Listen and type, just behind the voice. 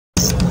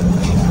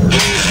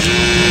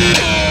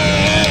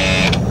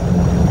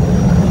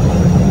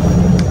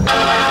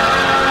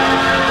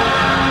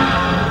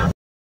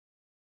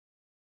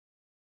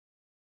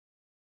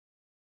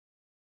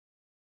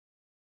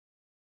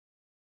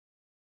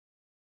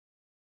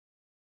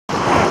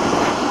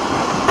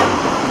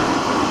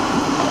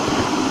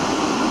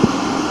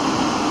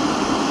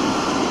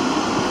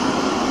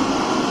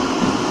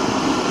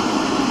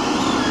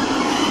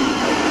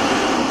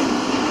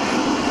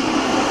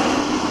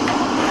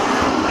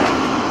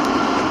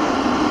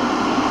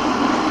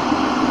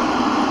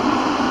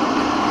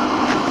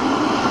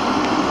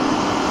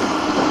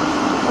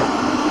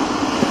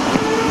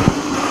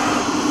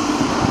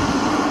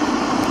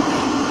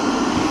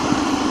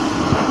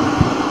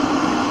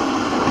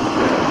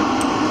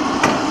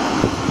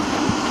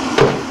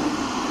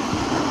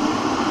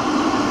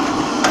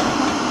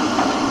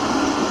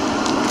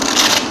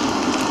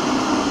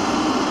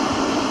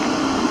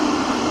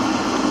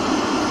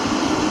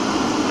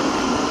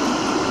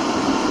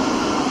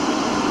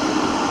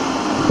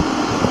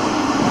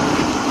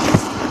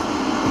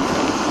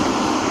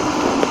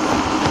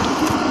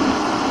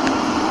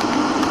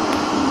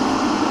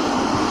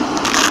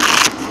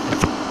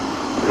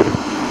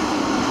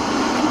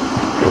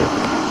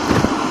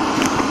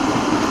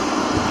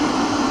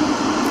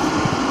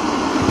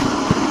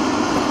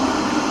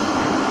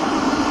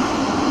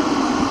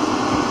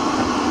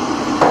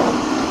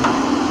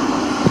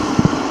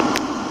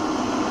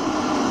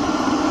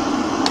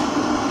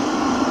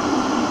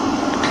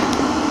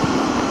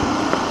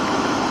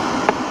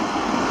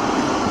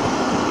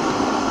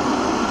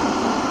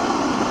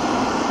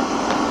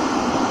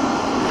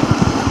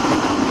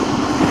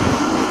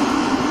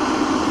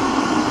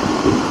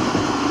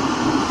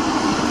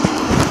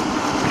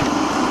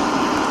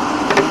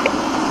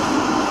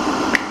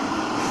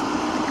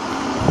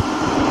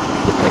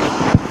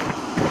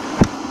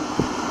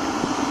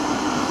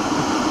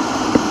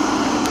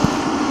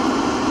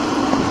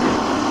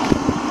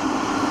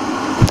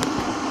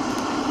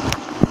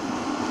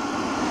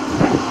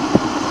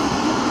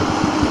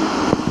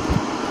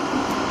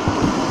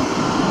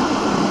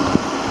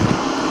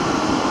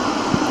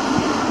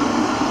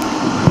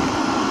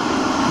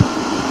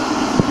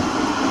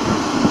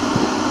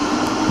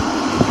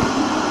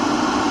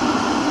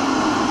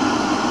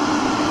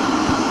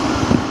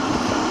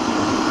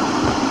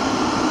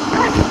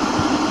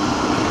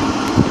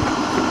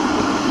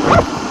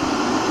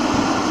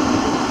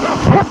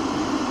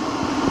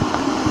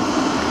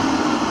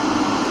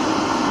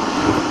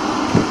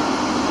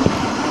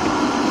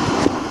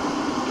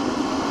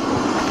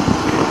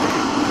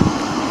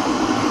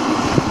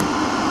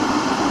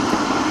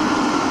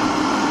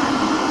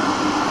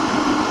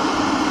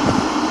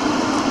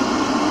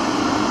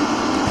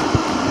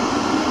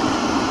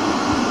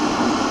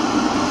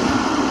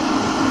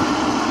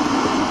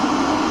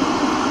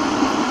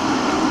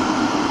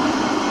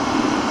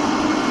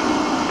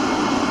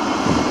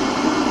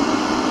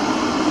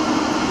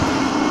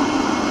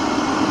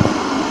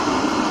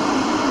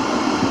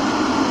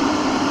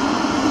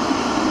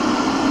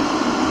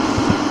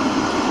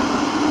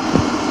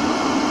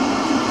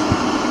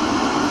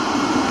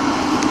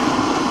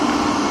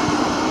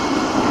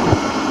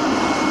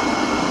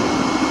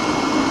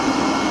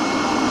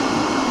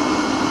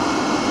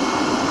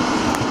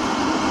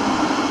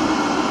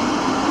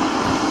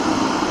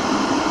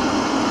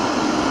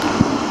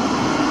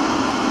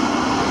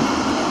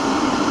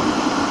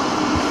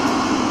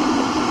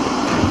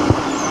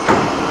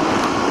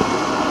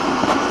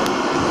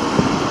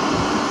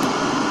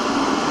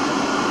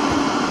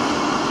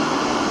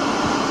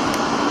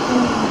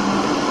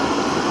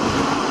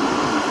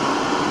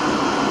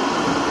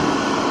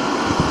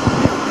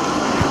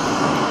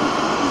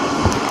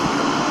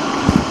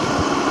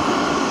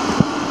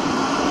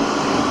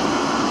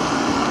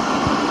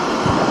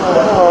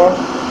Oo.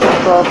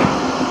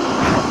 Stop.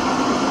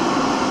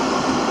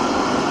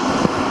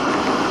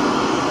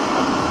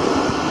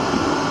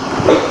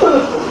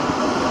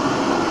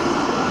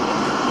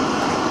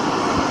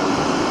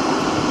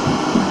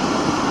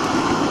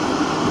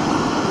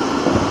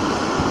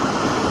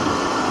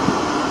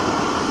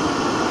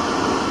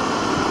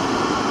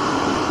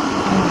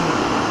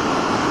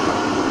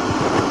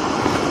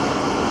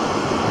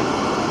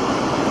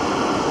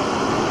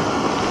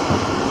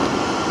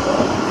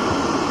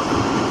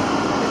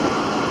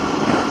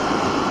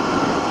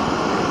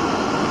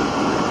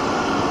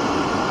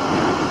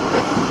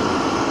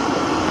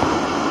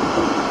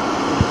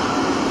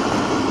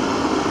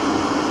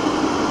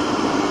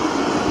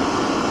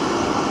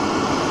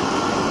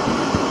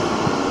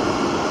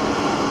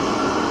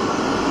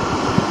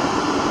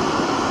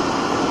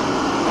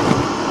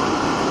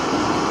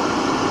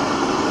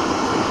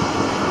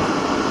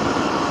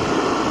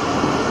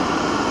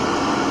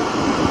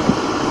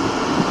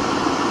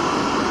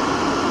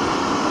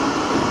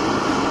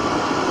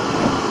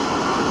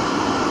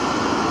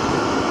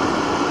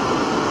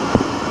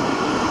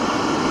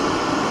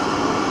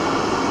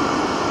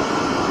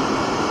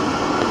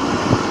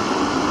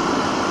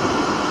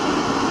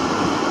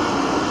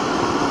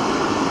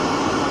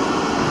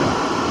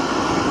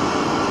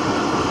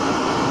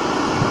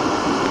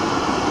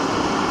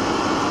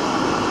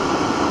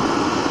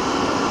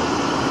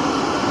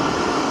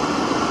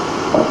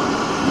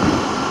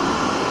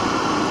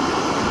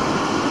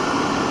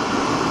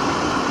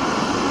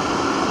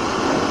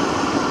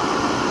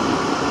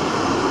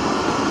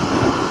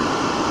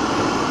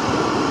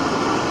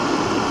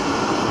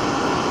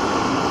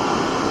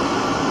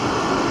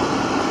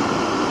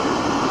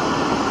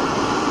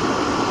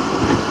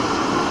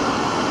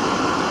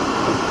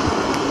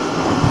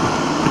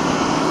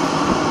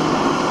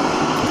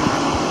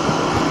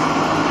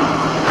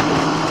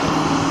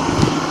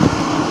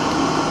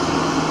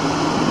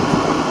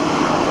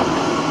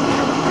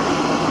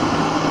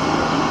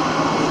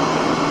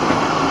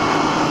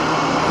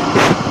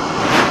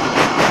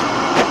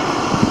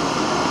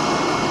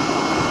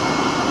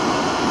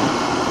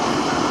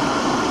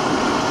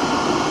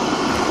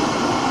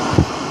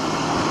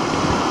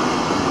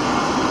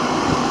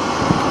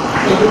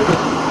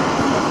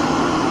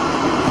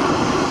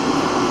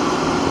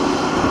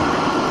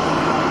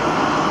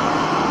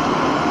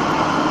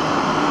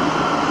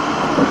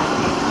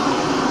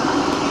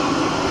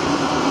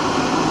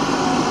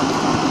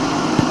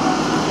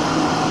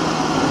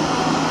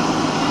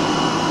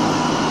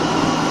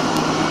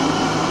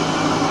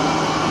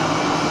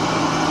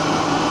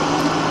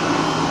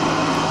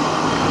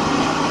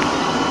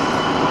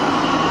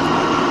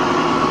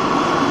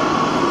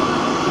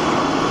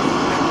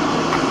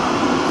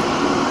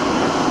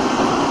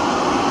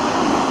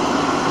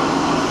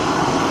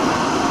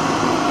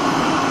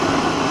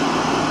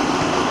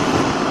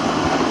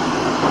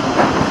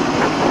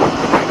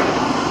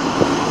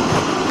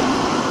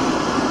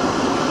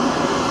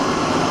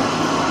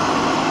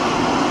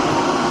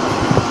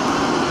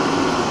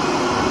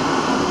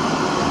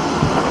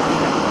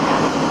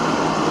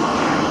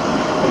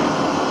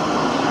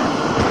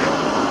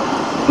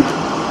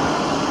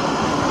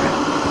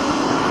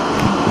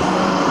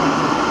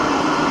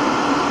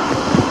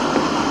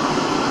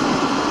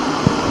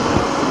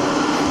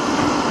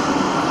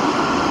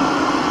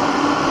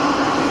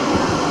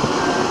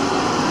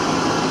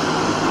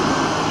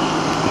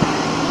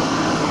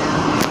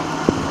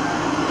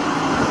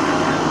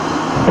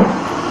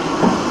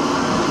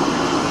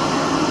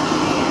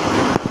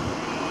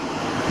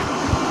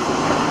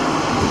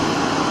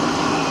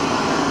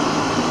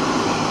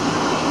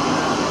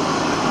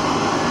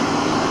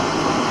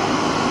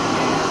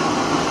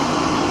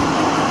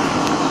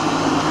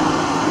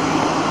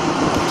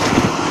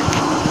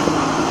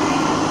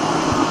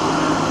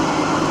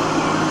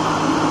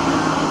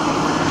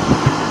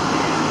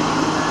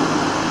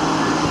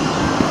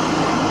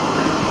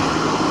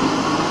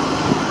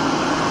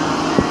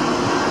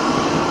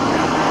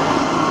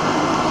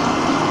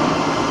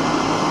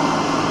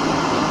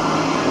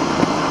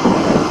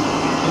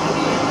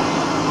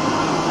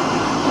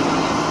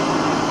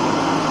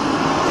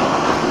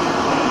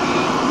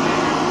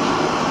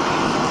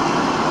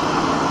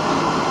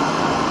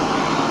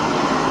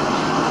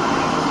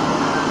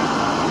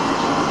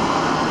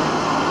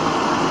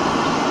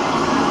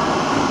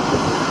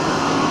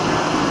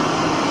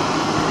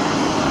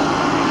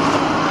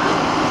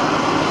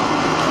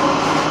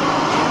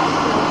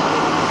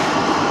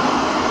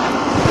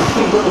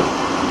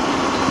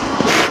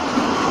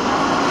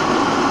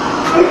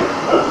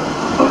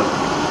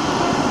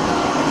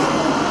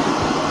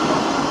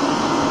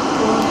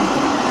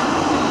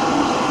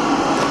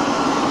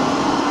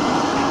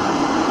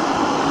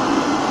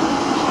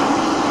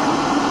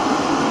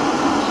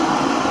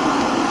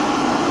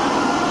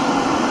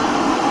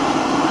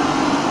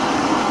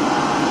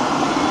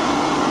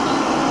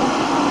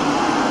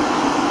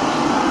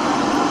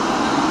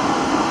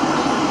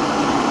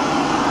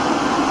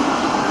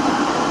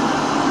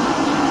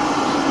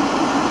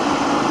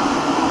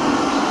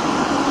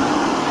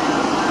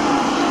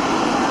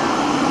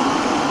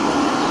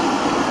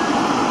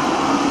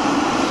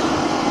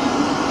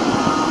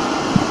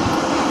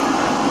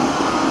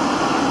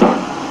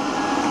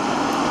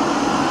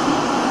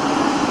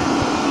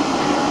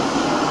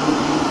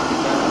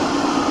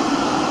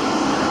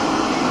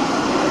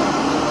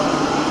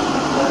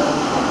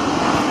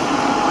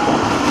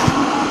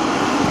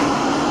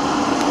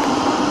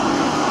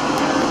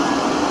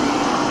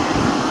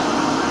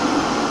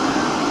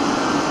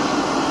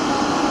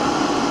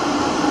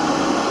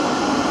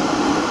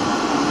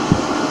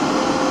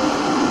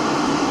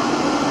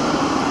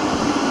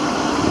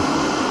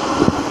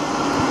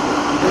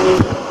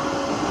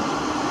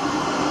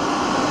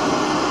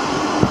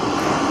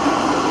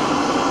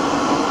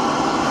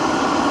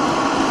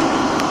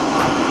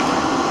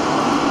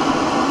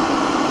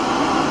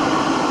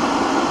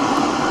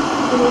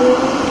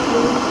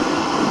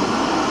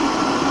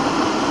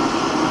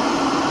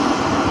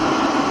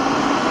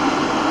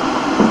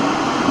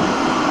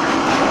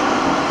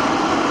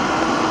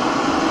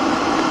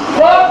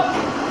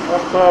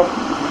 What's up?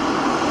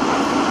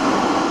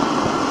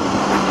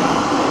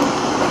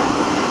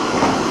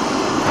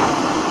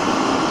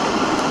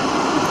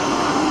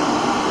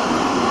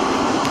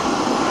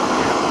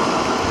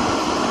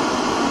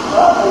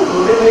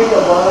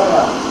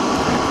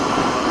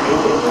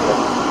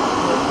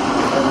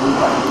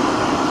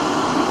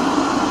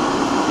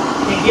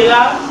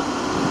 Gila.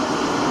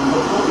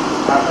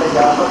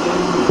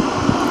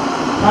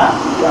 Hah?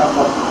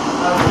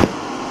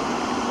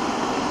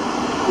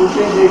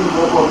 Kucing di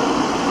bawah.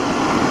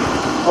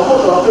 Apa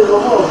tu? Apa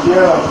tu?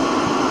 Dia.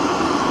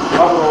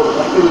 Apa?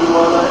 Apa di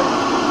mana?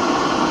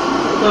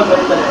 Itu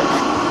berita ya.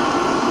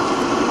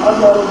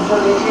 Anda bisa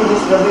ini di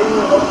sekali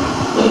ini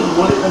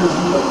boleh kan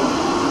semua.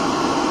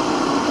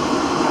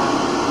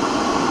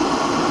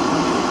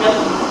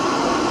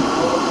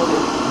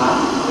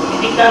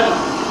 Ini kan.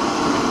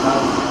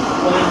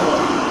 Boleh.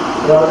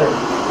 Boleh.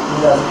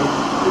 Tidak sih.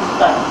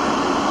 Start.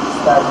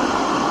 Start.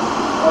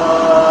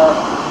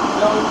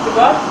 Yang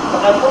kedua,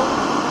 bakal tu.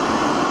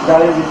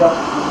 Kali kita.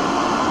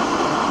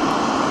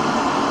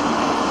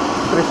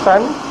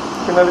 Tristan,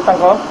 pinalitan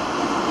ko?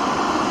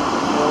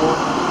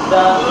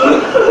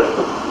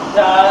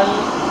 Dan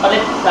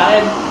palit sa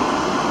akin.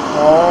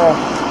 Oh.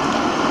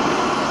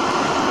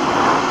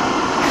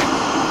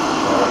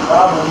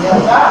 Niya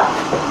ka.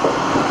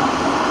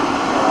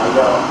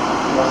 Ayaw.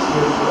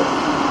 Masih itu.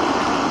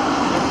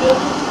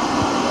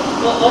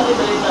 Kau di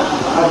berita apa?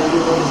 Ada di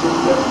musik.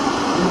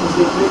 Di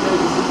musik ini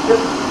di situ.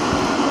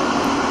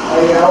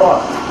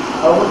 Ayaw.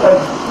 Kamu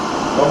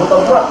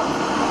tahu tak?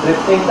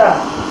 Drifting tak?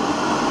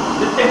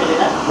 Drifting boleh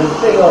tak?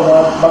 Drifting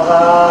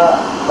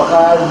baka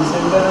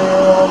December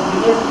yung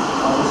bigit.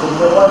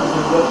 December 1,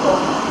 December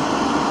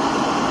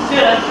 2.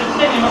 Sir,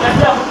 drifting 5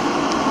 jam.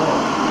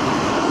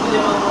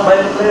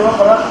 Bayar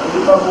pala,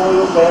 hindi pa po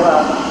yung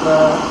pera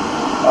na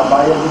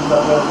pabayad din sa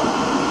pera.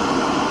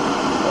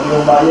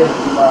 Yung bayad,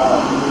 hindi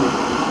pa bili.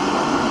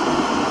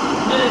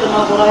 Hindi dito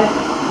makuray.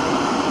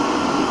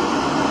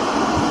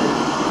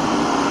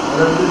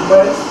 100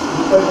 bucks,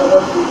 dito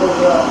naman dito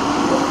sa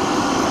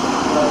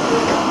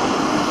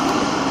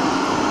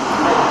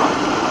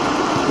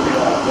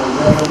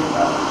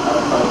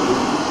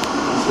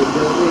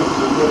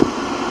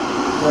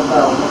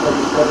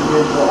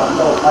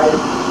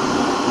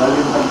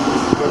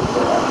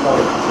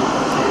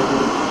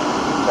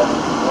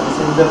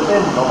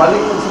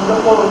Pabalik ng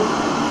Singapore.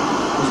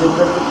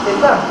 December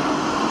 15 na.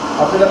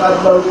 After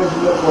nakadlaw yung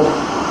Singapore.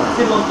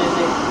 Maximum 10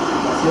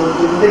 Maximum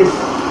 10 days.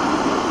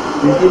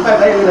 25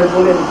 kayo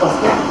nagpuli ng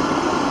Pasko.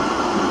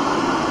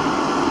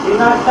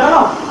 Inakita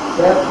no?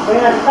 Kaya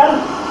Inakita?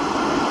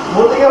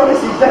 buti ka ulit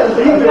signal.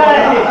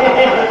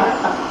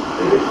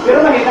 Pero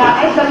nakita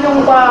saan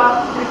yung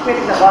trip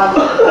sa van?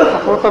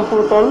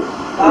 Putol-putol?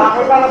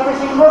 Nakakita lang po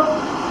yung boat.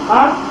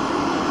 Ha?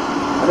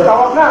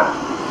 Tawag na.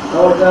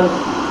 Tawag ng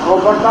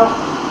Robert na.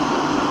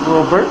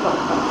 Robert?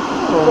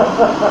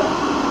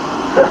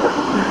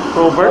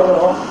 Robert?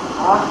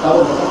 Ha?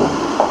 Tawag ako.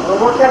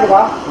 Robert yan, di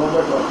ba?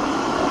 Robert o.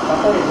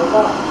 Patay, ito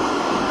ka.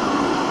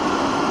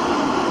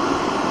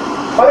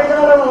 Balik ka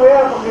na lang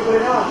mamaya pag libre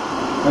na.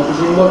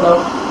 Nagsisimot na.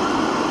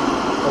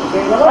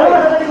 Okay, ano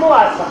sa naging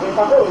bukas?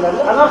 Sakita ko, ilan?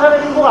 Ano sa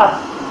naging bukas?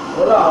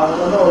 Wala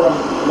ka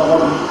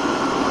lang.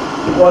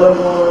 Hindi ko alam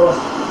kung ano oras.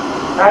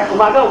 Kahit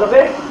umaga o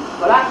gabi?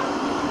 Wala?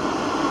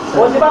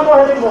 O di ba mo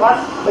naging bukas?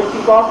 May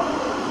chiko?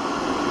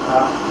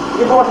 Ha?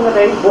 Hindi bukas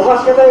natin? Bukas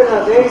ka tayo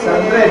natin.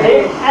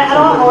 Ano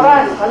ang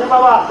oras?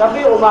 Halimbawa, gabi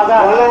o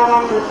umaga? Wala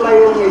namang reply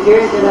yung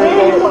agent.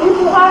 Yung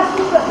bukas.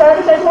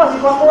 Dahil tayo bukas,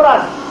 ikaw ang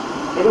oras.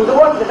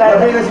 Inudugot na tayo.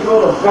 Gabi na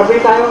siguro. Gabi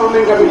tayo,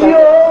 may gabi tayo.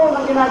 Yun,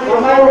 ang ginagawa.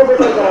 May gabi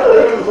tayo.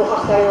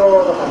 Bukas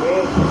tayo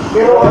katabi.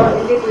 Pero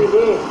hindi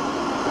pwede.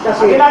 Kasi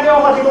ang ginagawa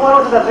ko kasi kung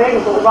ano sa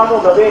dating, kung umaga o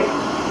gabi.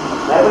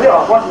 Dahil pwede,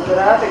 boss, ito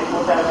na natin.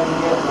 Punta na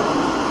namin.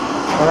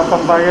 Wala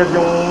pang bayad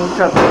yung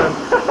chat.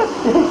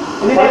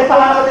 Hindi tayo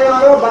pangalan natin yung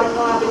ano, balik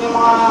na natin yung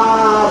mga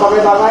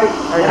bagay-bagay.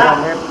 Ay,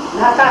 gamit.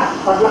 Lahat ka.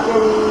 Paglak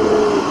yung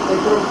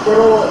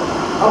pero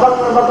habang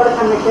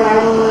nababalikan, may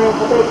kirahin mo na yung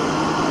puti.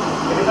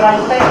 Pwede kirahin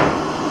puti.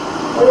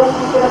 O yung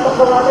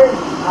pinatakbo natin.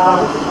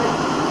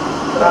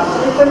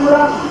 Salitan mo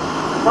lang.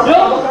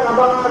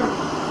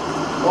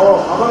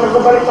 Habang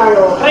nagbabalik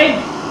tayo. Train!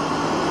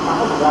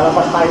 Ako,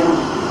 lalabas tayo.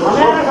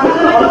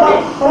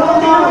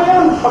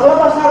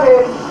 Paglabas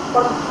natin,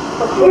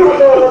 pag-tulog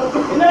doon,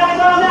 inalaki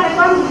ko lang na,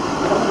 ipan.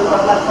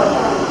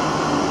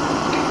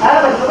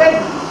 Lupit.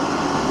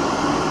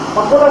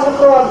 Pagpula sa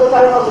truwan, doon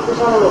tayo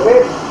mag-upisa ng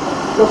lupit.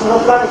 Doon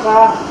sa plan,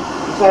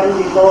 isa rin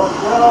dito.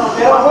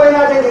 Pero ako yung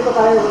natin, dito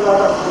tayo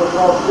lalabas sa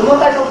truwan. Doon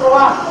tayo sa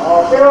truwan.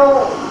 Pero,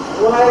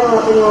 unahin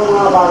natin yung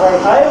mga bagay.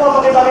 Tayo mga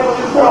bagay-bagay pag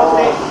yung truwan.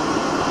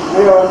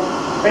 Ngayon,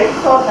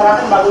 ito,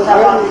 saratin bago sa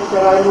akin.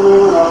 Saratin mo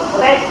yung ano.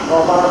 Okay.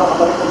 Para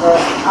makabalik ko sa...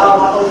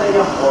 matulog sa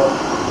inyo.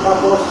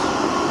 Tapos,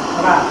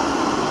 ano?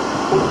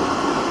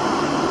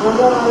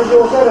 Nandun ang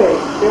reducer eh.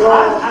 Pero...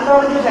 Ano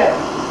ang reducer?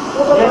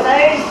 Yes,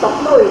 ay.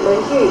 Tatlo eh,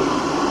 20.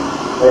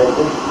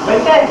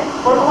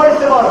 20. Por favor,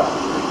 Trevor.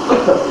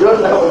 Yun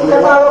lang ang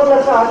problema. Tatawag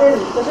lang sa atin.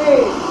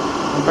 Kasi,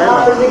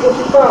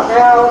 nakakaligosin pa.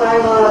 Kaya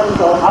unahin mo natin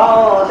to.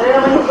 Oo, tayo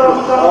naman yung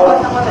magkaroon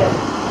naman eh.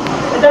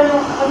 Ito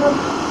yung, ano,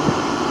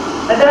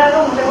 nadala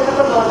nung, hindi ko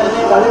katapos.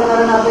 Dali na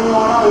rin natin yung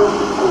ano,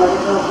 yung lagi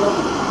sa vlog.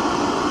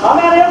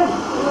 Mamaya na yun.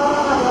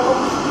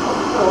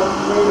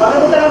 Bakit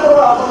mo tayo ng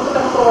tuwa? Bakit mo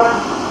tayo ng tuwa na?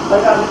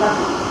 Balik kami na.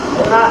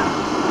 Ayun na.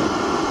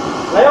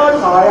 Ngayon,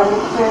 sayang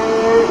si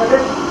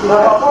Kadit.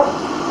 Nakapapos.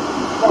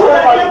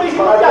 Ilang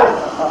bisip mo dyan?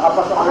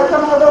 Bakit ka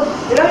mga doon?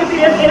 Ilang bisip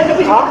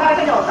mo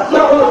kaya nyo?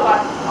 Tatlo o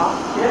apat?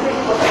 Ilang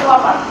bisip mo? Tatlo o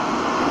apat?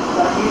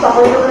 Nakita ko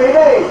yung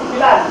rila eh.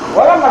 Ilan?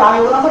 Wala, marami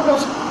mo naman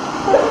yung...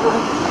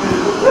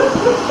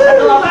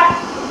 Tatlo o apat?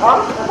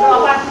 Tatlo o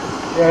apat?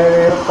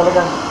 Eh,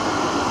 talaga.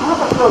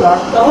 Tatlo lang.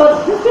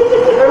 Tapos?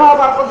 Pero mga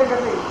barko din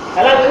kasi.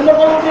 Alam, ino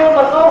ko lang yung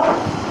barko.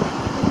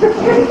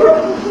 Wala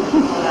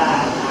na.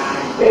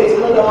 Eh,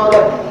 sunod ang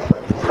mga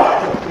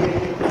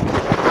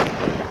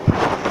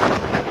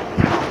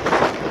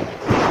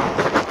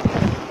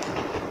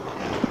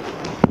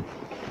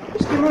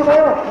iski mo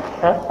kayo.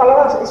 Ha?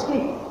 Palawan sa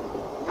iski.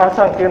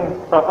 Sangkin.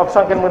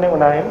 Sangkin mo na yung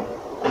unahin?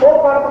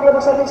 Oo, para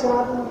paglabas natin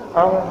sa natin.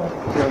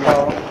 Yun na.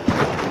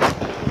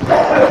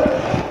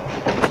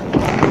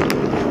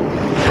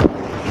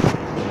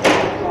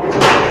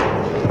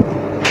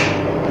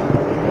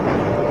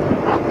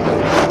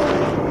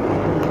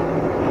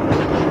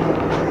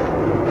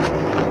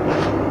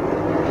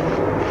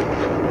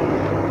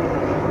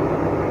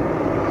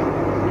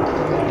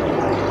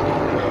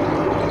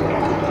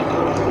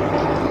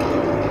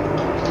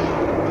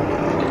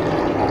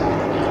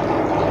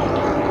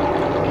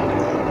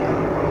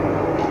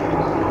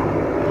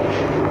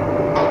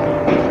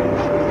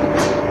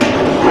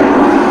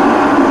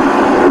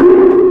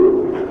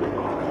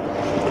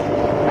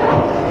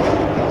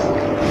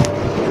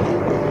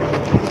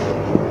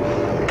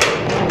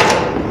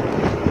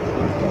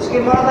 Iski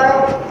mo na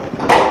tayo.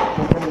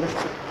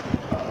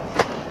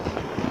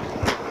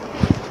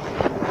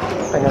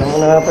 Tagal mo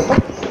na nga ito.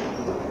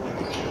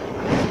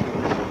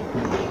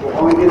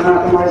 Kung hindi na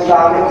natin mga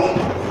isdalo.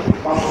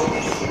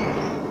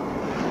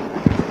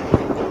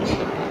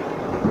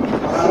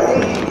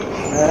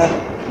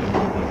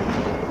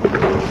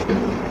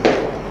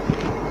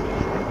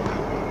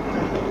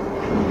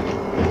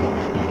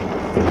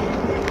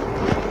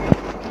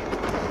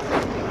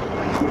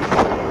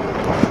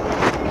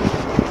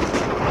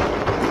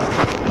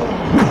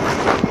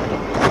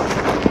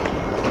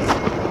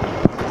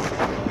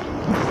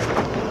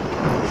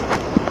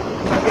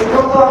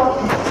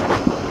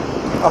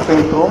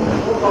 Apeltro.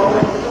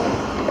 Okay.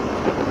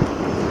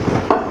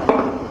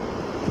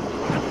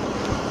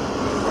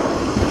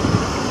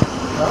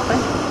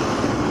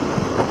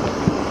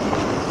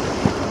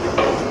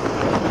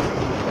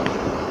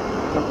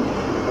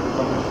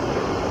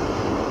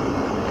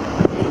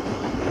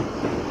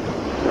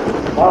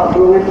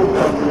 Gawin mo.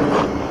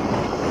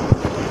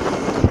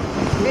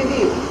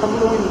 Hindi.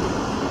 Tabulungin.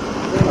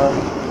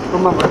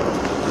 Tumama.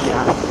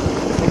 Yan.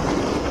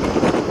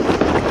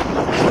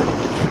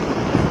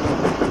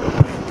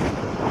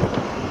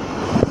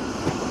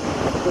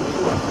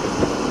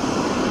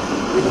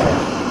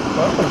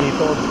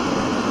 Dito.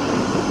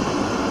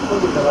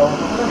 Dito lang.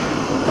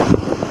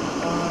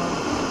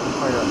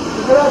 Ayan.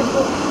 Dito lang.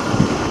 Dito.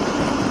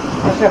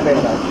 Asya,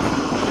 benda.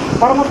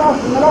 Para mataas.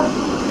 Dito lang.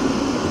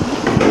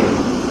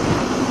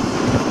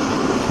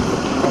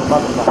 Ang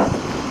bato ba?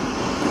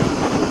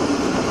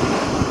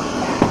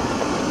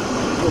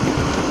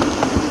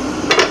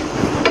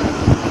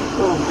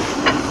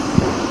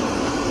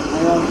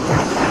 Ayun.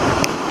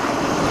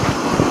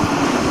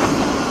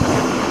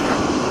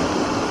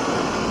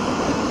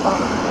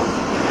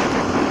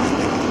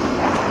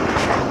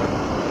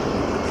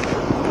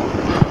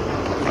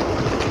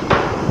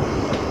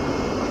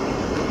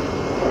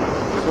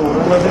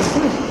 Sura na din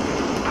ito.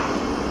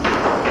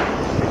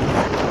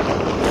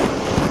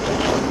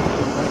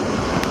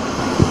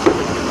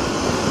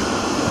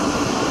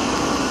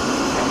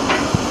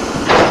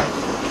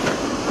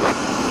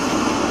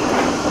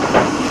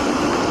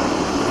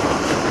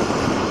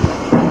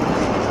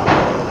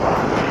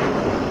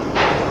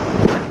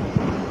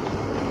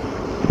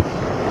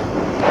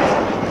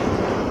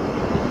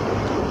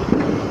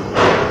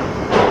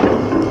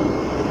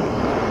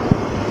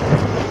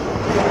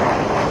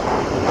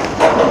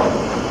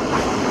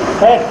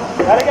 Eh,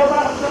 hari ka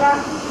pala kasi na.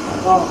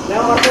 Oh,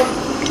 leo masuk.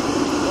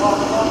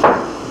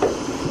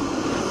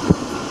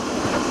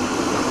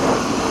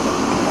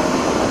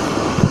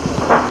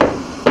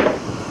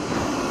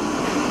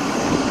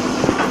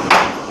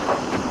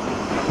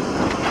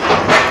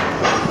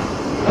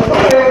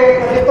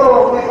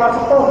 Dito, may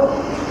pasok to.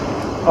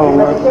 Oh,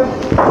 okay.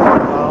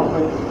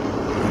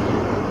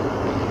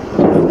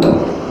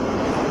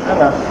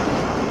 Ano?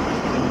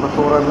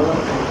 Basura na lang.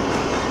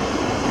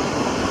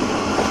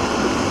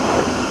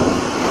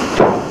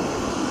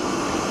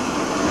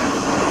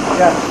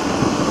 Yan.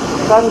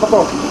 Saan ba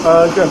to?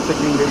 Dyan, sa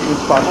QINGDAO, yung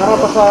spot. Para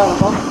pa sa ano?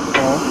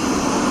 Oo.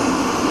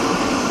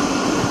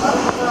 Para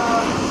pa sa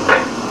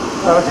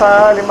Para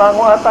sa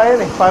limango ata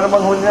yun eh. Paano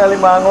manghuli na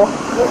limango?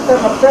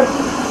 Lobster.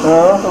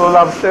 Oo, o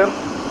lobster.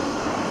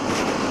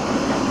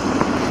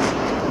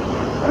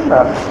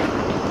 Ano?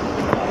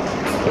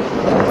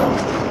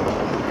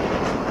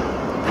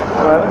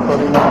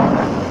 Sorry na.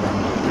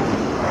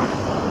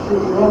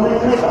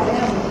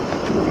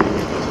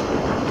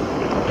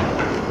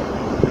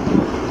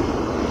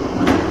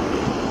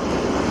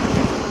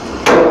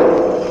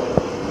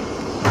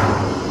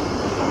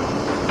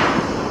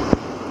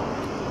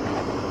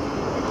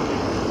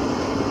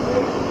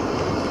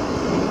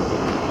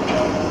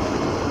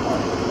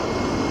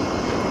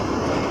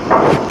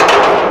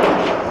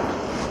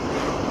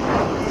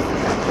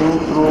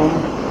 Room.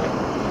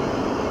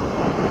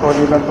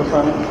 Sorry lang po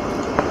sana.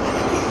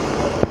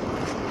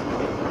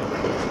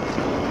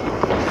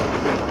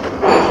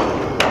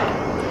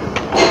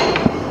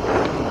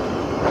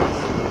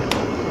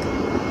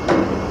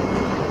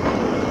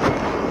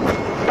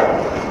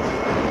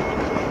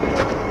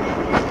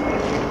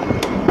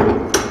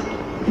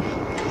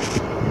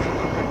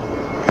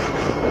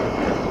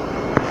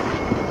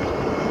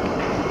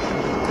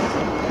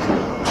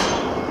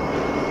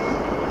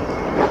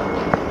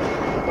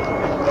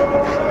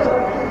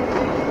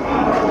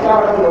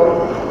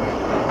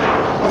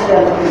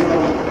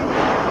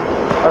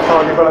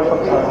 Sorry ko lang po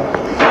sana.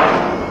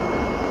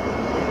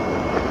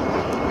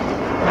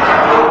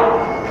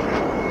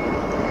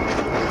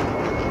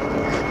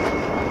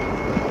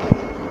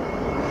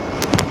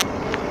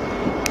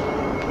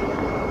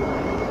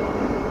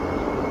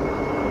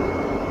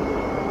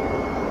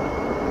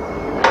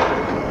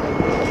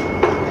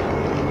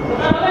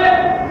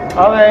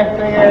 Okay,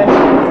 sige.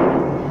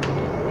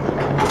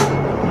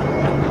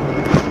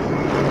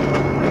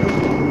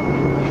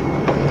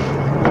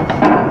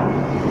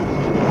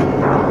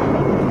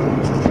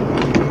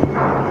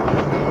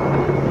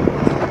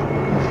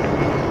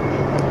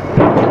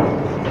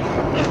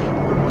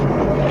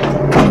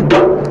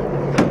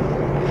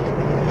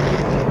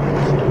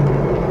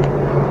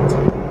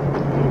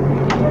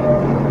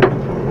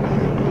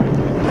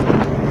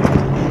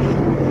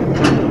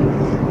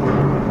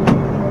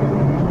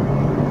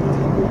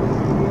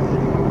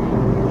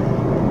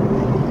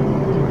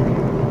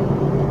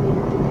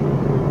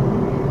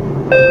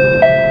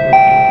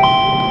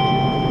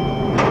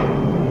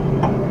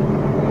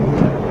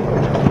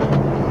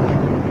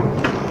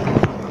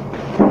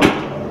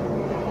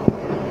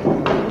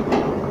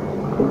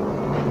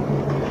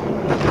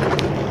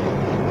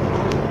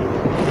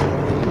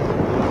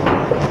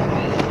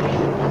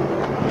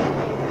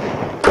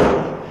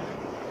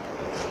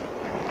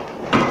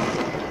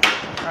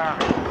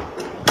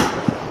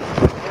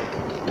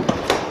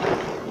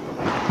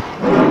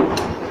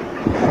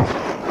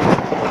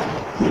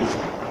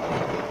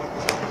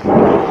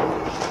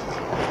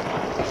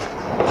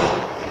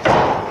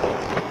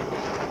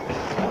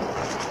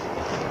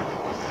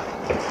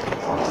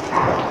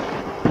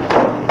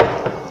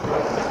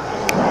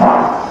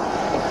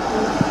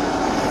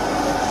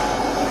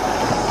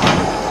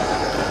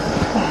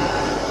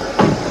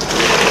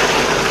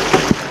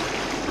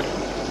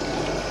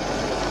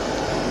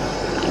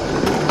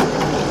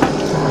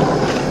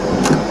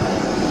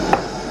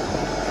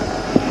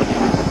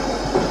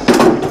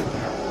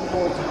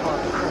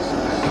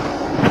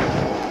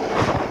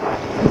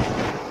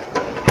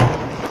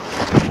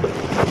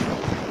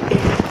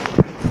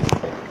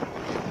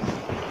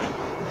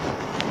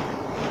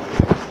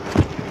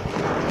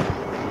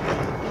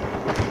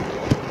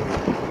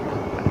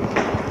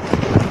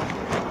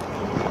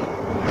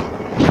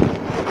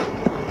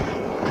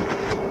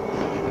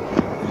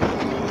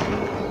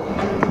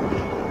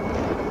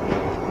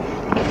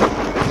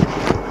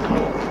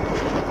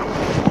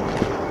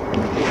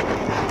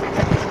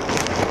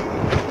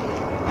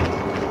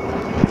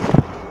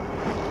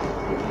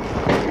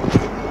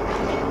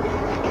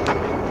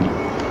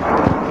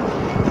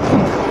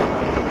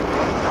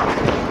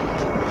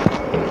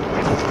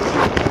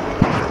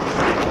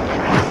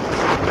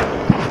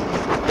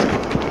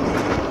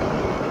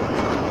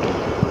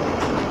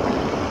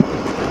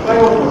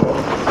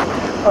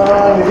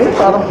 Hindi,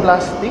 parang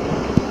plastic.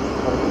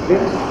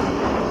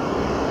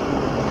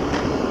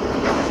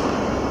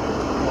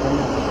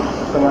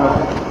 Tama.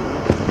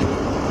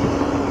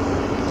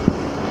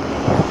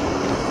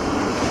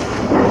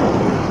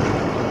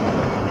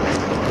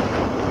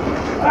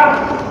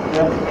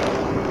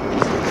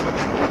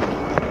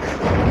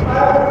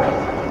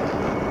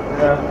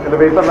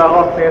 Elevator na ako.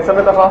 Sige,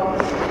 sunod ako.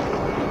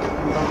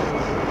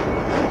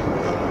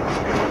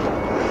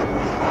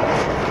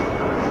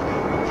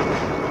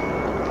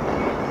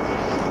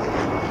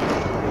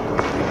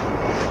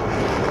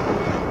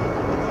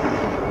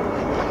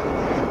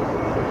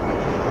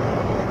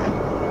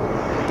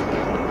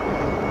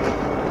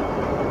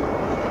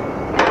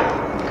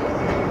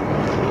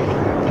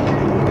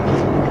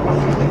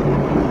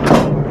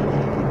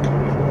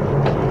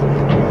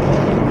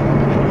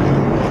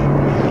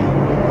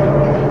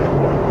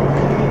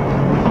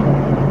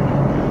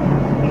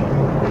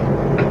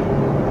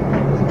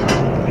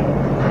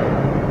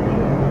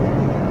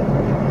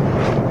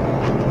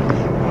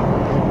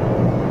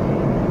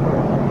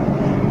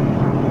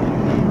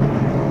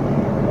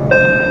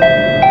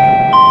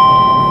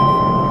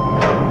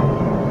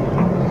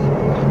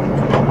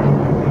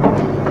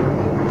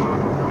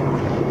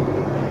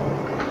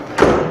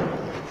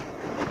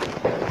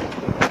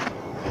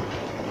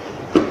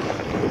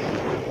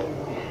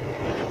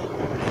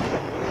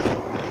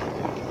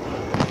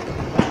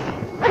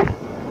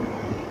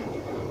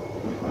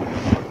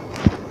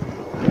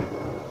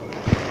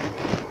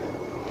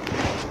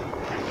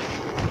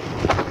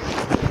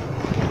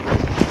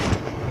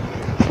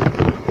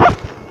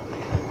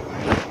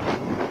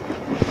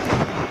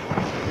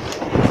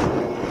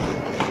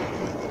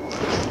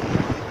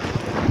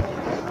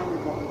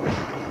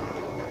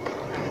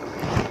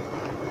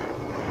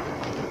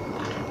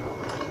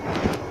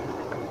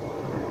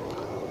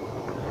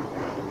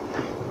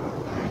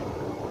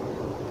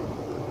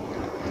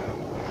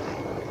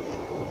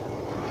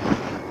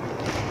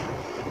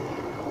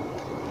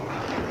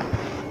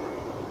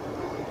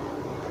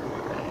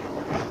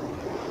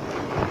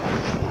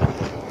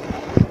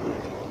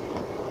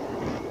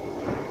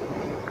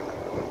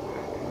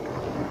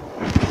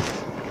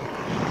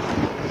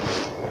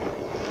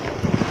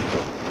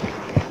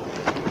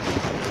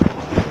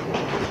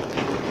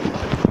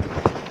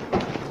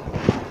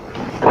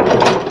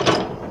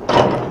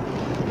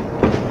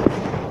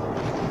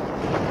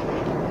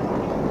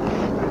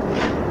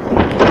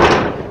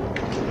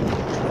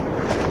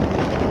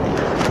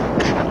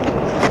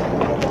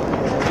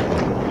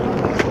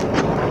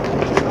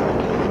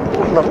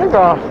 Lamig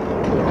ah.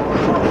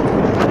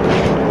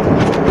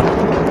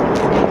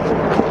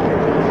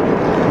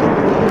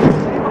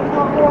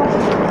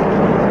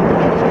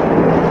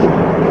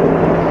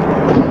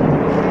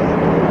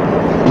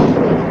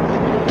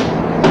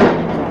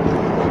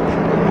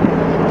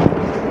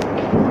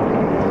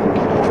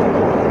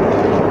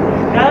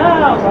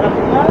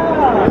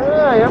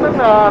 Yan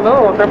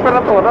ang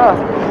temperatura.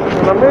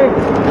 Lamig.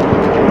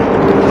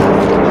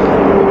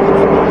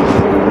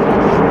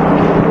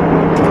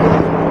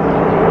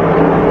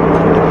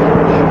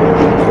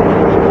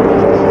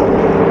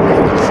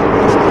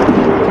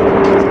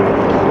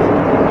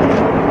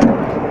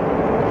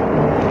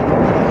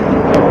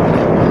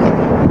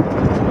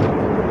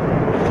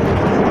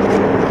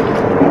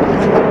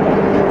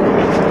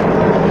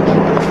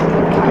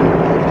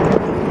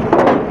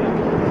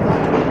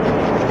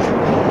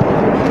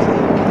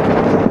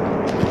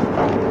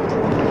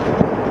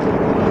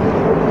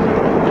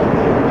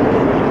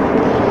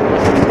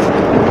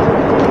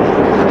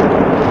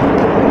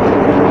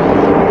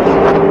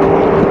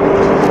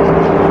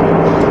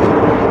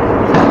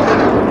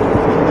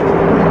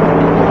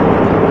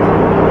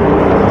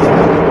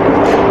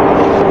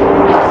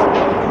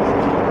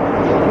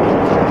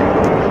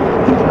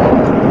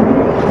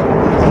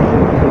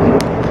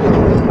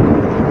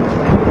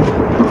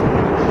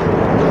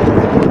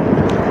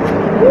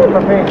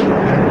 Lamig.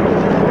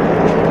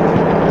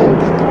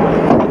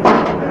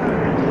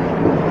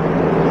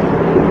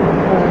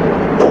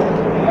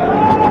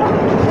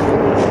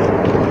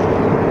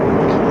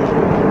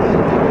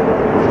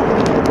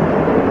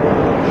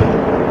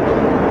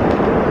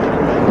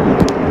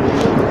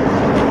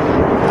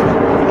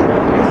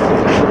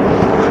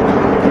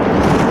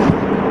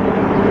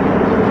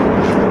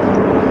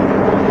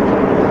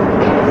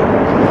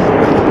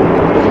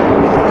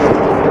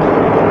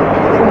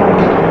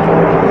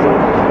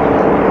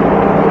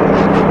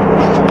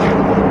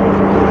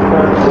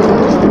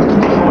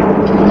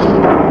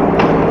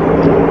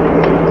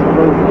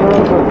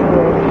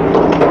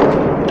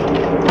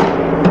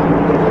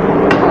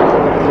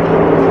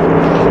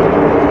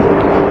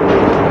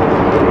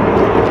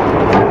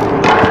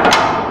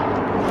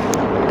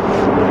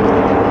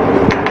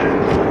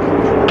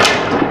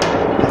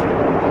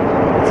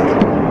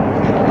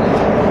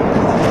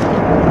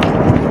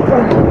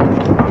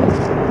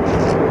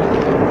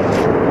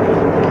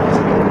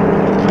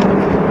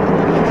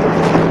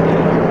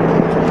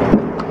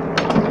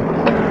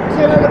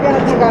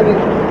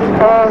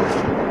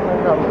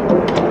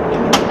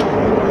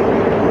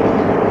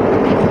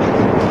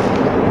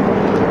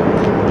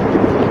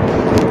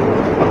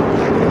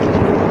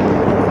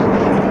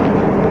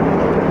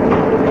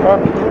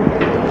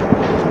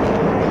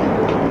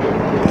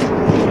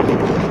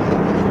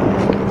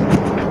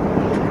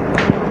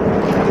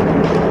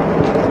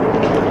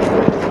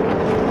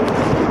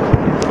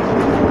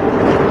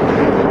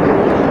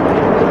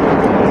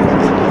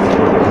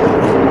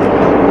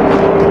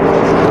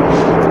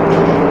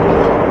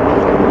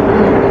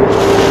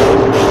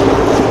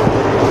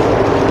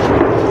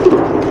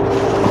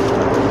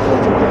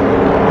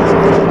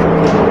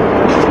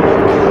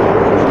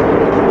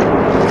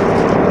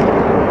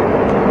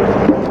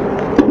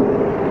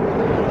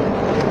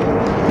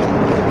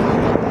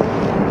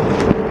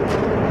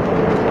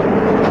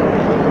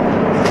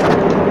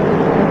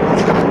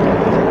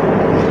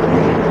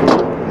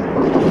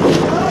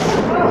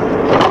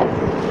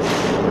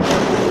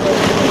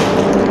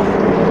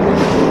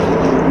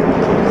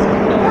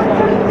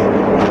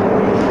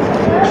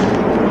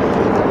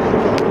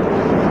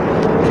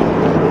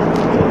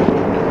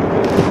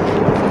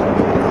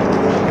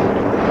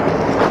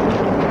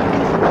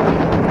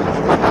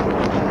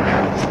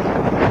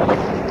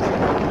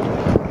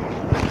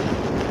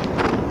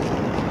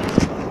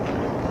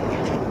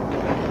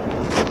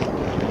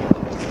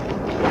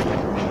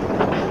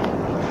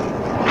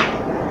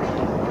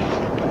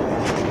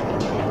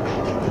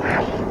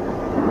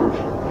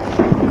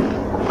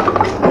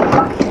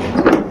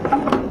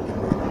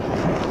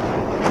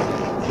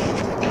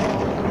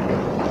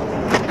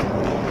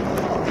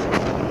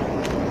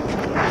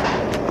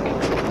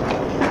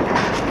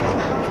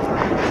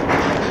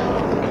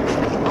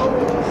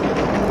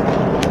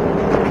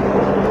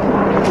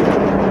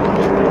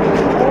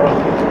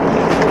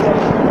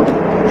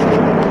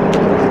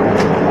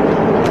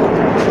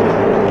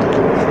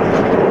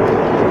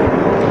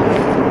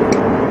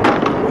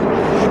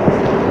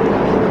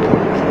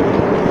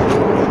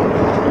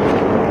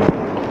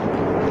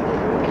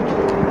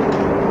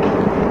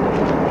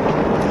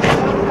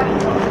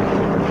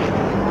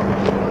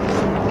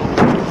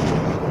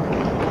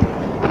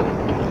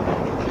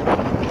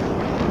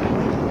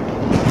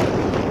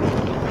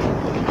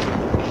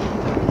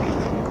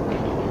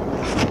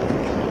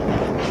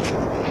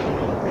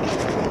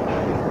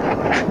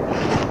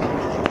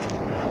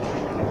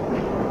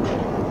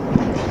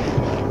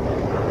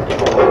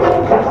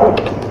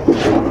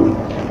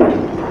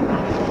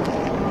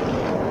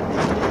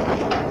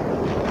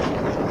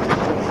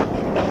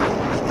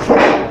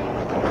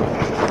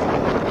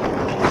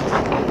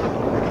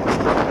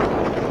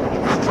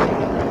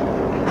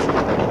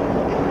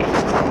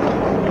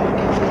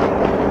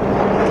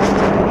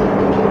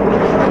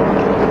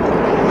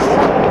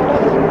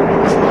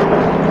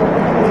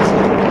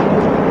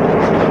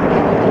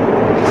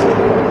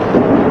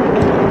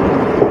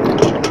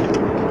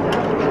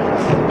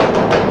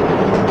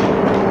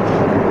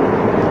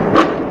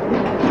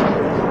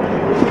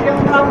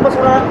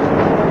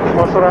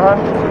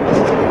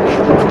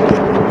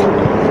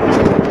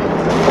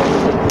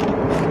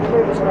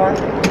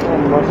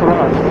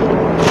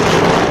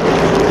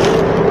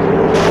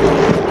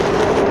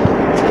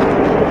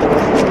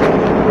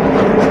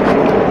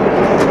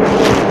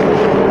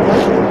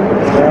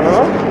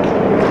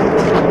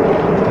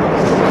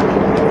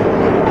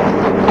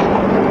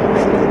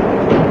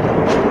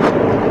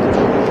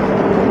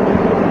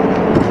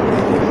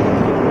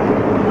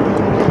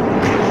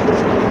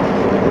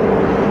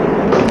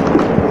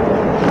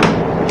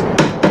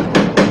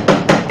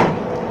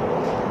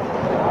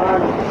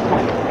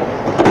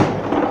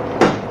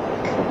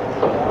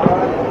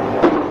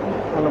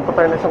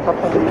 ng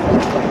kapal.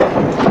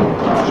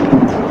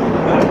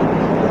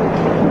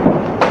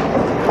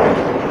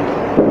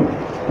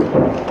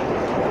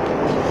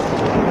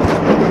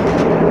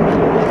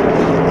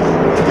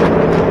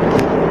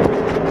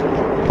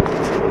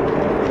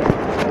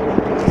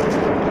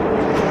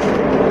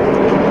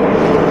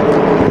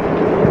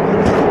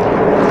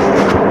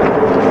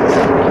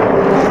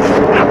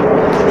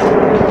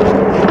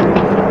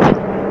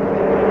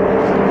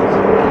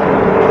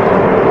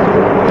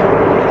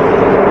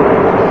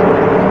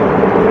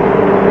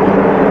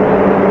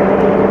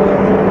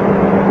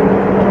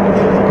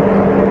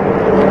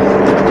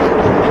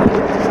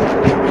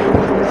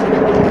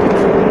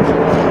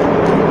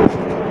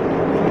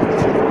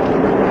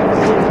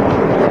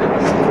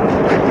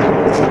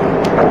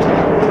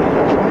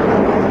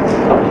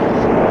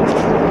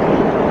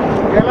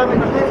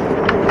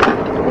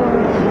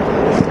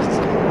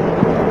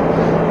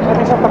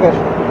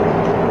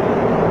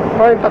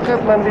 Ay, takip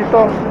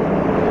nandito.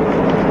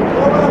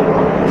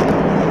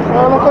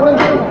 Ano ka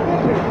nandito?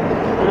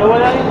 Dalawa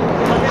lang yung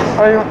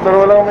Ay,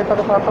 dalawa lang may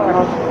takip ata.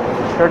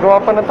 Gagawa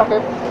pa ng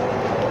takip.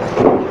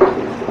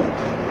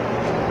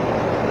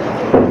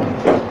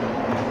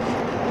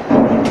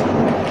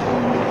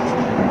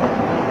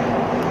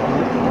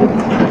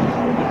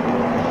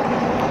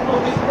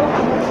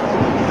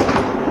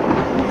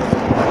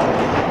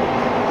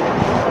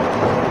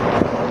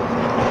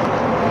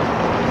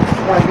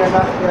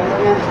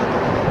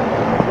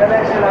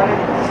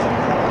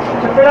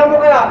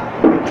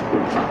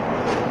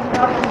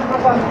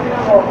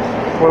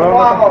 Wala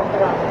na.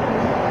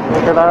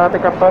 May kailangan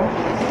natin kaptan.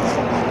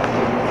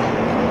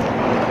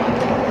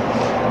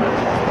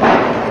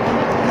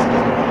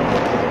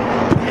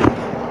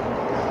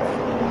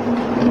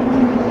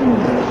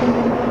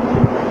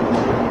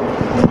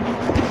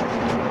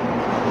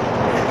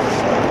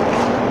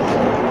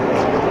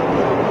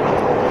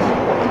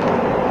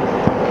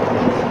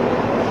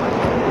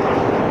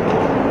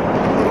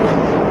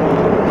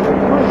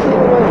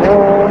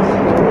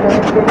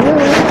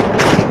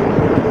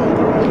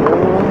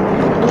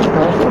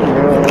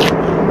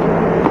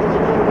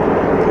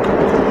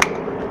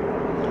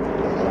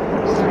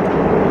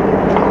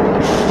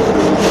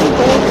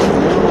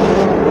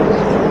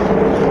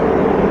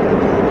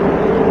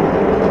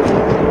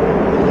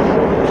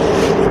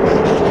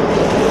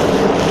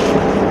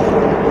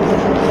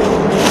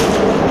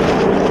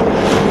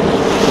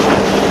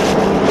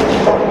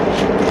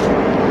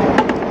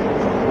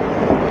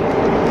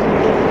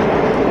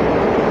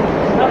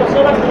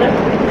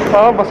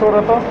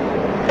 Basura to.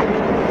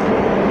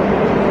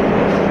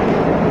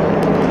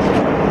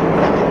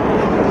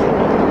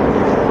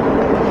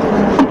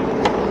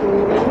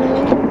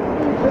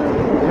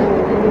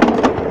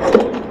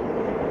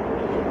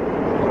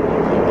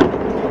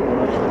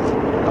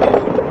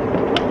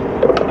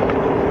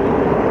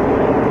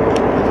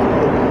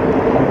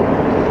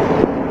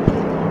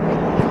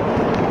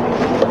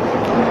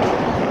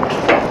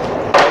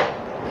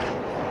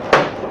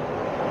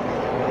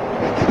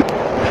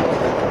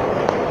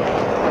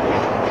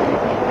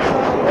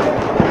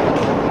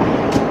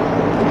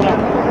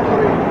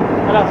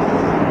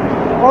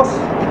 Boss,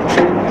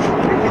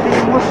 hindi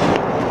yung boss.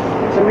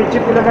 Sa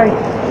midget ilagay.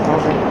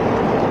 Okay.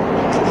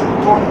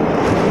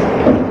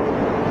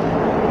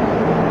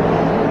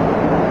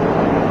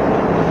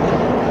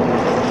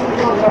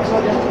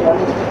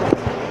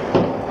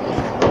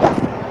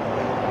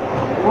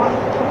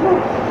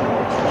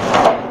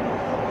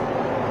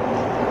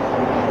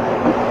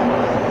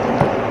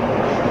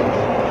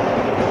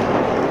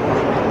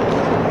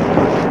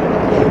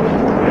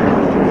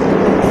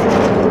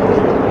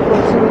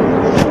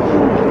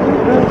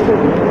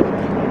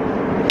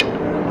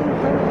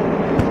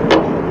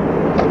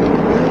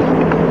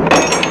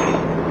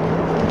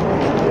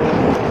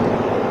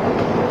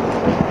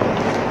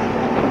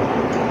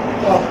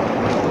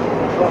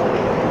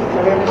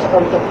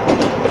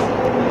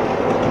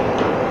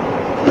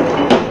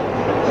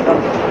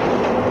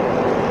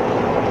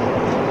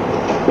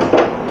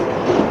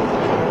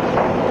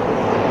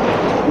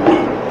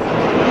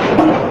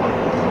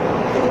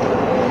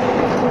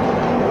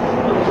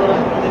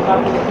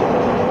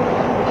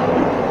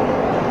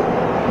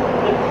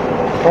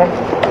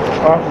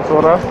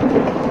 Basura.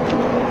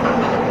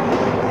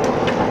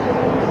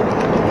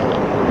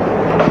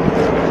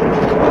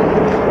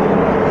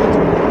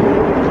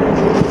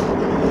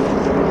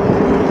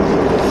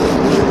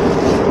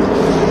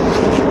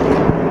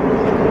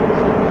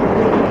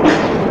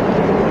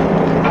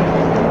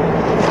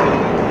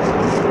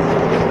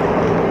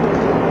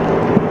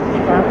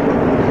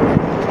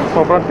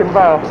 Sobrang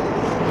timba.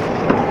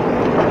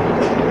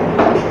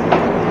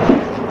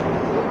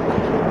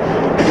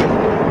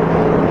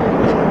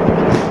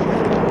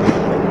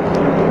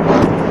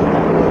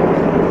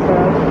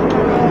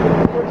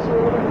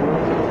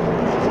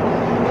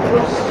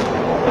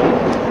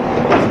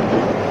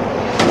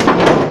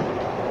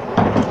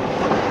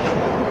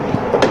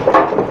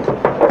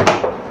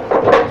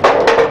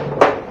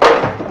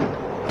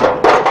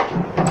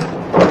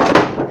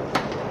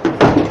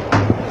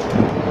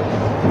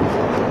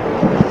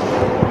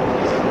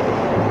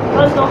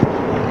 Hindi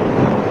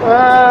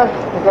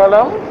ko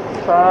alam.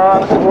 Sa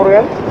siguro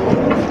yan.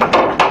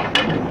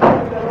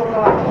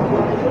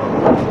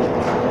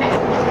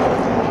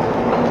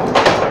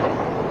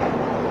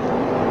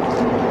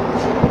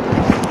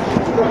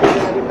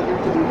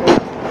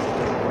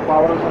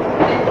 Bawal na.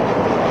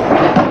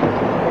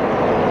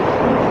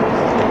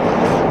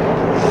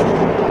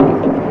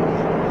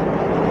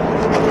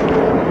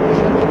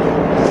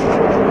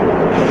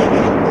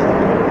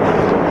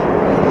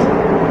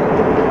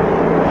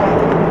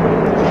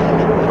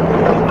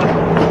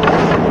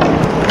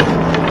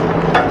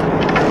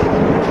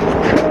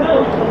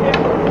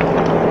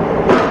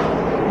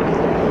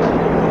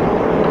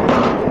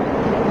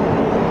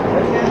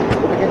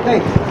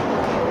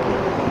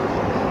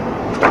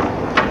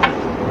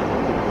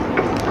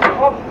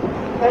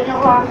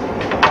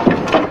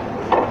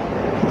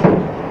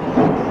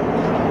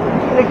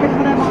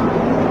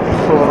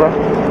 Sura.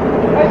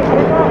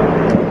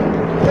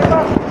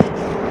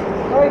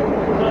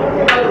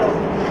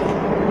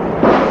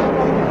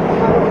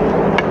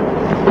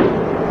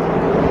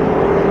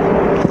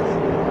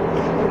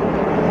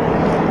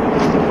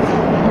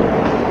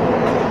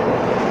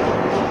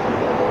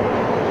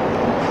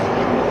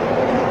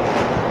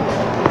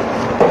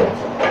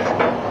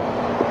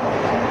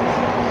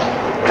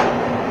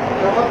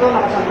 Dapat doon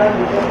nakasandal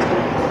dito.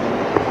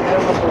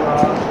 Meron pa po.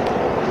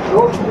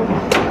 Road.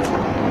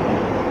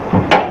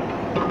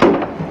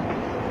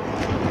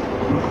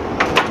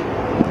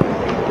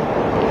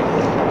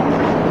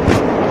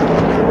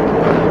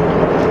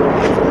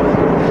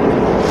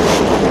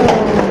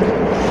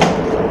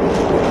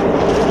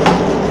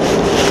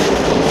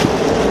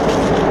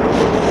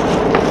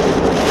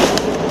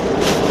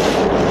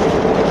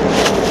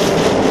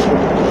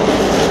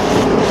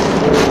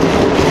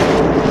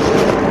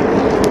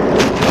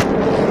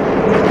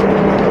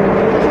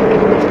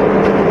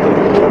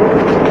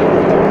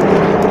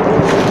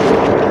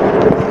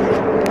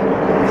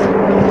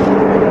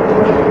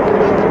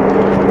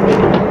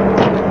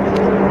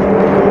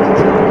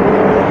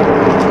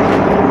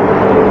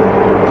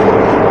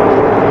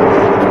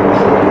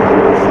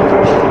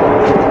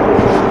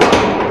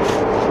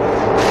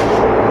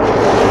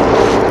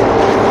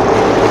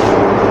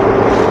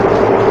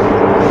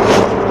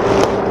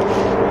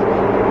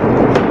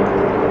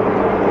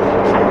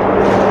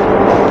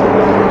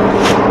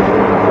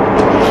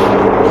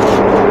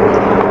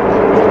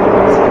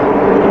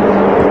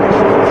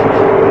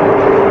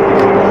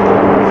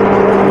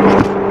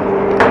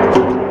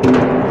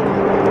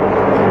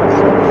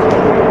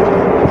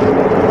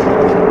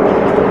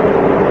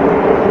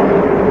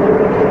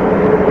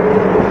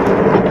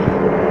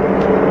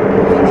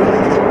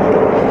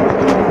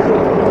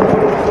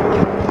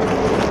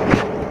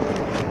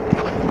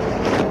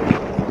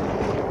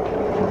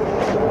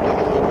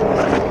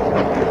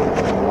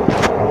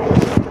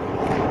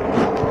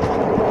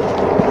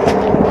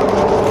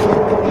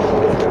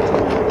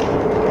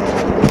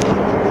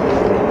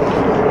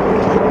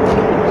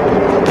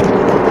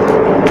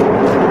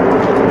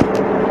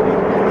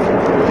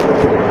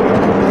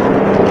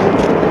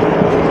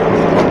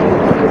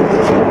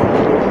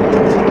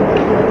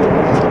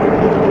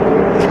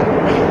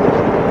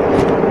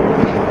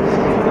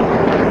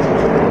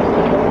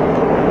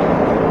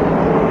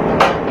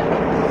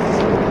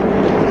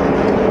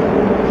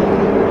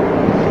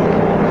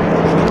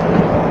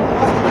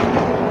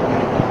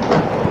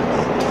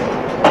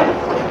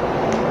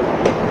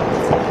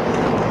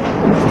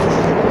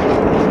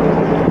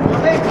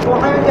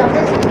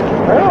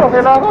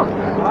 Okay na ako.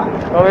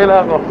 Okay na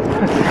ako.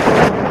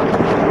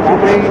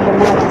 May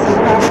pamulak sa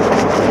mga.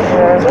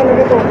 Saan na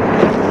ito?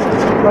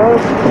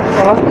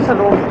 Sa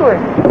loob to eh.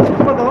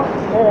 Ito ba ito?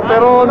 Oo,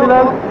 pero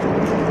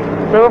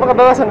pero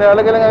kadalasan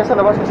nilalagay lang ngayon sa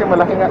labas kasi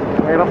malaki nga.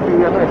 Mahirap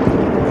ano eh.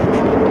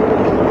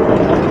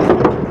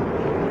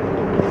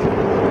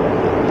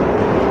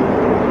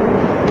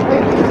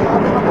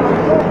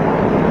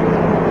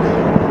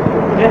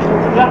 Yes,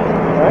 wala.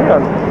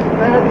 Ayun.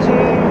 Kaya natin si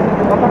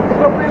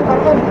Papartiklop na yung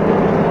karton.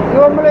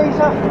 Iwan mo lang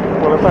isa.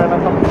 Wala tayo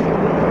ng karton.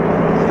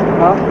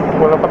 Ha?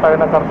 Wala pa tayo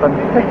ng karton.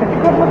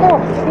 Iklop mo to.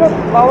 Iklop.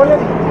 Bawal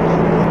yan.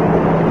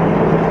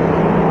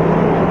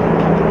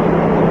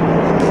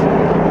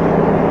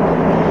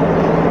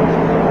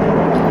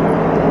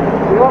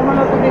 Iwan mo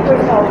lang ito dito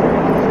yung tao.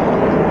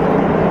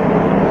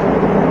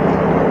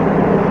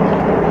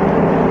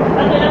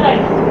 Ano ilagay?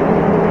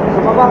 Sa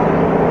baba.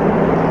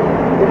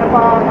 Hindi na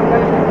pa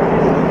tanggal.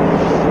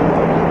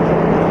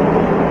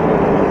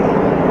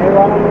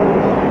 Iwanan mo.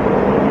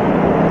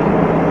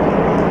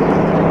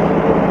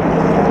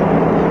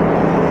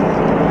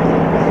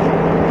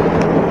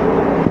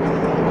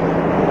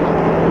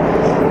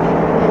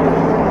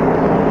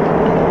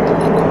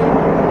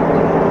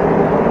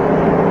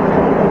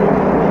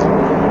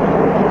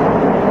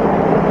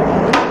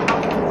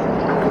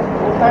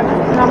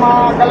 Hindi na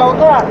magalaw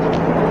to ah.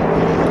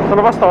 Sa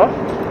labas to?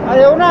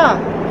 Ayaw na.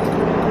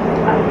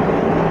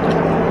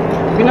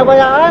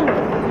 Binabayaan.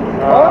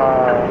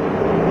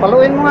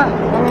 Paluin mo nga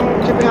ang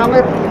shipping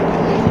hammer.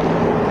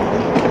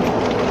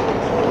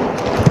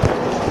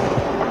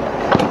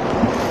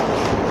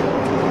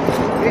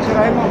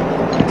 sirahin mo.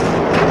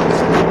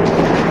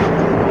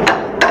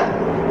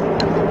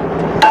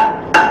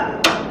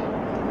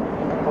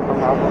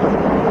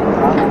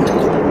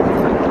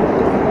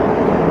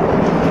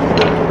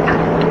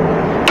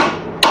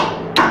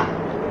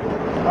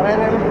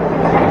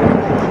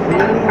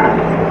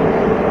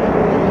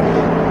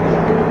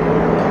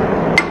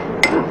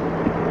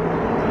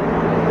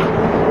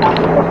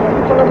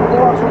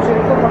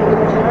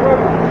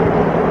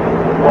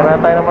 Wala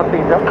tayo ng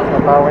martilyo.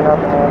 Natawin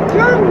natin na.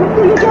 Yan!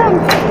 Martilyo dyan!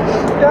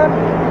 Yan!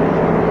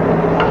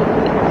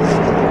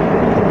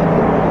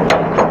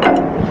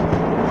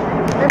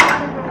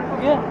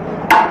 Yeah.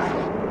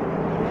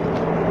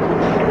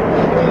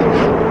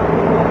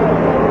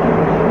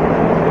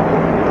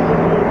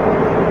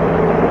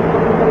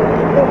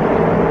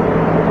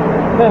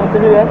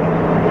 Martilyo yan?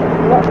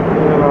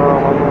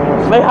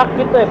 May hack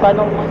dito eh.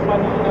 Paano?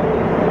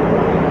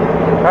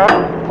 Ha?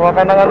 Kuha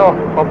ka ng ano,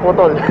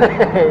 paputol.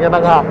 Yan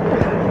ang hack.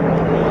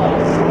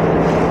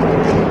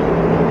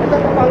 Ito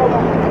ang palo mo.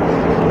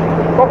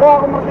 Kukuha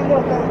ako martilyo.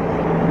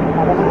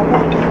 Para naman mo.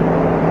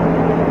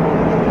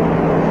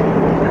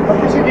 Pag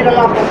kasi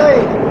dinala ko ito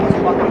eh.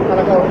 Sumatang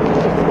talaga oh.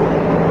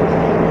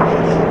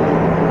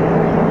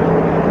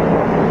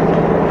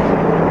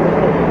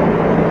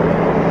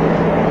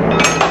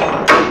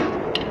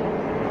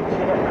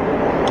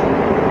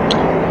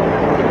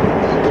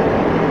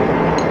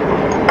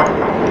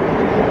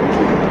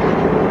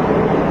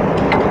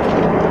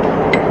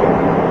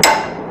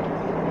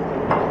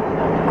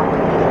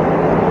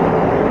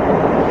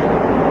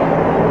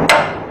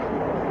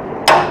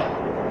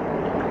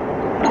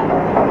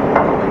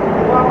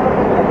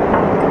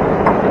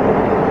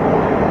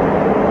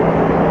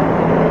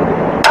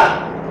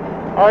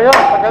 Oh, yun.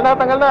 Tanggal na,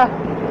 tanggal na.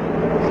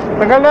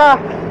 Tanggal na.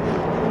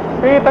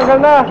 Tanggal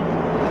na.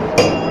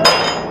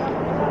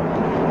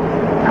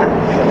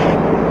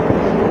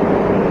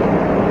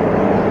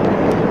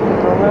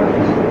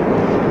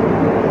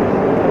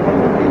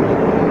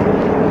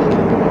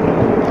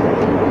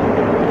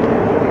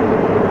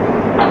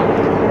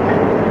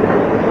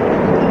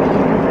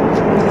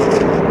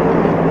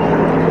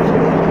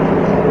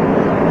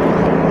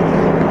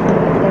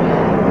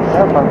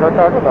 Ayan, tanggal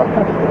ka agad ah.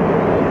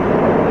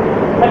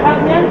 May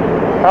hack niyan?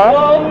 Ha?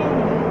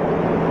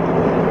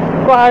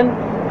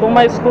 Kung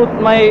may scoot,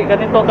 may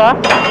ganito ka?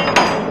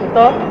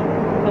 Ito?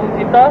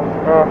 Ito?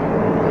 Oh.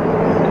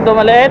 Ito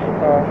maliit?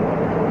 Oh.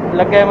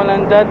 Lagay mo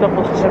lang dyan,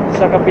 tapos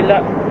sa kabila,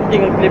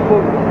 tingin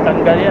klipog,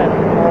 tanggal yan.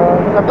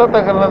 Ito,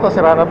 tanggal na to.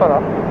 Sira na to, no?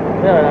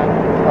 Yan.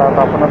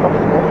 Tapon na to.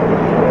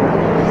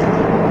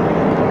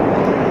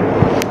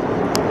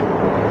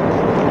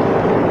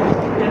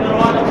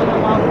 Tinuruan ako ng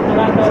mga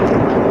kutulangan.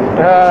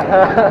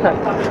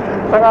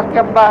 Sa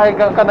akyat bahay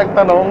kang ka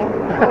nagtanong.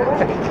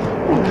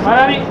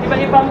 Maraming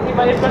iba-ibang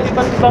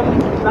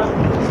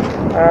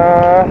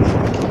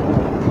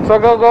So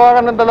gagawa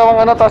ka ng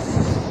dalawang ano, tas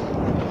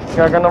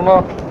gaganon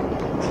mo.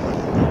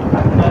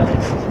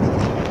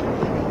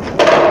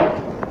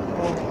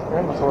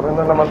 Ayan, masura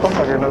na naman to.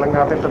 Lagay na lang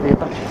natin ito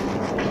dito.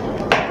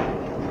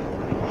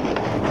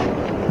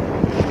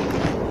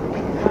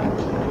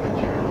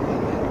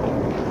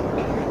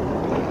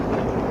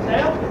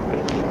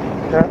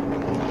 Yeah.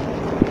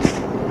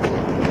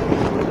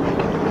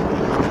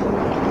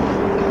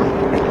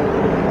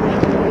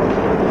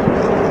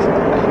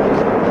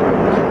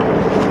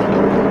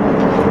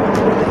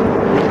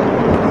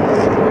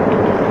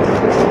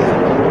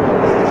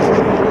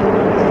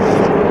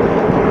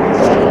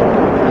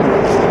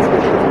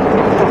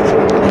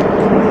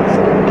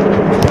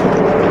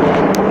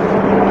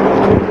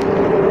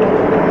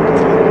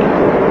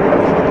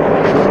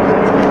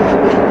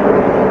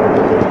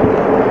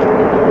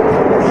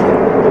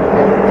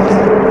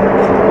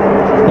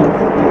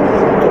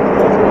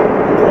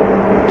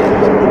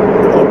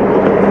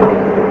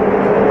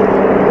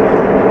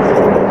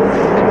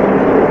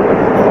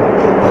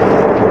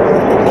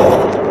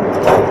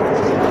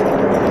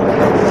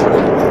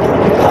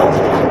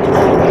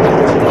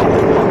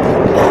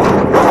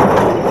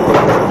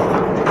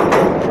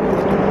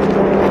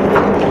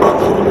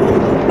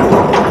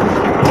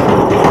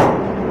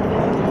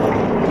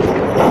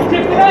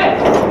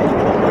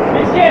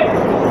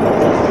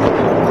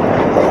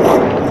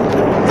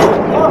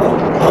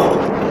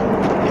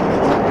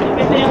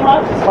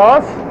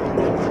 Boss?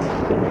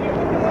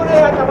 Muna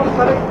yan, tapos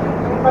balik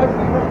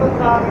dito doon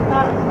sa kita.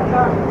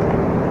 Saka,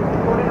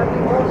 kunin natin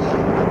boss.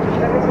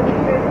 Lagay sa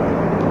dikit.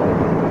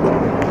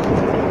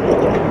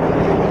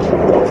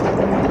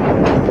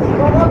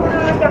 Bawa mo na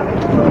lang jacket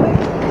mo.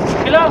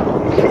 Kilo!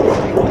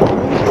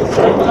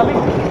 Ay, malamig.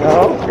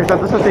 Oo, kita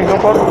doon sa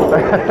Singapore.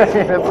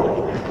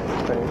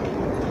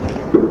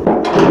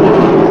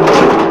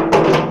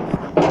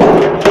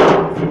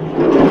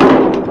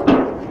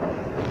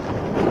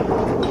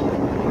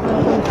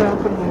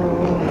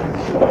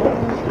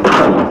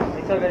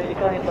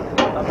 Ikaw ito.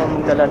 Ako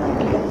mong dalan.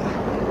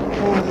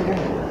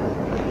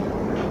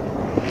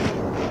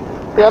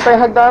 Kaya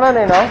tayong hagdanan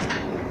eh, no?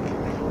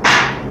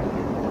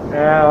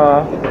 Yeah,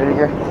 oo.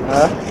 Sige.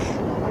 Ha?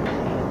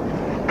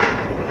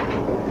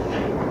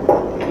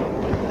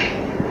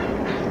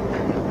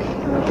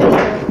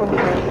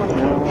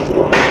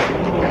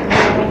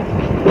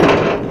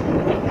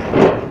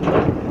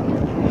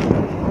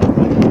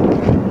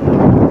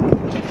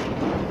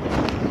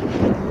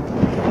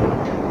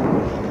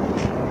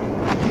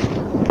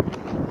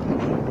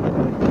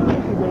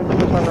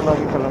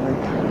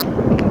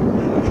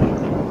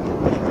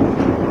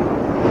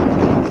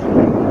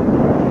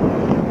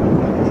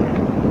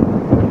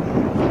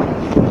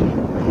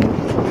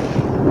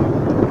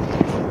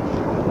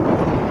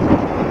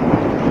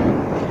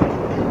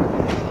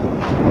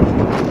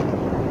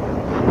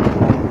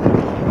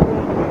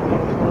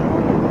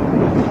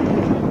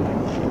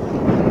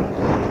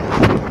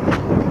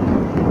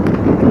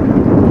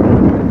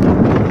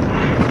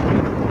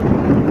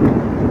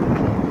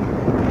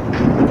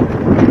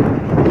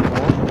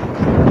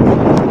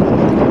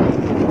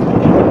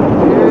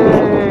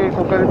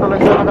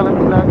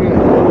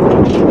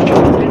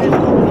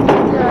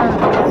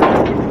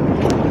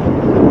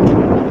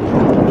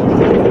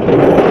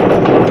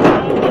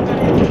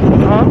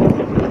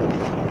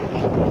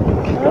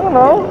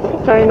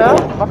 China?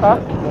 Baka?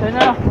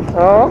 China.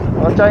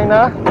 Oo, China.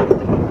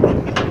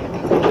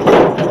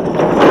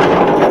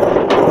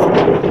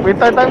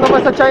 Winter time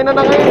naman sa China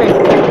na ngayon eh.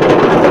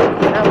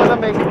 Kaya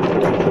malamig.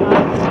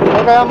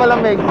 O kaya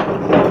malamig.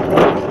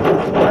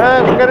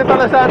 Kung ganito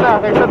lang sana,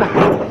 kaysa na.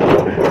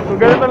 Kung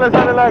ganito lang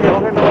sana lagi,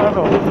 okay naman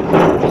ano.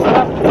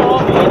 Sarap to,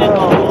 init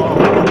to.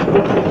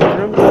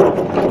 Yung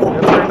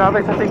try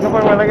natin sa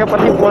Singapore, malagyan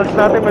pati balls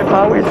natin, may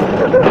pawis.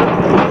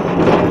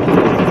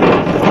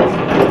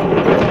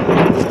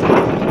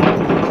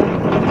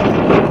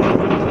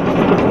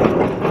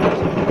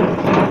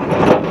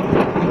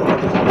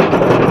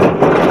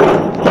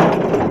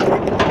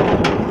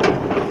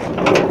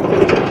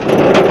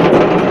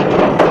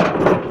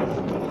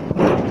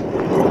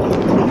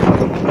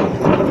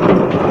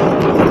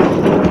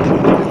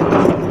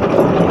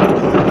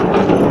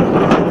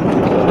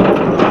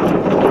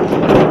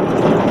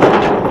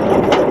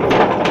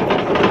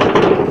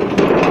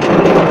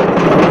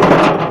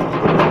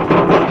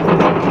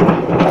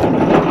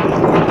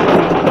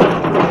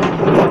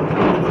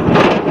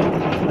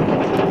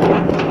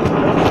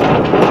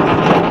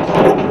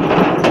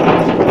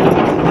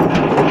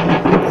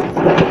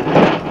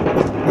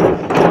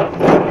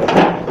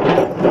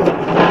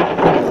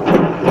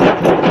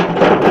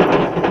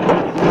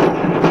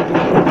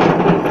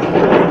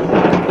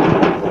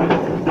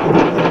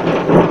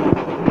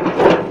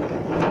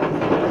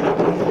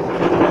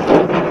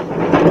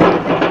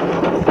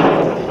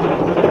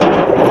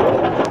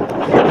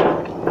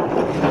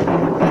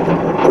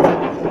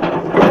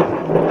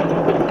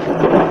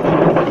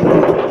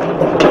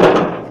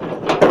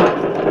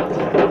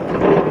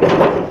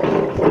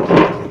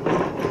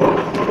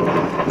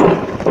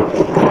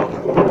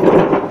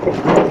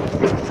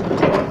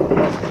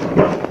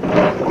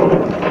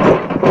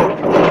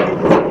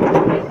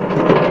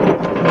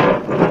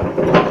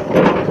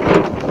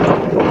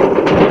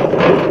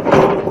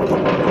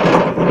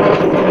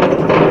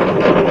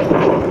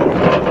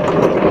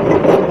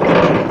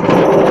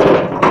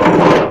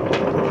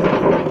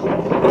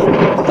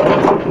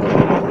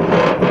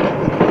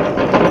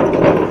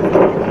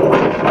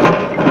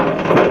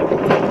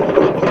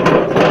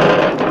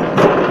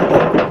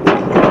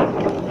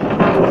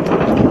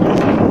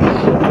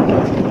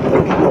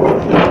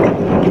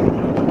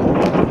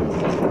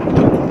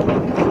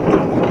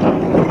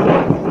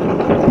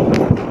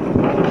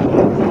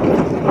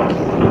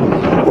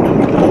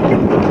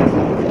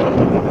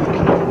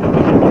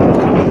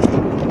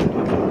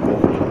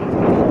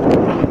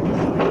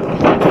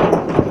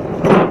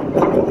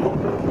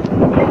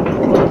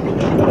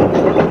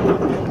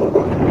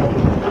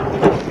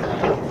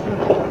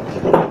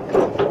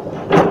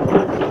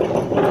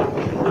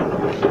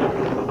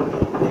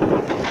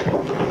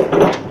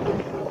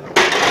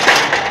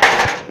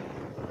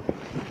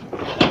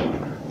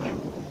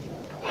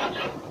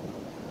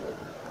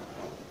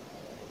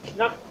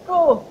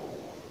 Nakko!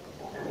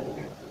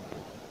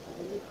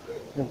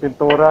 Yung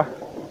pintura.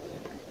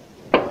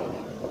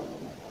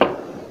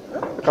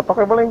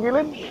 Kapakay mo lang yung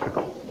gilid.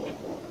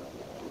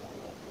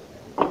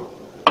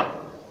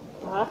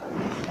 Ha?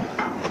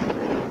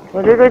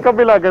 Lagay ko yung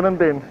kabila, ganun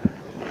din.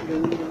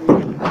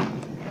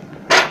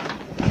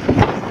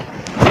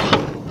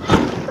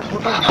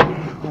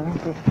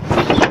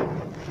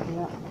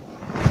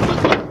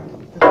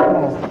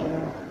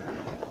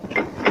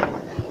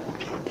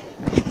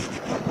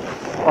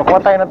 O,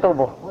 kuha tayo ng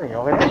tubo. Uy,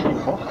 okay na yung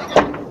tipo.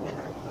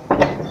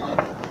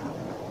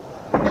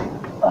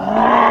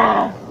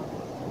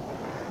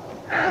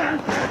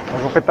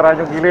 Magupitran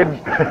yung gilid.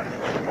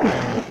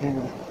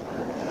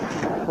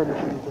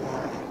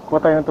 Kuha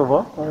tayo ng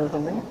tubo?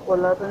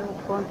 Wala tayong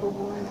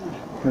tubo ngayon.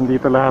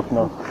 Nandito lahat,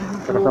 no?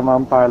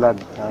 Kasama ang palad.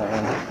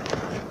 Ayan.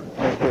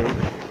 Okay.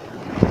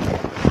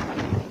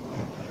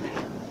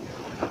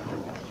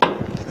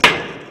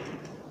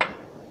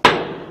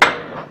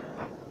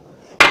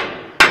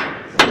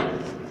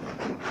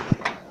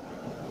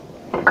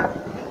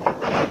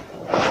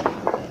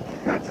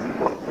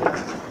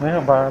 Ay,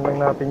 habahan lang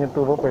natin yung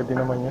tubo. Pwede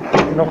naman yun.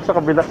 Tingnan ko sa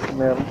kabila.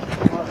 Meron.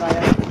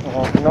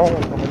 Oo, tingnan ko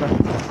sa kabila.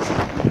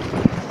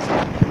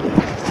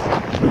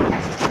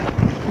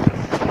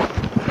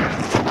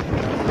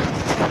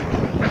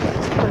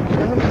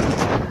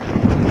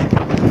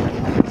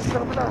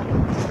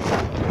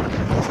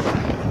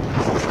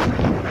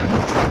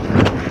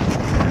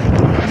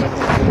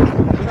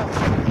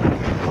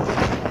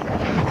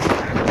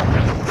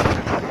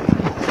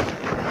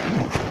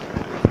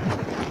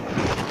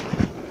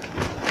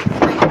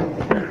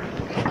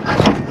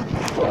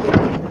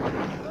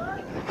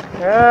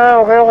 Yeah,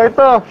 okay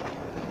to.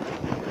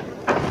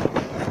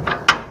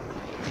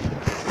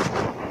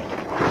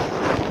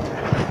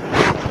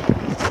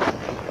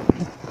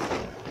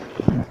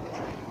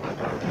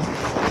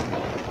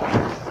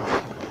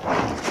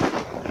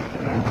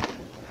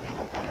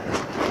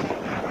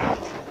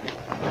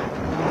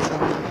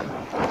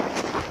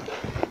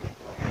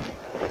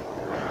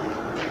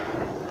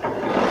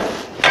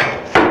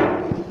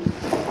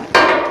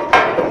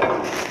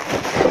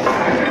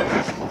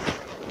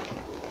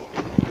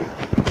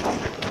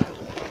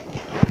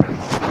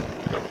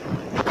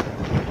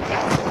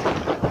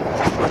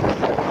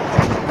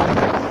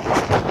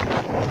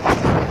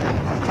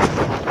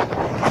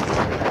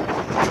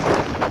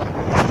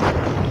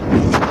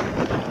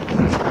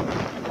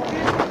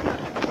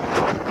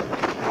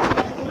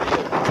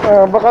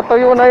 Baka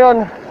tuyo na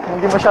yon.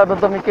 Hindi masyadong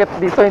tumikit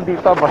dito, hindi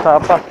pa,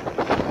 basa pa.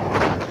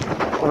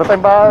 Wala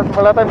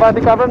tayong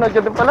body cover,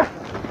 nandiyan din pala.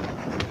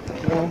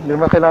 Hindi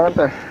mo kailangan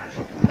to eh.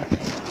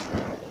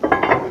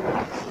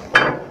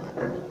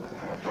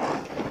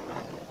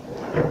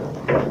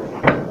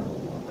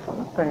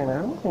 Tayo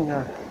na,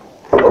 tingnan.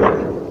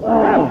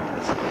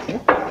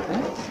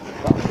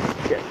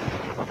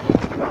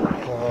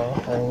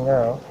 Ayun nga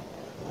oh.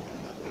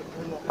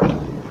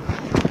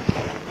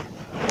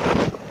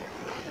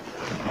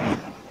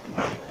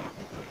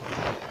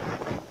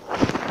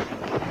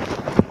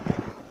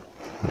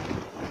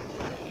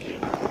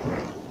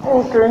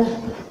 Okay.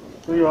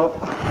 Tuyo.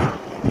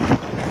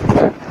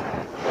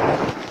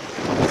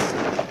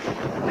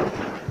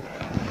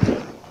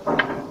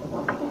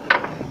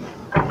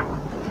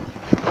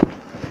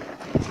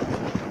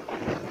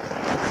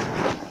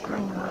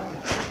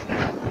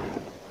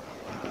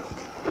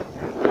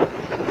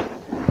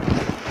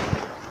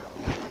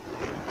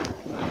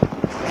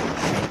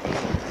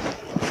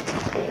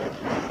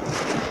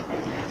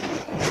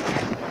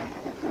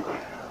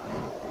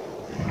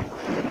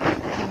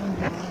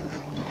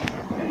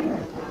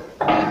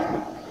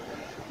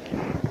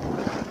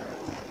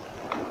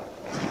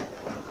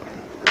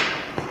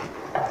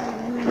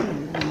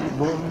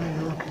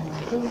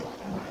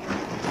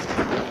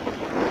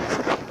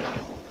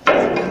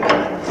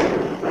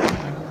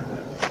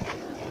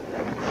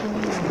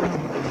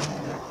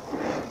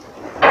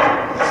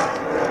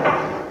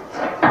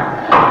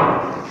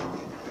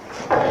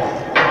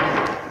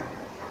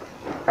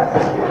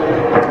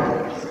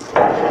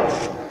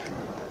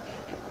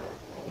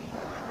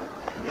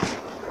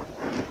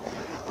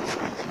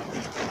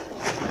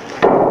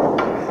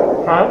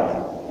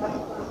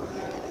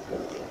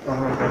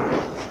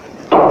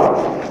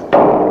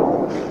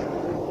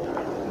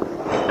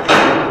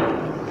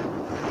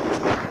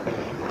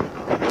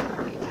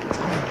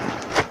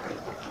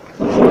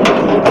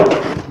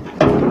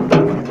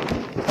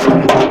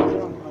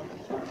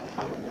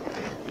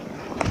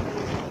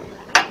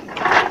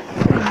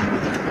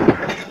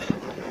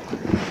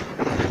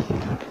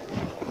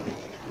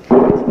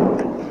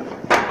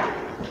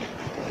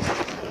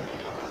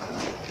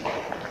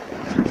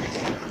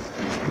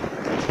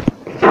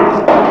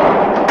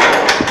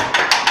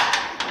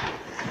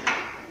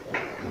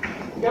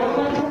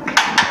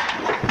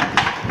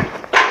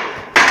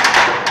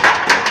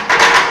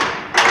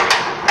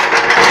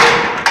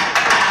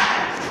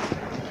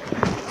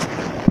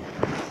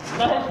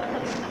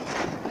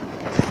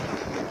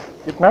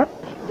 Gitna?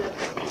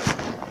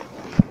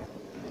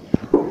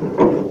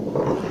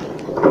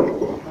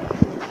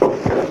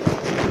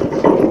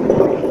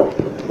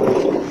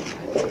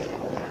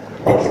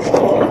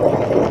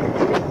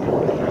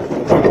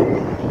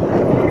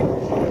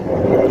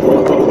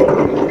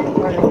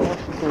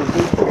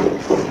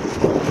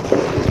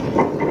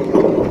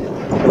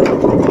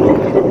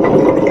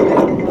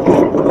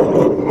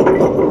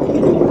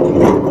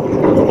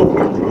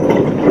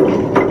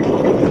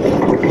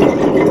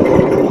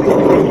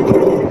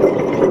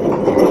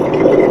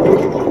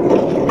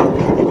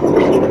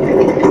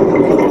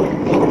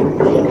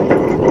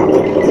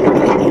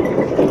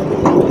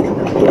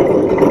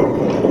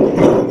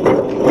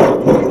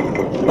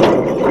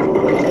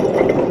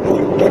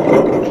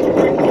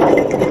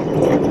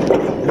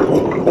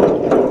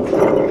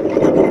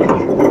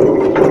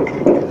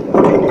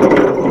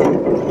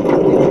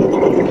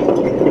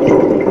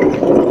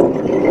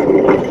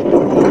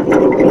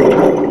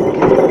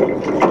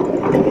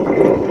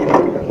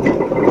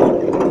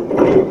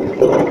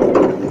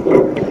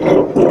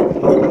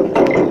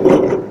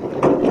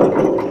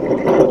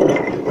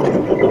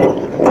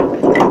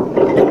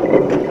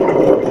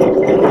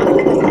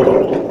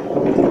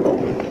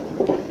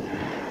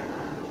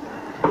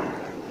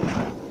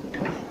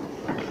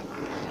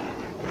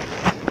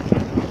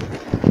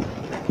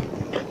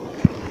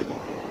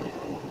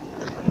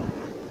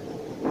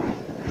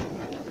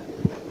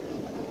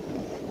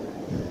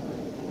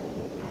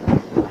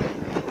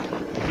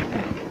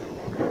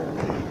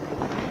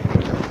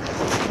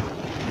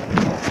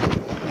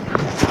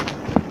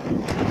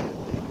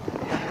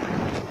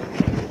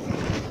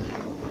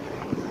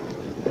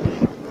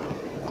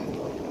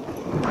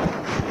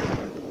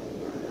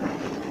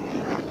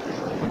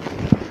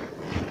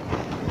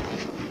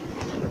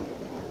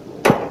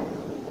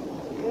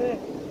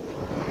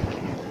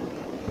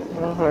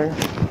 Okay.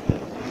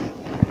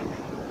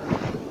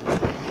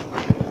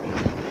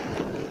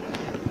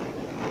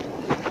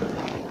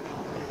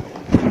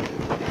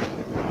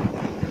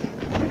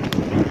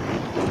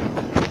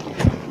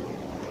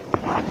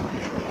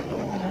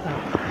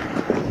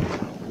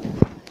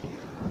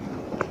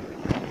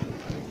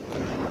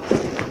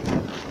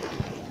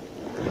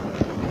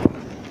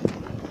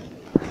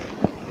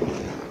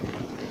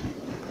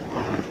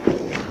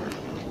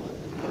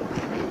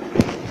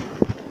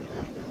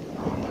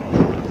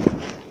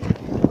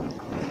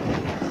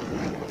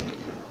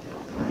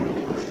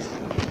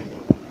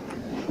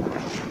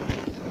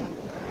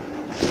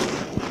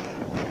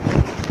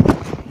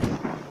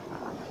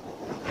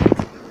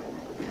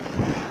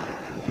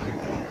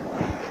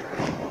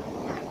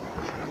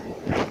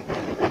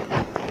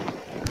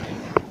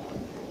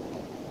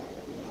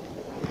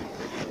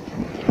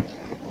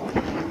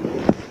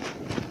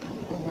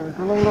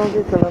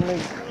 Hindi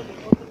kalamig.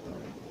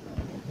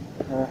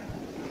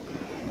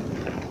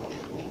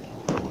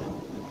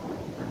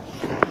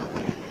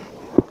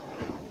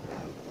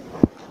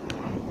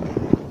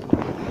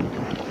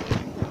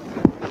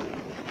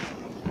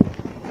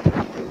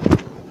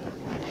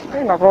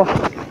 Ay nako.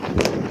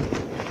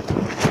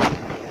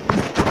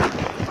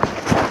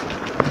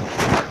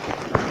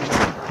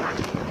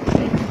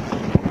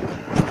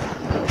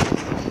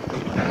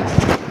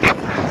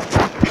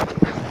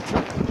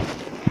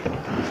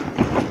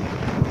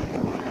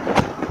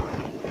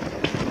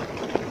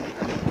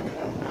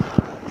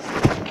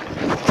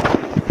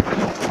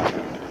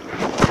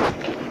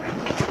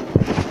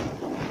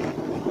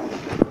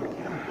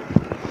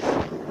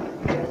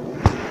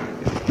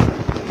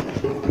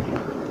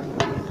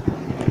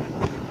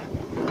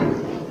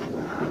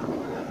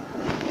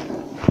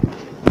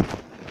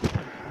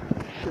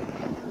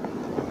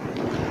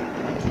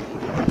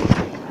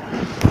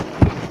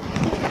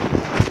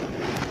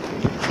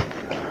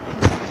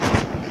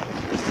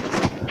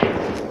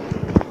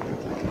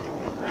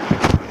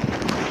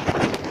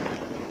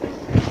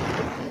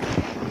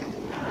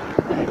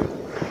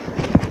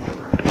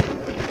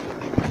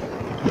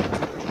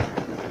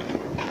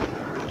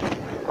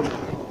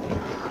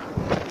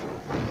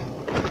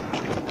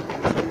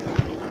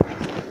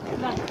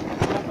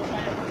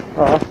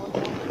 Oo.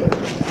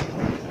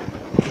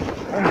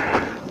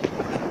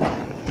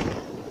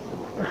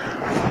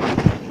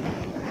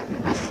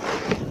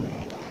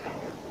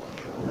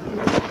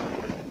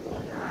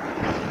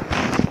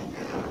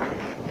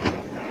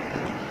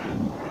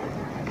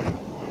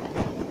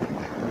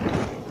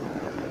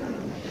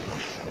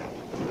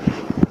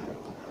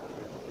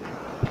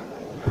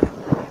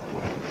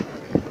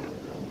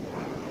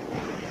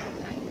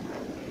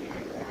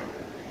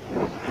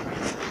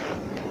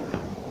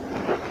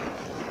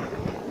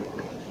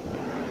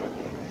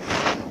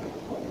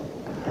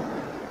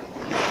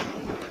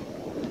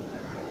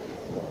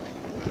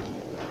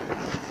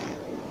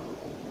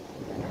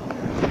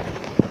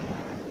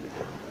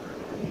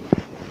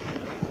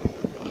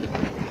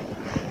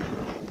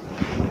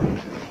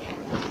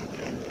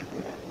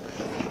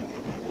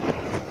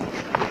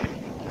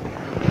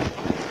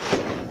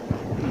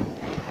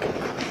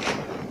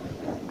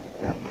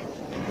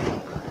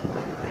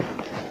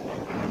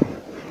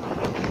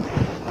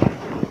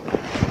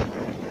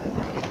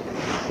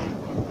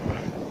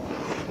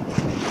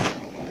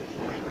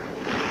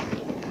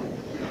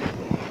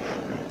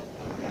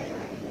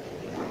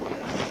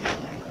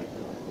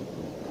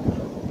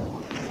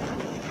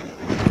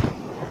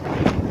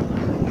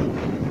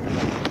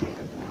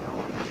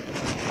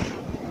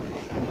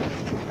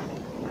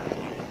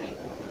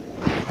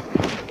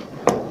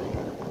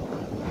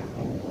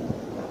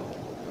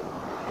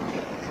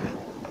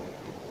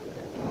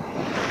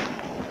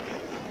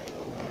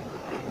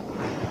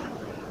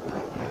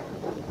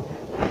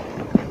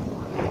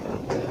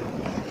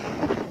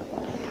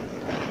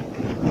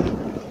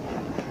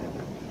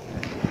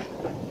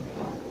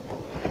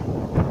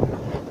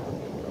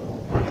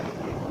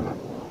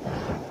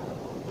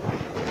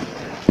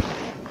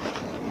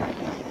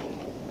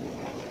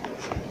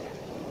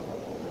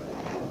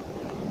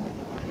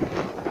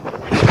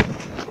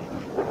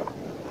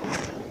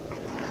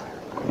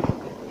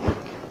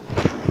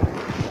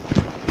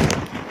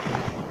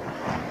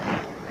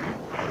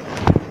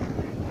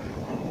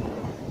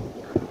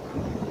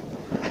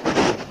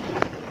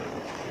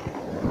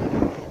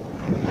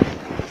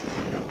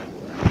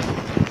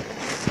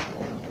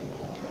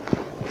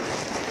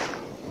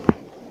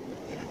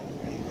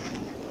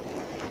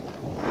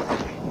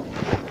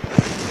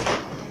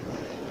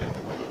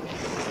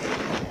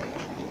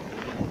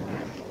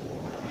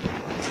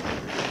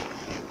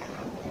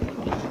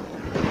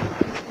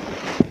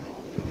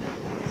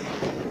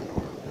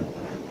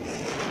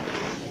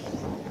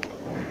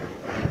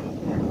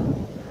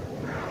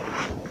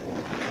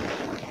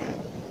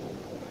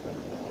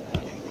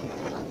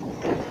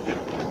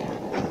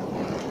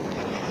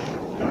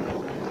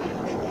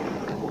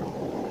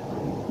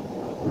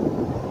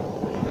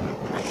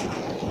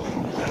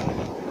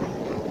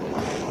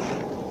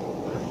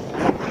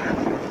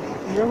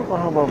 Gano'n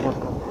kahaba ba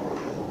ito?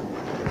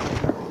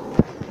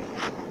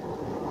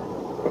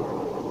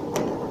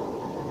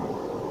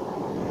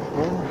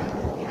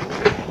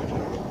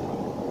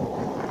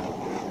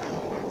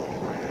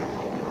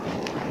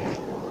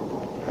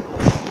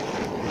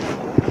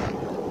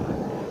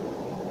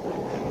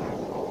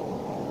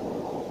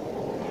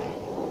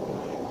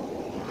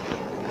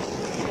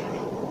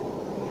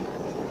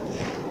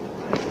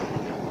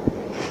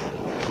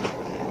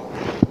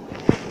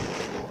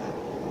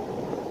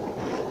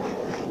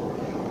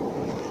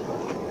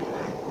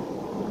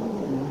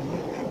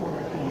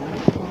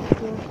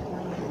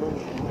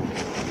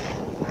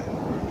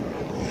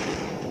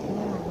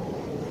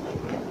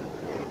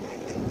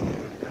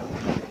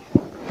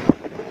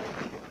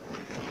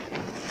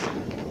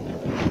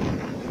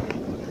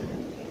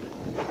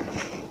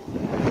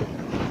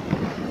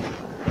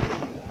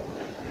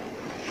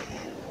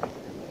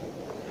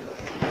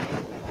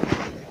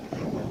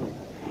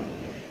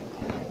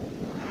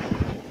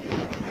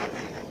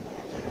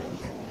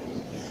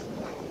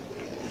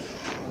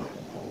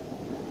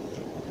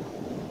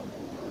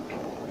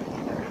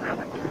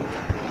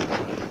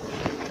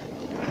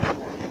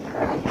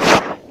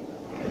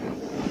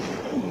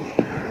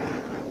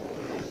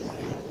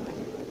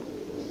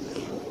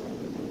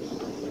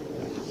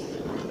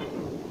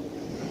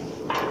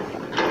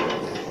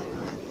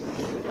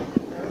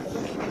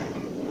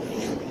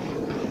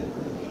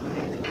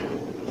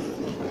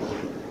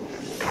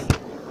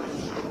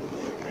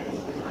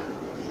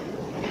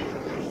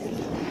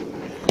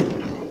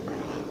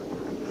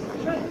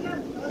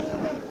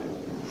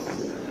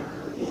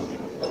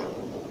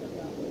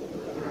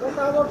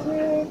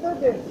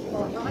 censored eh.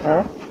 Ha?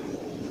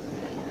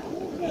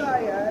 Kira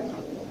yan.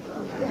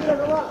 Hindi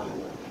nagawa.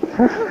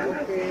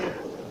 Okay.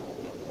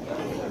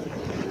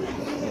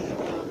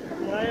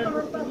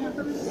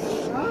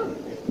 Ha?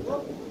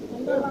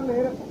 Hindi lang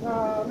nahirap sa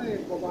ano eh,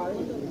 babae.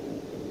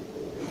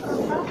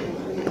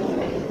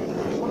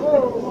 Ako,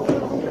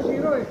 umakulang akong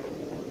kasiro eh.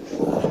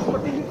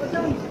 Patingin ka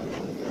dyan.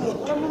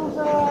 Alam mo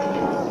sa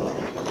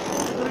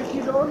Turiki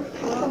doon?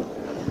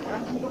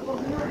 Ang doktor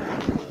niyo.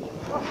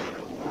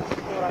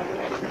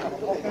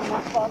 Okay,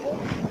 mas pa ako.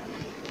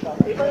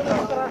 Iba yung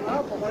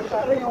masarap.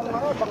 Pagkakari yung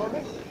mga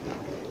bangonis.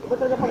 Iba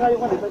talaga pagayo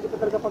ka. Iba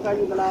talaga pagayo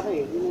yung lalaki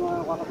eh. Yung mga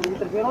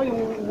kakapuliter. Pero yung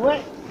buwe.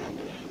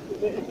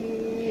 Ito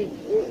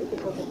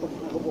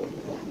po.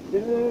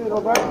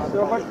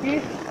 Robert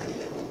Keith.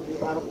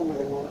 Parang po na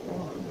ganyan.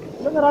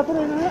 Ilang narato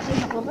na yun. Ay,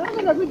 naku. Ano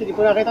nagagawin? Hindi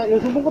ko nakita.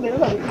 Yung sumbong ko din.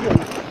 Ano?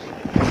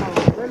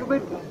 May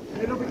lubid.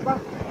 May lubid pa.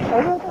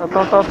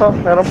 Ito.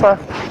 Meron pa.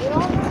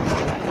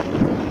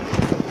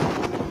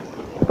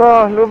 Ito,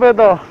 lubid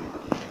oh.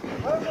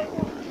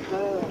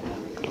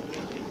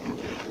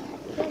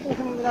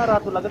 Kasi may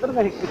narato lang. Ito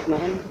nahigpit na.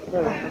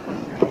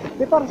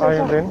 Di parang sa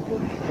Ayun din.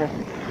 Okay.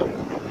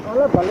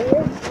 wala, bali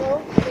eh.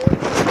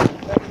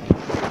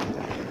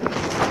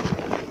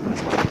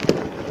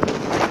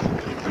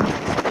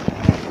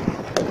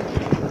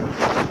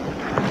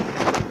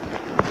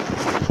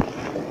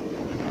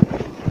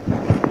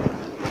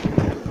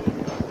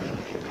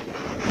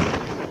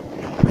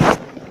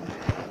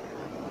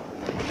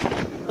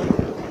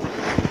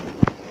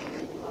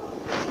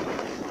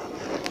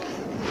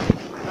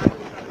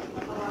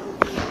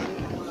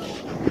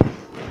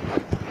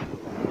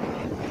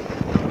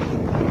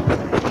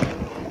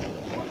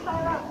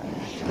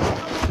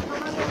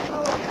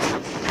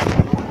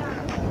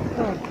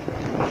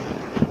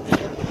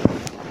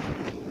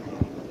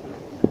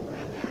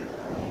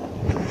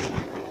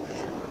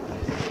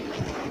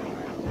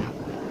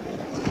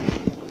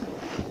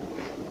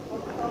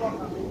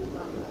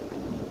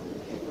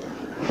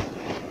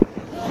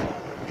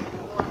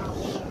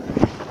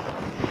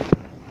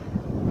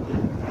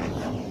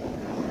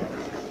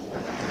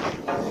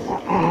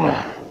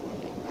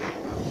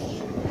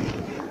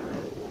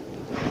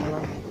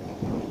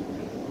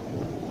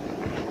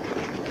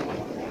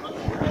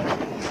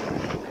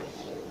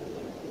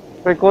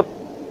 Rekut.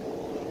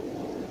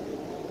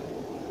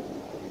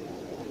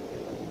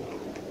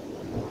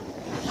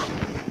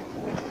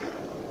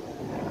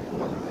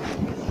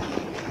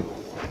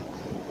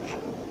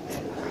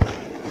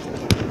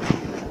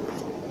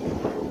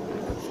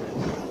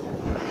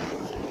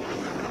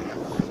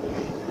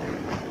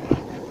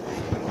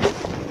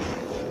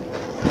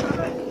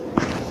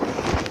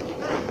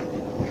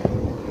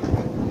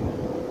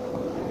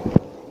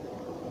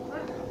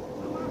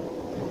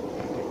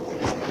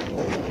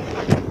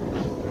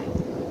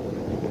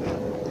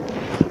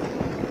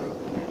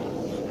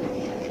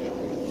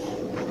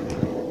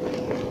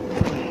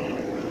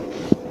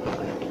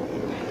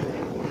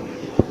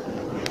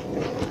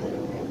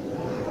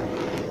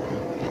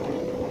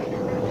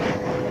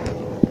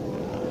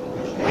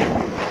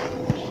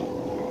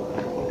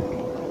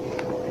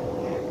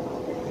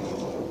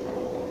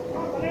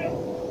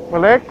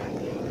 Balik.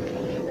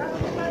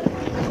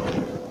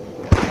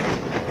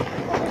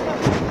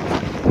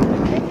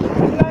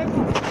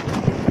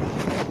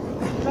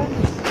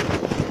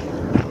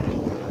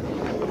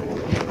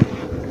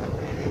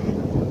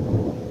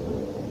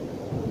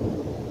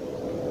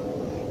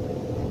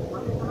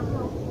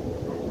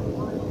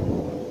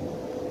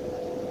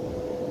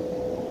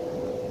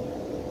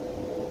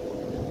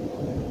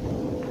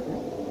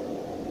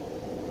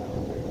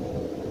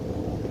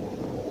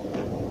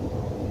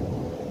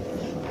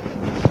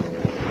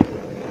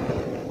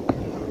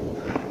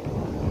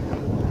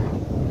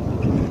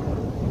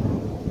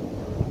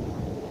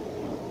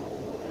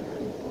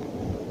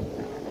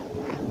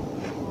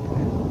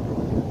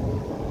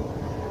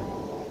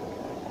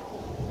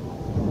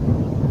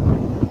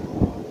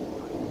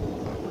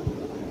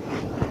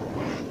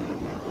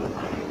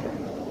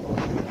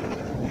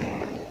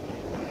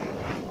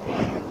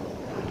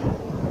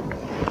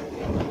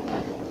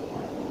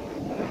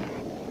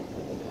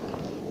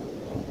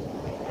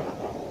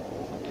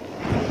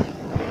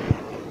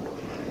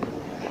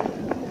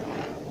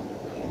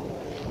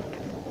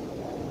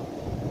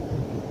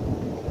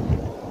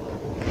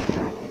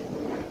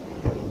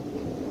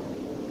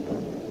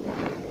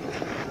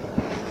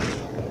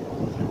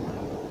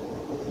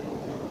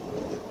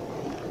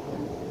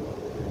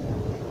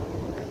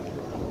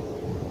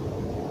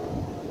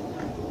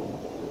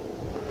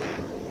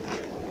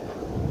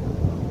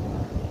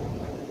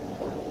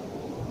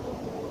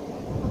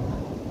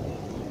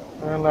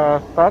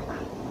 Na-stuck?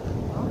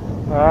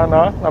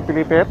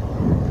 Napilipit?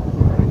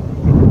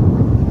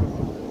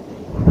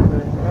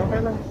 Okay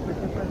lang.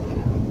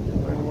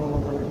 Pwede mo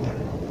magaling.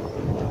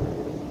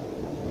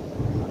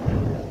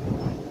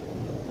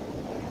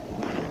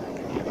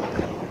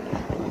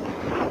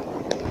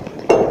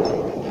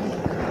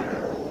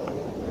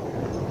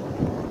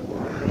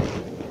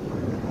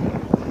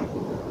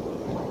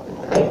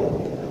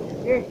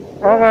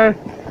 Okay.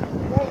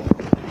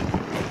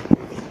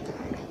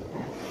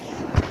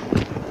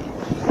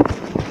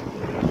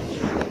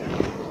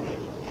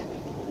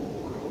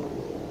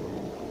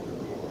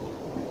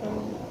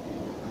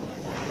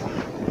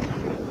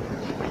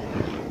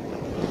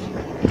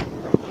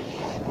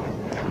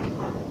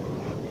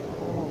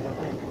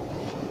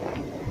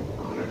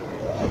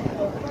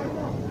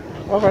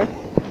 Okay.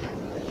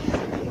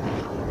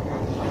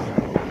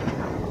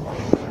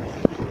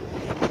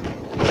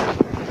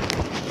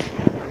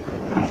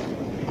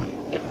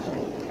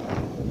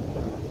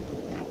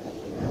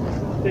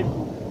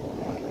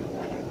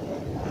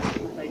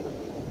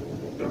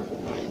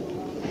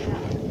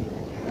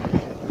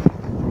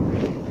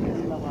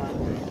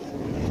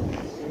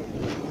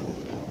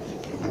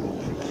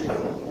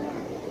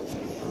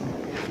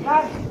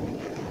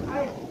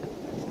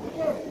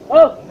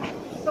 Oh!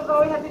 Ito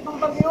gawin natin itong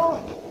bagyo.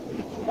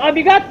 Ah,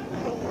 bigat!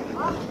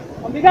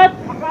 Ang bigat!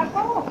 Magaan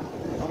pa mo.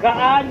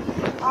 Magaan!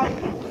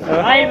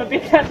 Ay,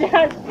 mabigat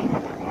yan!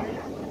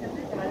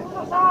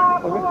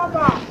 Sa kuha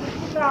ba?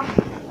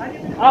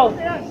 Aw!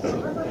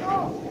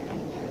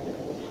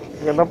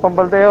 Gandang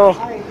pambaldeo.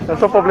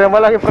 Kaso problema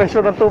lang yung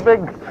presyo ng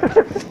tubig.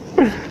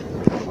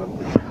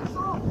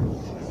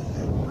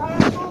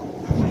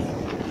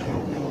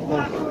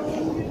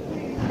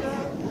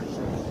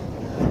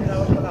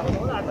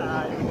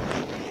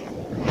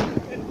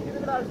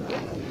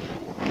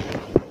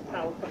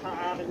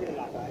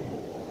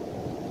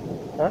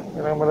 Ha?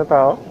 Kailangan mo na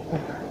tao?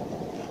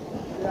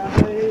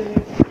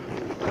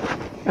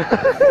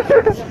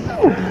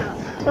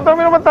 Ang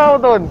dami naman tao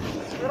doon.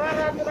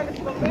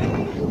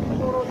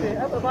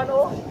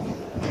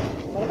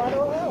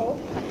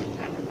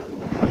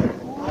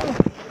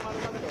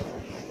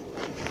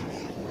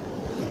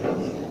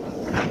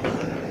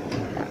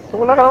 So,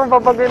 wala ka naman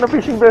papagay na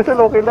fishing vessel,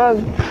 okay lang.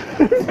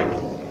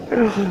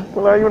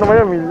 Wala yun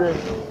naman yan, milya.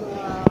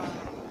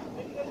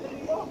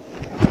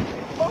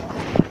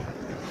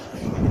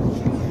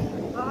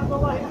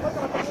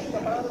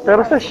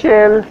 Pero sa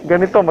Shell,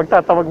 ganito,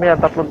 magtatawag na yan,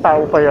 3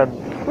 tao pa yan.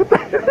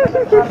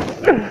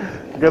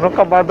 Ganon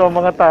kabado ang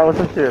mga tao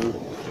sa Shell.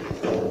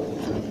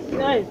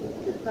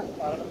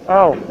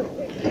 Oh,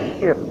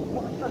 here.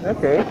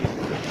 Okay.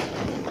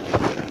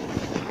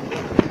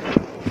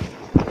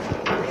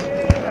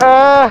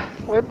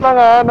 Wait lang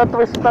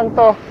na-twist lang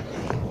to.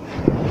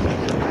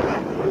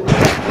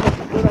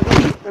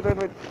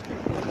 Wait.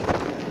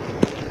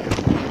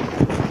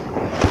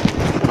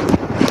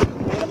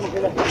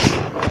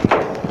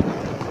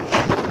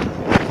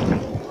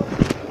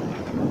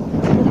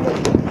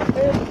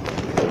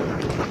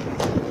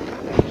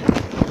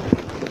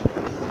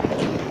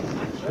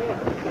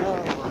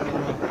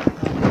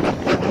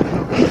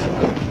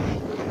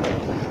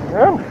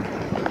 Yan.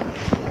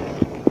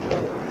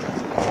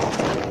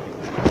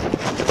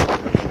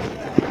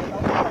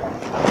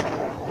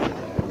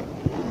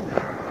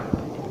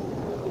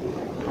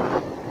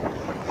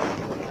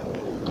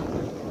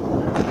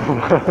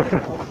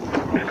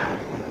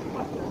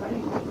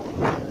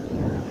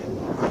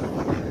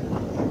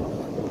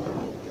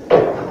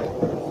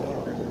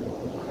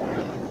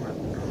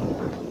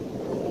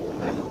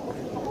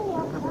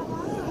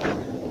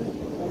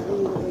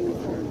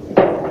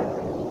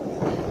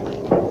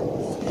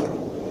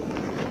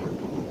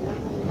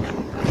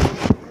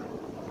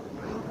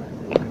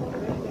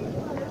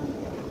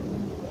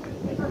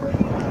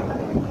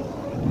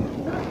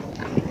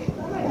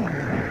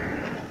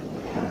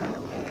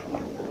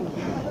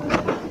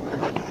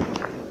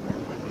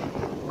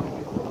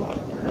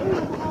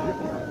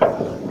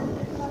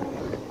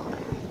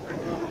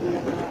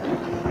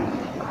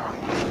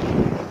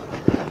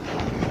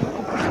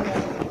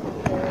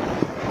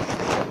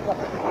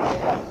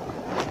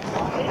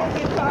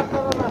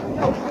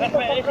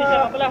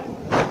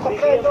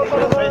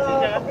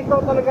 Ikaw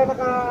talaga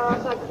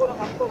nakasabi ko na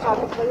kanto,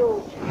 sabi ko sa'yo.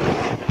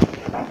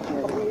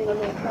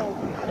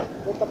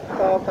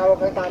 Tawag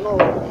kay Tano.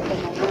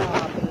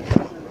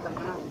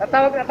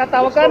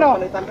 Tatawag ka, no?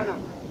 Palitan ka na.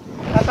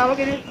 Tatawag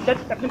yun,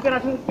 3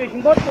 pirasong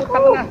fishing boat, puta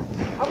ka na.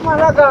 Ang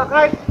mahalaga,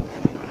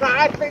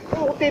 kahit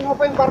ikutin mo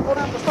pa yung barko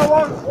na, basta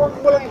wag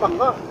mo lang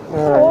ibangga.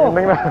 Yun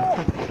lang na.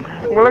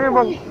 Huwag mo lang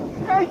ibang...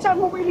 Kahit saan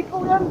mo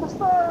pilikaw yan,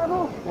 basta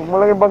ano. Huwag mo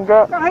lang ibangga.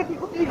 Kahit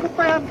ikot-ikot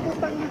pa yan,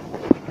 putang na.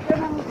 Yan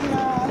ang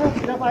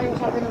pinapayo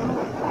sa atin.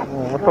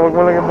 Basta huwag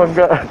mo lang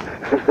ibangga.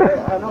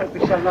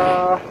 Official na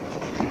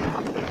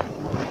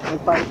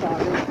nagpayo sa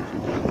akin.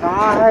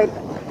 Kahit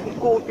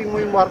ikutin mo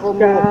yung barko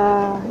mo.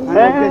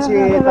 Kasi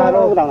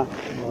talo.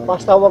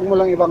 Basta huwag mo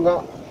lang ibangga.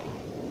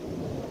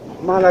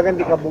 Mahalaga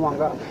hindi ka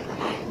bumangga.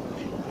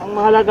 Ang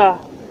mahalaga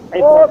ay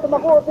Oo,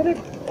 tumako, Philip.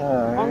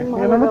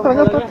 Yan naman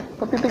talaga.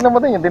 Patitignan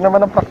mo din, hindi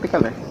naman ang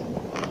practical eh.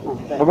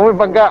 Huwag mo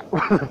ibangga.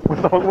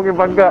 Basta huwag mo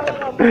ibangga.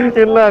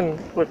 Yun lang.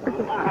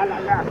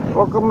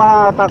 Huwag kang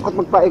matakot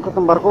magpaikot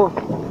ng barko.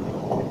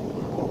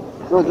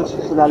 Doon,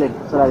 sa lalim,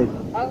 sa lalim.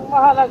 ang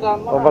mahalaga.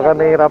 O baka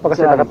nahihirapan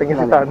kasi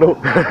nakatingin si Tano.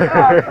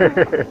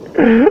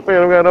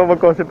 Pero nga naman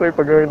mag-concentrate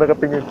pag may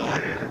nakatingin.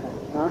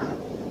 Ha?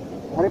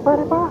 Hari pa.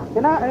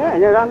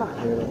 Ayan lang.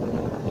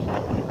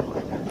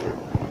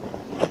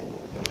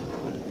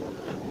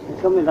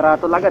 Ito may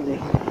narato lagad eh.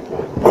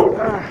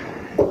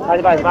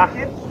 Di ba?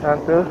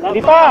 Santo.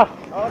 Hindi pa!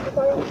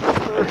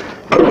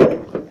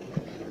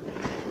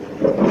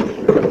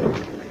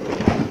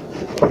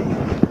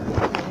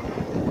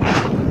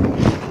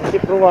 Hindi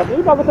po ba?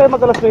 Hindi bago tayo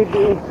mag-alas 20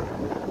 eh.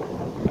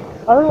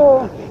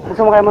 Ano,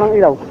 gusto mo kaya mo ng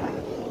ilaw?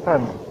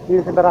 Saan?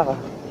 Dito sa Baraka.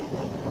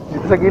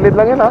 Dito sa gilid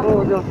lang yun, ha?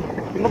 Oo, doon.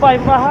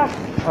 Ibaba ha.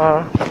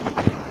 Ah.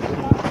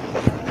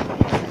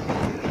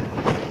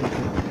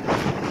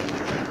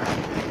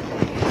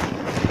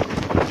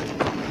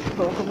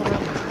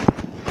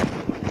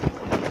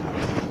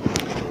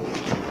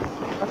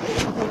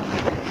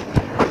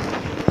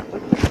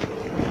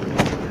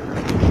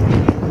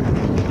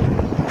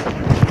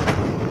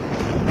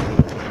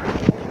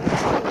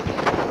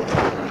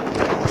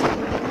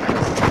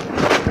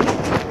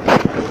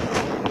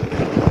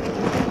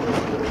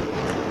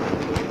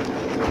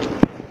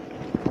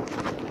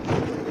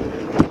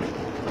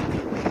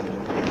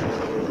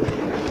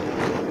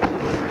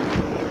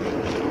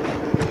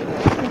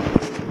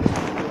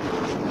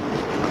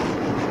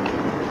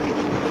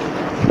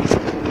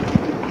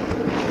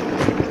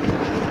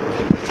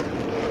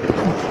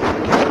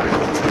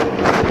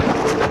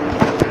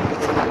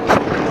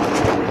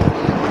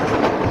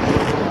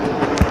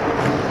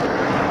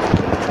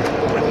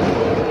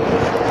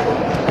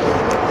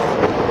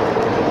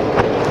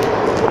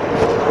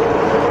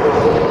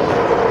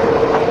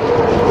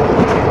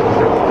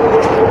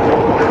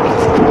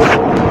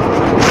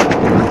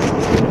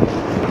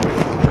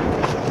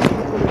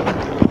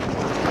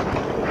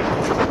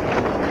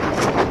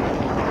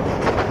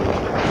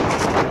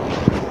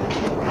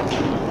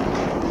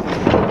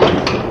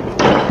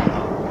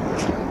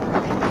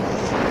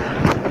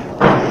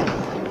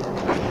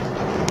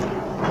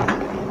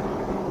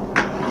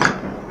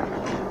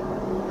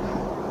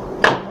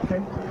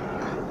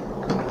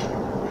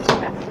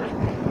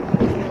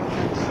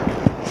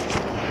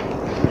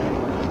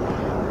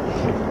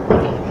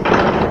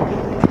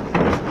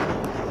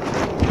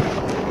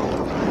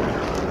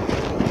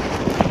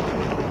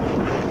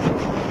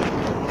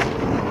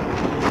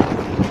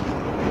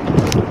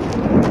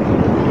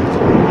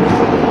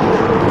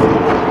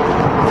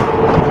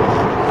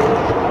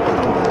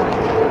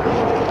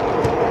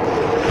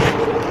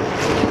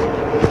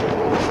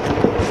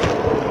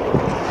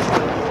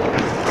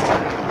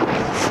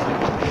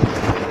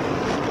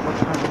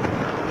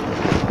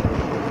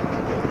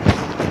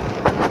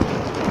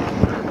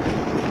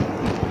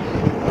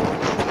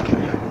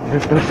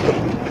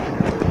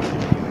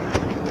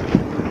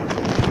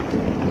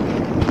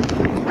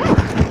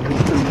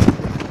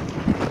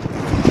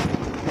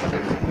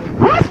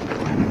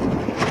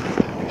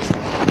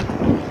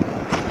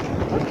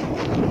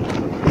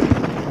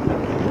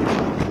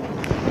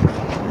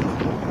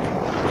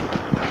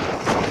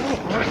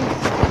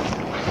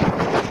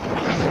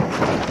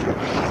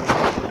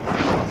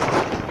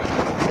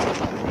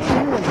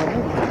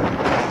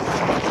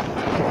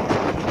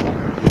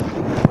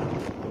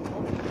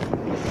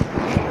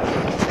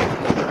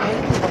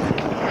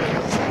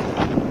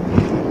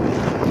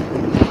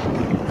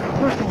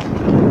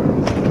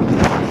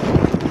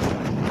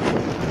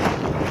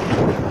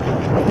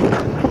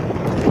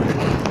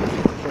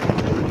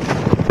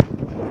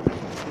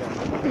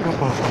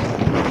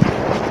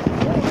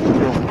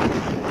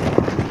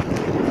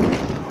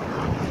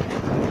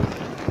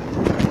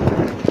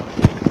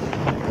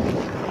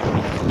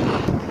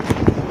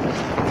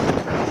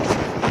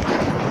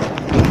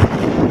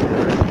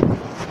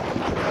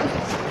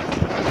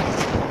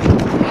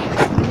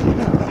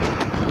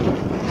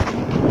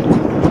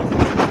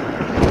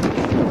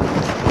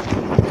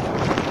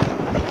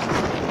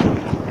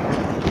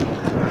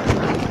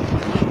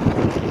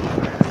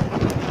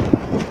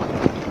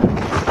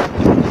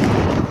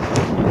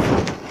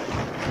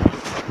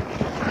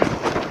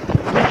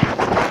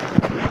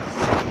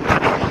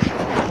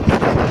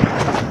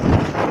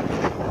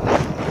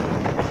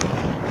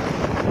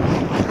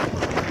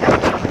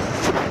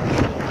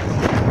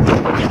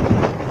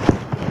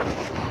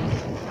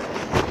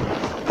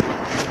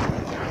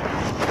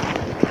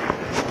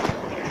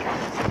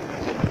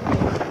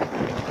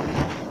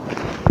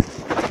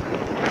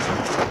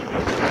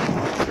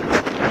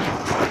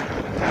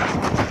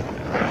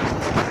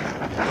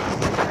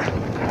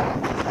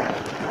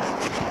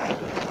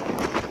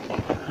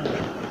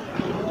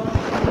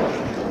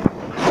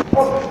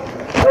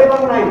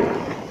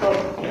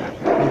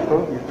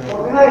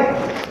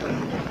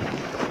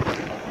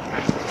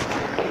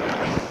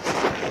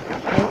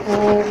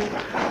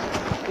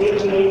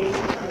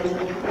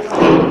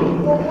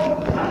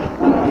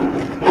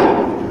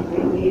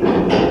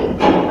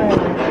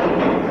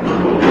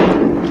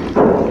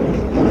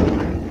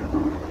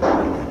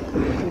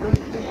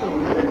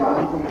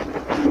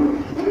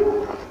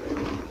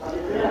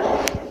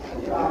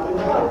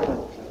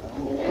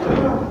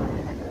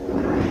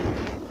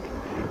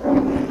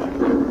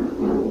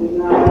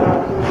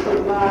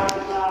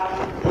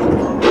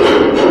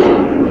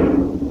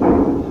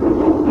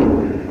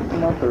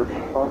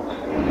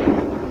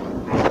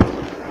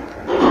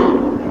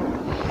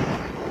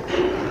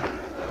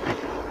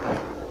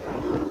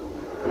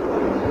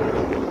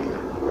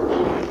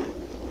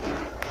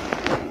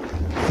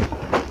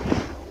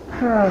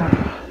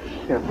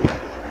 Shit.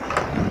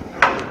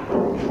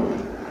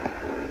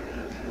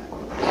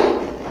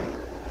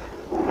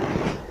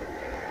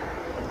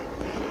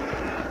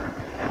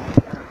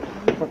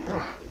 What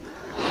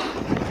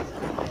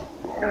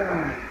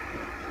the?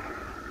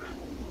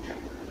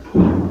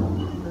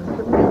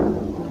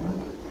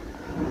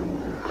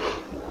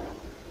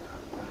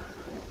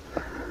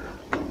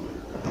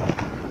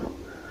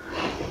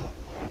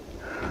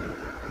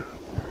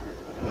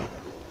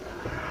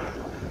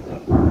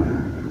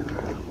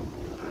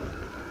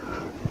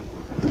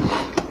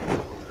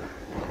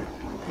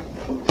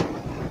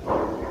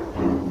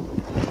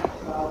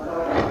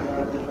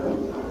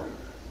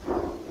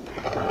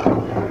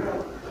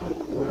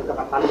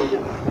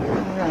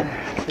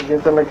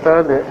 Dito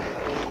nagtali.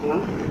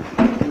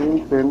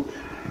 Mintin.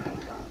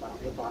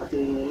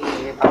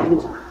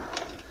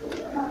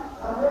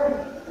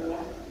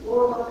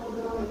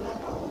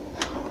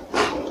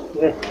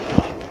 Okay.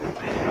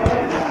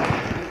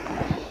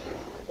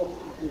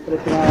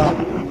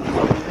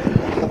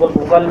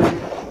 Bukal-bukal.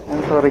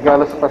 Ito,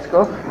 regalo sa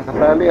Pasko.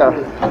 Nakatali ah.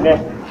 Okay.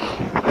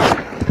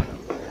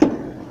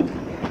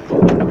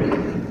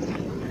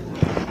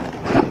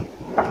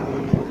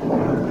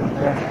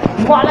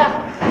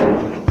 Wala!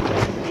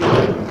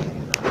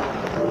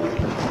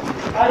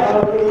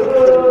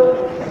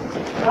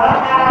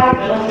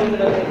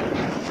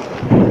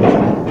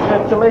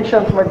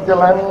 Congratulations,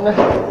 Magdalan.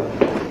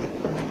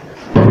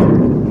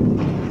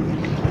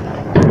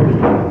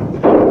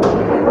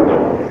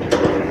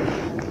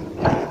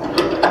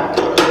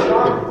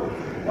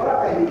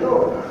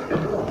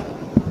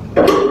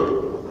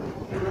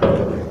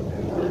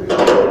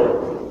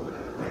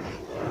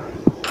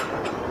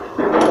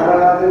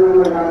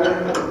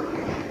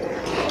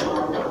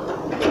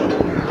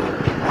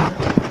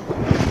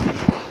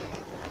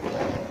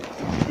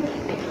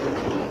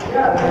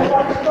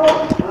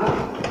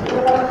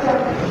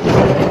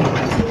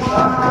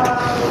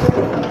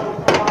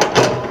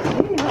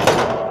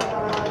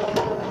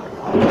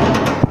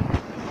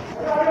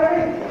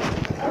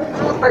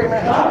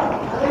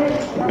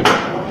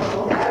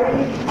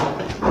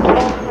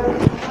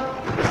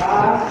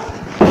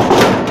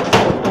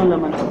 Ang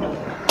laman.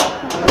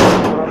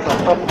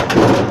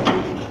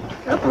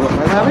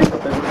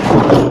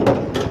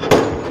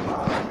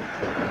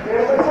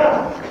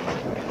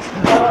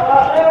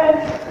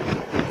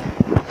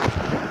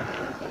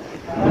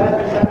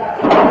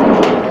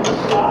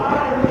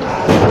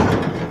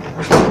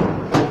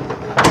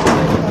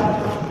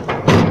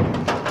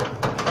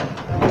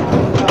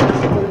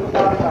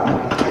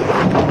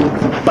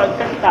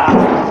 Pagkanta.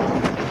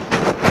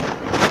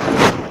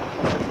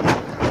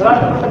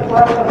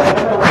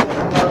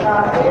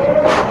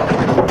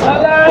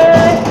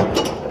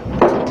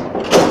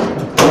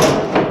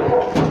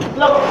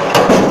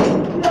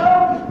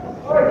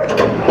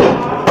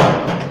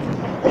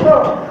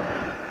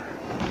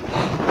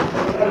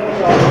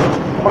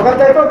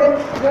 Maganda ito, din.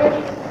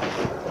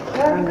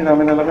 Hindi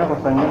namin nalaga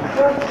kung saan yun.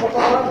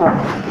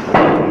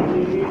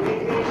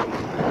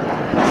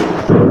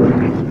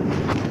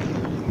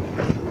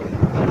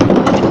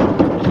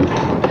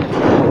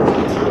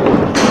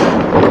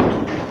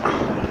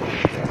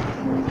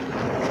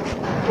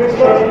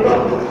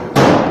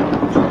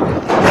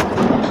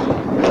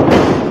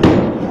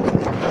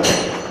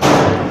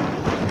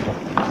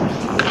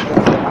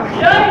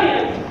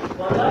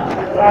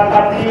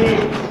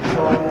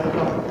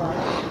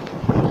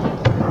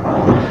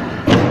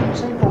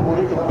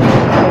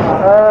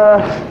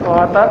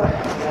 Kawata.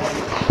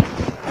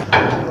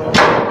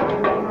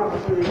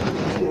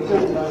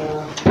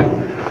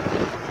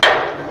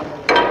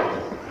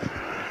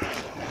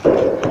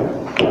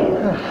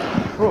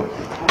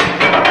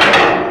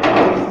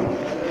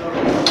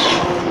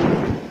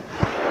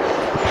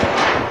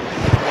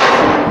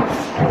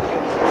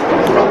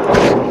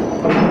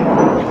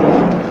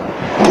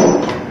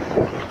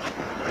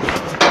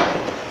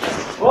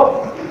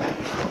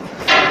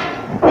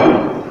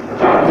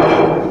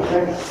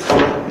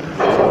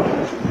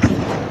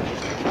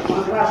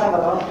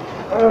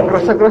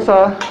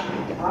 Grasa-grasa.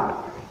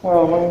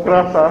 Oh,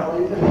 menggrasa.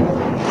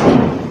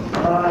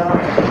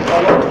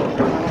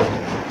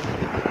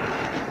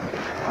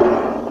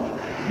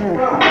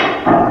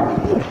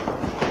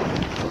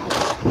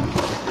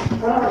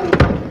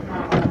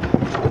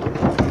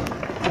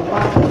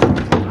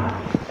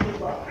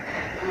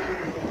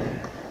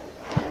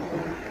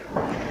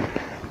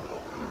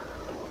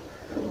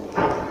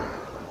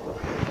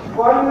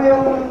 Kuhaan mo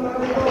yung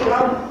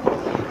program.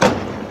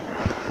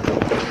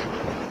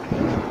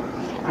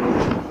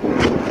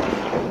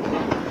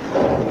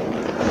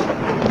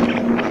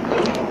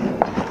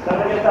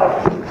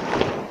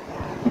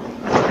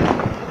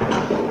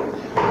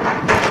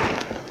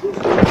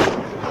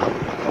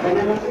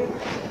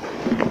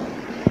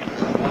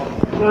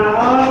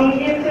 Maong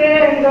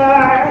itinda,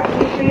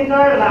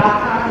 itinala.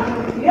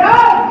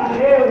 Yan!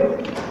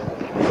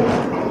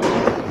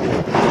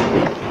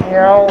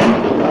 Meow.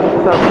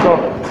 Sakto.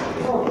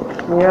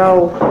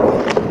 Meow.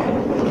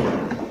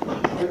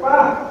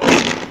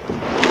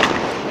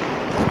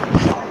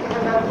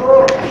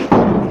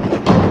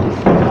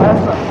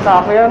 Sa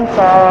ako yan,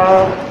 sa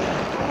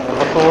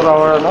basura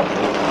or ano.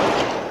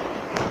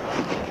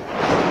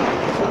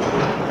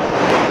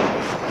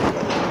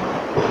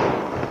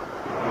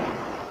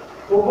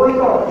 Tuboy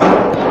ko.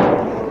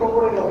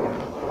 Tuboy ko.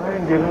 Ay,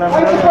 hindi rin namin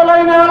Ay, ito alam. pala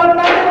yung nahanap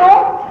natin,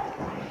 oh!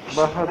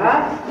 Bakit? Ha?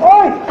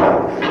 Oy!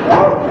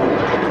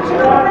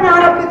 Sino naman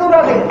hinahanap dito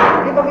natin?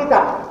 Hindi pa kita.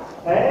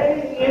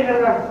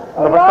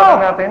 Labas ka lang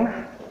natin.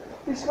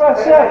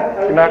 Disgrasya.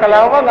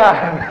 Kinakalawan ah.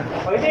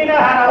 Pwede na,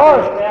 hanap. Oy!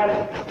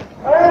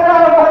 Ay,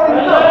 hinahanap natin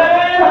dito.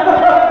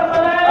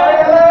 Ay,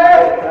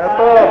 alay!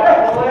 Ito.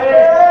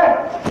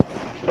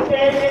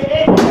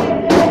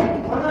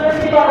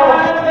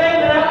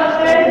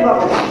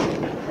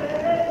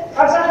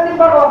 Asan din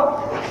ba ko?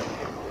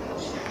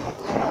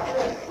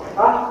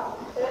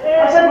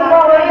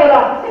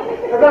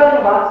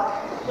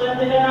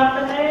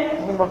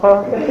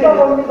 baka.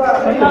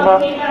 Anting ba?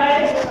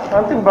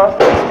 Anting ba?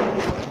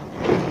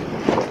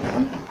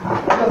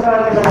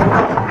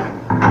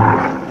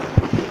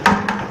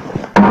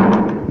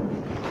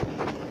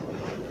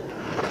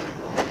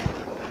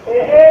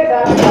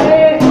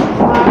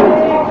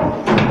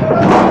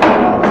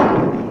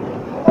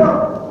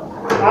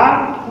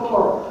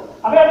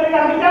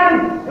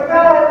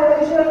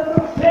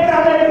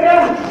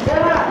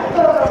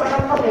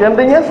 Yan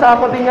din yan,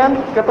 sako din yan.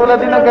 Katulad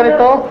din ng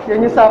ganito.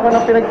 Yan yung sako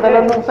na pinagdala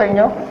nung sa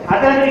inyo.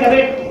 Ate, hindi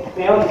kami.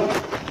 Ngayon,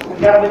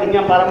 nagkakabit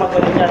din yan para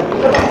magbalik yan.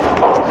 Okay,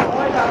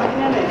 sabi din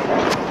yan eh.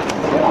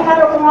 Yung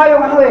ano ko nga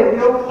yung ano eh,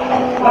 yung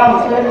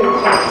rams yan eh.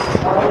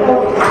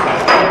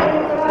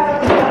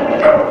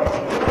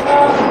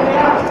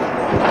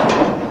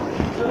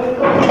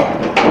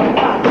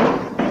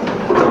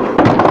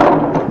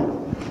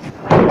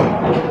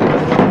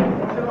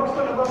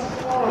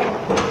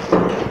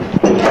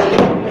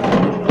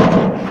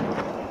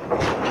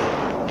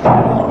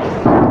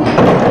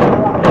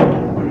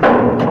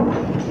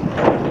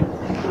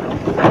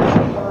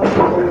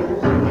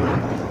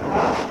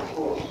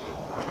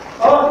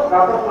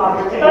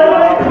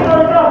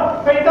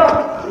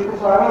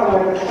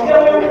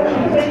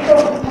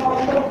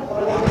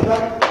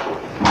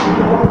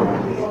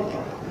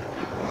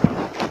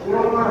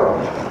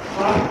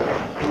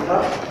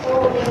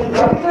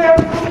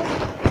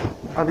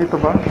 Ah, dito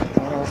ba?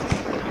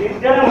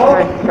 Diyan mo.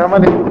 Okay,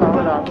 kamali.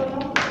 Tama lang.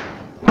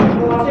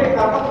 Kasi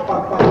dapat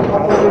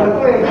pagpapatuloy na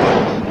ito eh.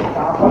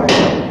 Dapat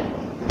eh.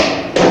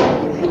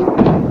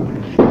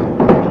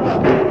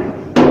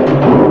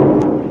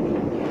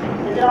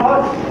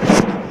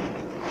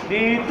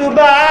 Dito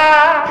ba?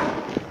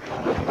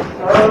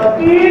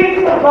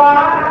 Dito ba?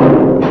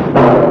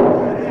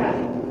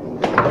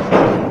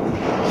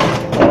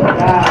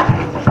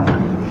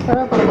 Ano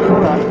ito?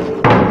 Ito.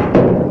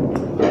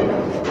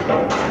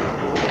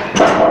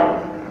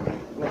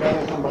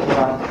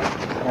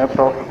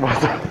 Ito.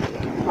 Basta.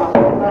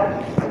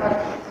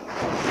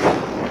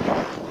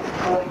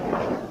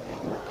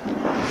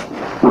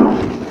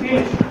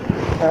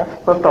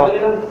 Ito to.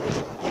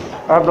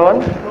 Ah, doon?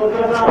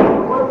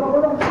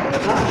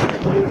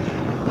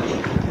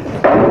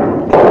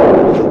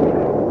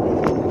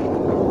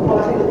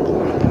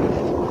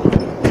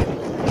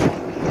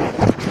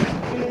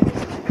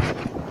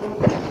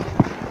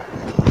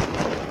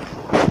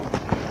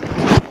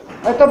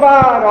 Ito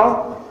ba ano?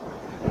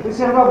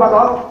 Reserva ba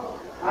to?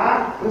 Ha?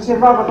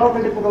 Reserva ba to?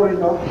 Pwede po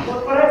gawin to?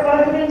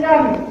 Pare din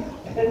yan.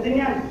 Yan din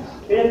yan.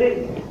 Yan din.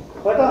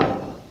 O ito.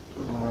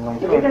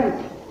 Sige yan.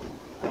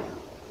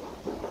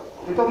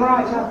 Ito mo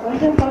na isa. Pare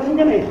din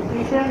yan eh.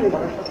 Isa yan eh.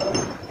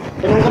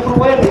 Yan ang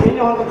kapruwa yan. Yan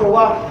yung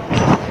kapruwa.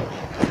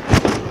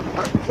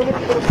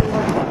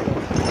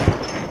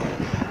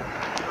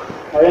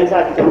 O yan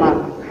sa ating kaman.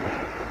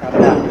 Sabi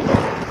na.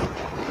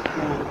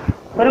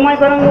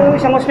 Parang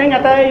isang Muslim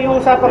yata yung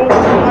sa pang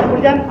maripol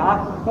dyan. Ha?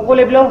 Yung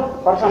kulay blue.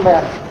 Para saan ba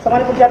yan? Sa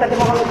maripol yata di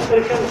mo kami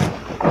description.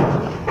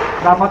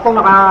 Dapat itong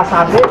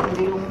nakasabi,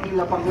 hindi yung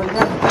ilapag lang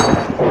yan.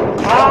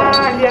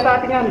 Hindi yata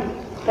ating yan.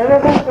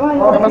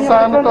 Ano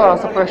sa ano to ah?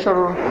 Sa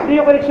pressure. Hindi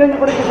yung correction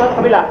sa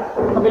kabila.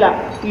 Kabila.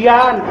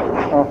 Yan.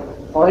 Oh.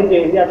 O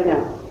hindi atin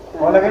yan.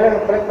 O, lagay lang,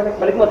 balik.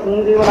 Balik mo,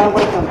 hindi wala akong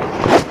correction.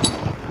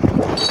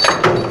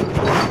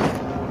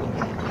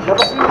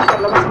 Labas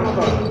mo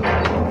to.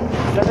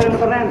 Lasa yung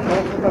motor na yan.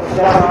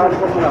 Kaya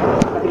report mo lang.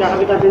 At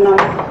ikakabit natin na.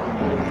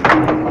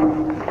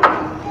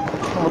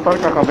 Motor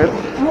kakabit.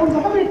 Oo,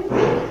 kakabit.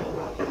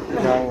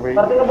 Gang way.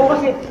 Parating na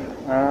bukas eh.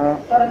 Ah.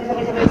 Para di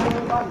sabay-sabay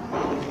yung pan.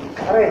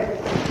 Are.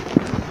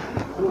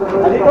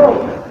 Dito.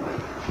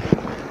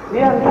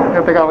 Diyan.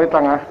 Teka, wait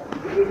lang ah.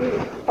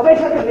 Abay,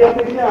 sa atin. Diyan,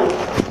 pwede yan.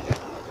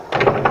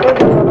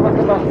 Labas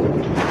ka ba?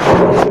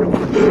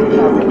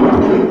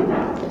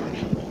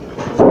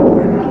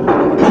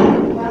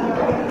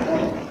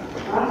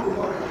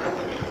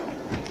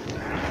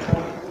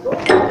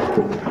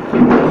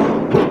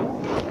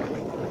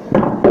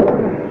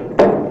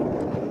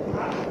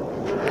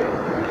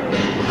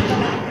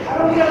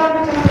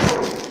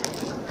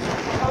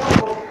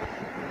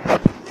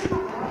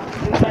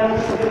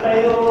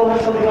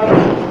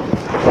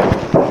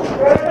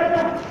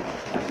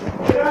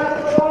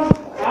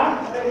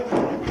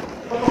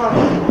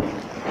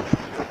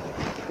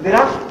 Hindi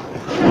na?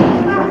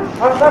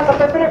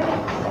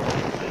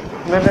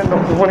 Hindi,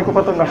 kukunin ko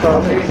pa ito.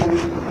 Nasa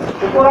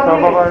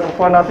baba,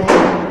 kukuha natin yun.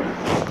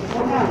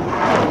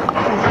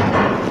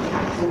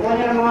 Bukuha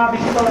niya ng mga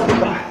visitor dito.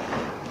 Diba?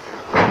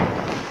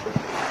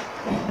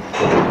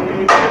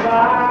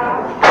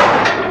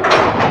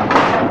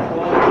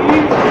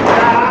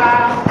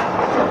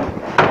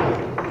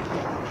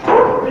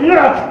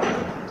 Yeah!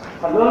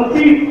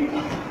 Kalonti!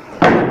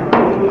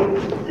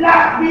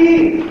 Lakbi!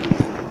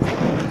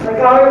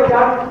 Nagkawin ko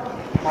dyan?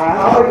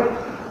 Kawin.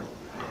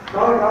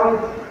 Kawin.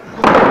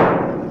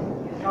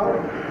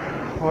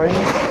 Okay.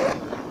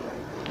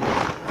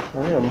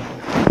 Ayun.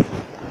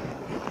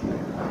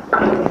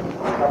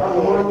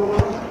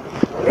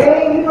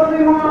 Hindi pa ito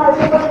yung mga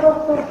ito.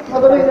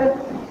 Madali yan.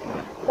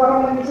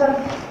 Parang manisan.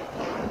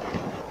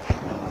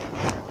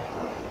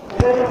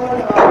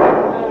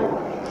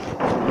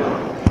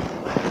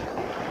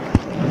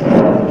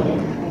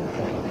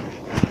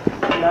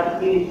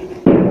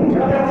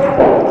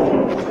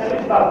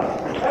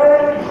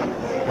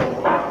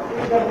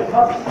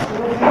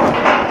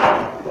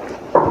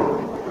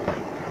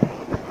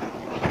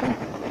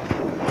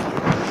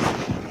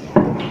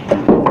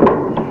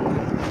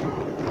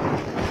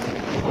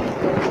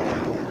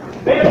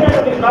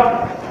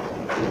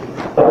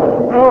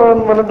 Oh,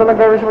 walang dalang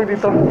garbage bag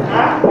dito.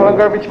 Walang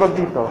garbage bag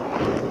dito.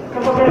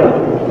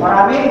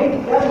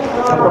 Marami.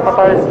 Ito pa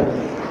tayo.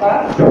 Ha?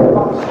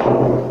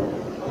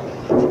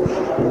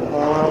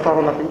 Wala pa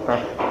ako nakita.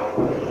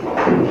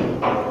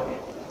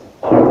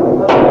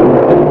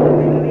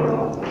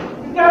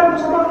 Ikaw,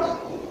 sa box.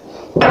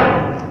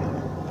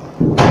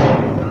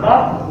 Ha?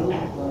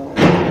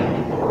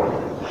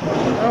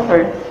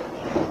 Okay.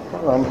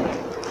 Alam.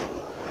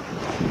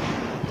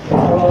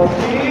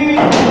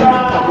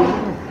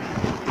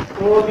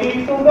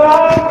 Dito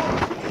ba?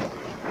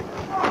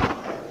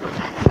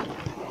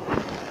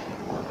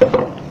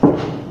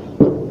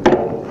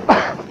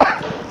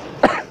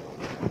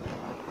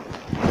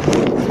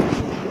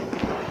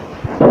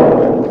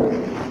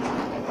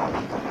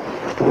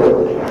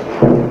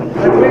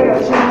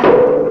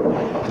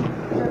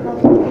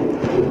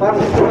 Parang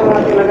gusto ko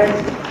natin ilagay.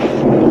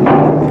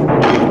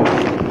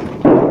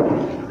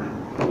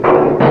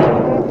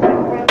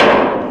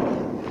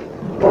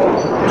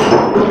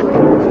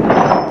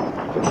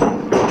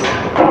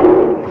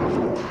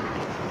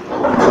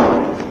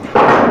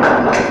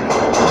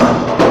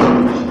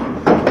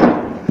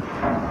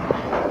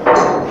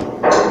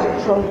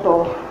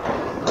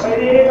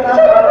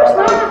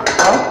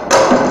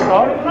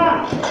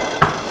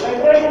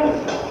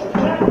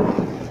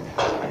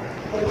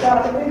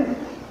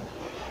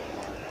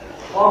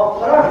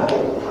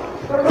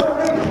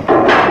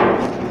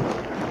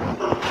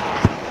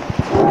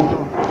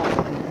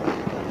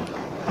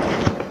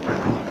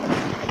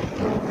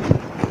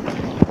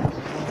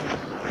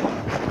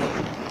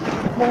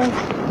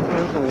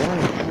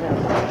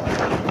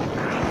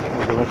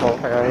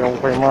 Kaya yung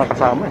ko yung mga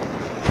kasama eh.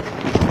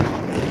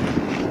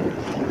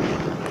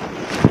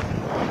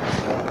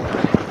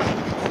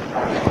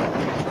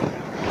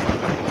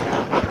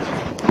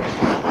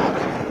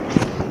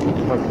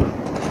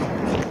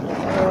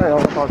 Ayaw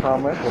ko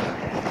kasama ito.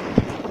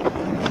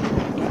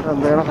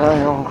 Ganda na kaya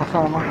yung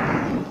kasama.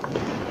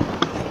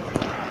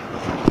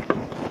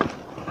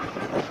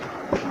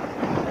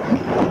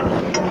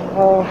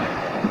 Oh.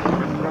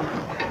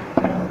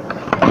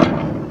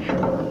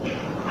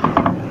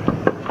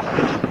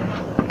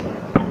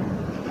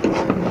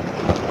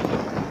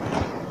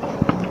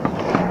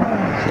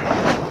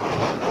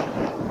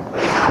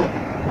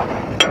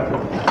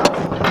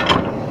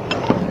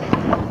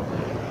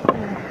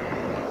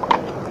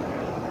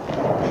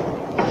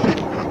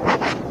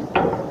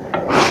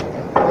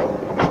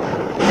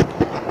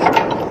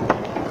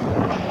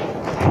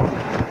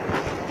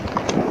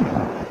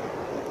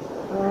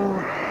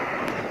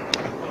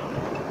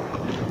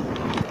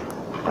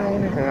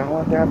 Kaya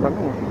ako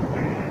tinatanong.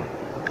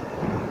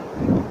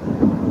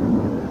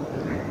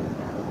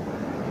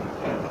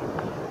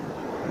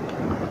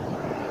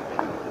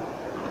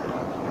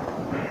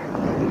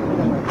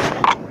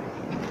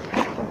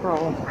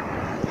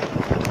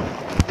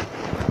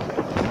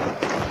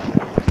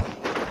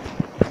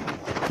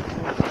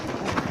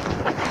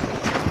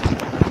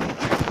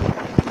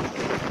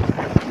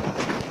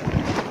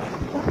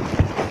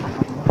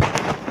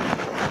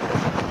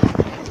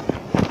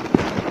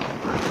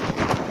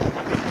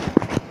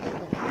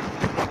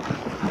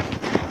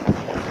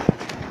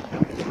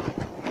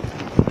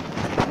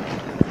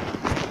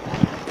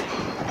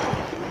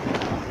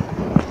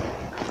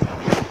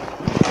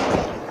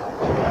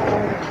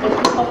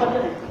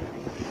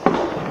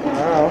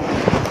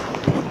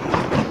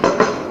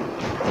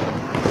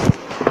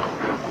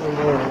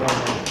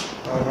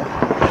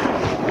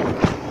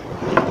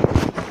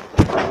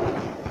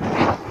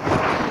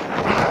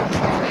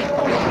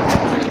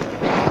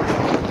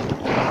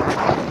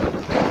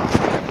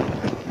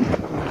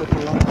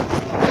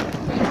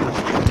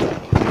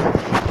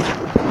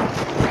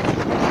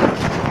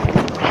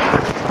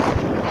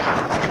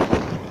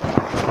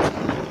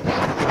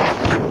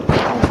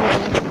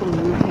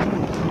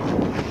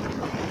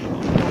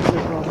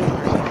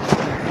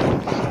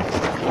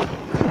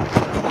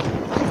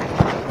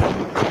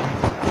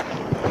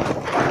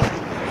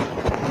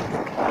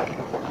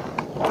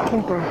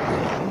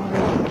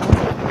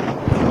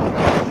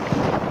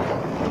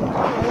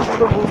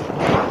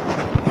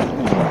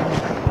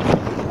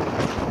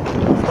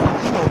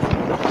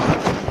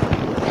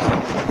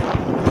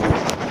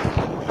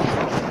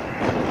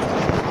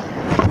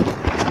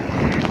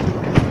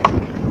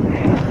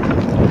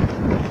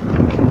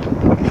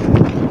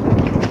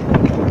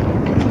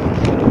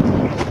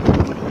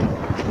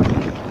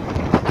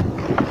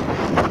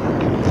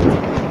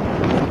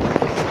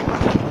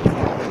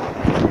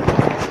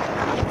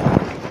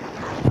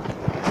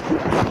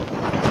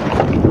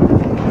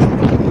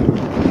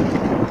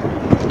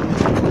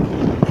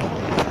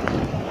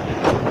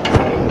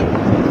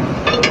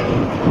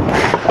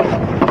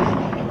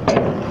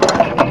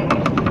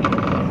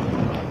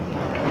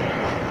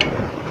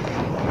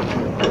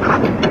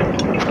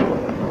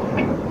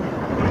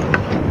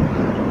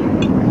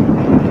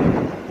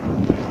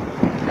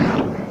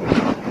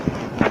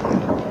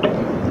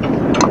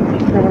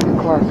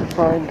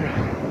 Classified.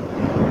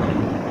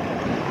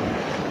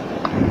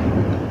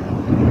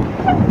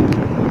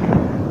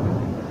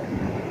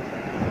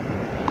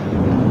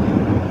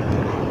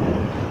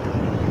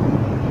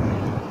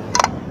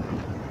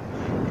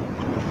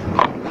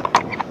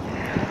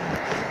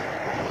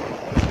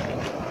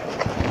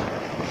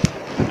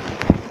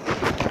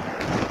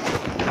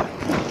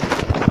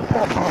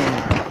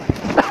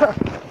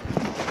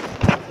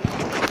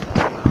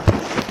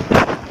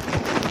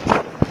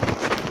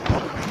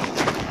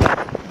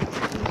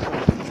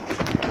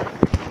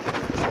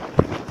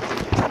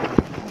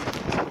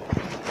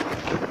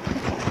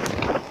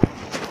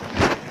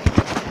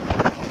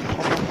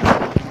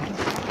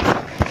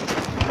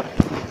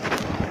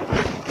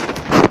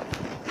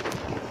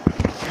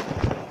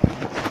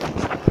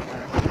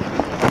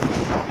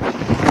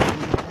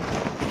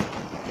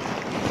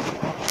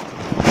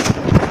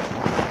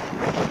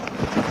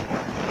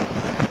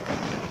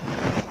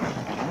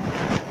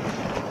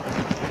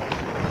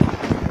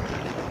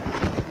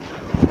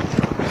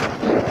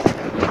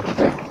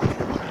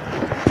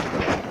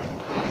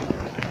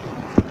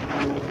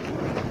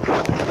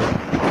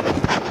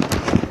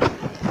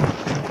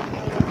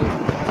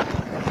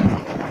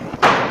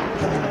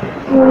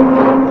 Ito.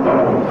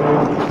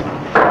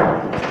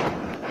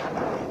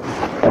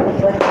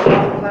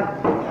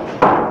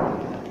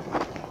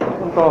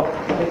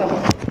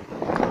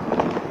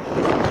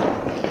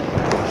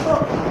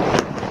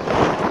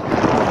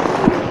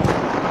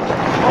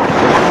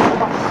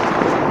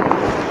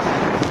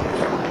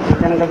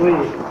 Yan ang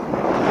gagawin eh.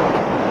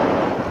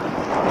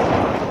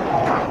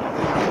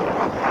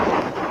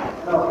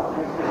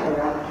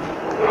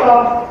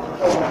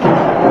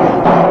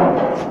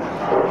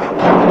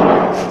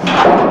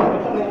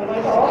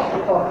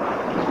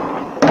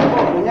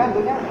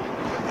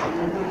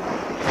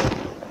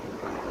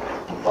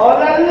 Oh,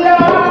 la la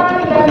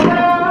la la.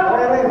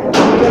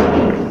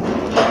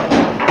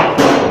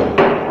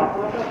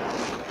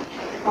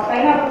 Patay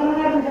na, patay na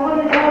natin. Diyan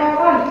ka, diyan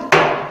ka.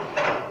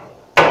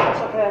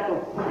 Sa kaya to.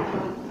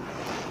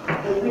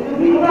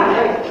 Bito na.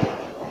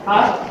 Ha?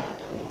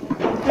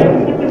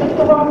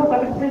 Ito ba ang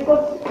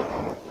kapit-pikot?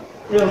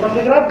 Yun,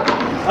 pag-grab.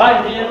 Ay,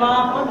 hindi yan mga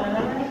ako.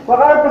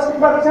 Baka plastic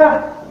bag siya.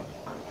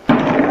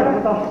 Ano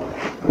ito?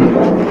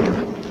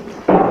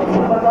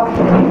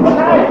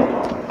 Patay.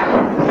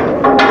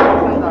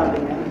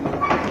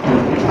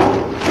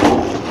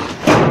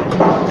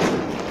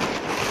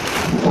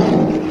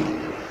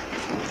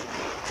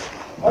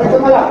 Oh, ito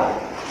na lang.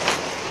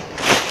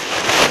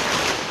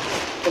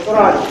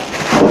 Tuturan.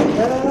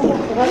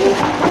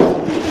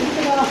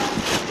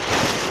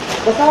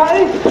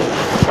 Basahin.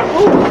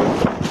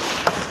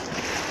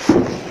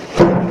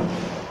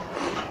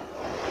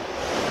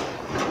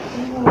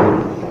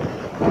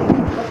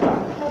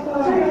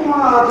 Kasi yung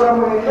mga agra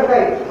mo yung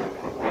ilagay.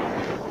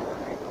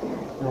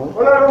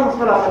 Wala naman mas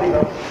malaki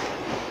dito.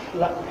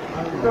 Wala.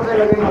 Ito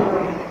kailagay mo.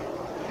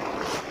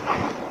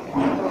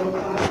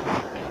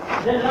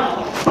 Diyan lang.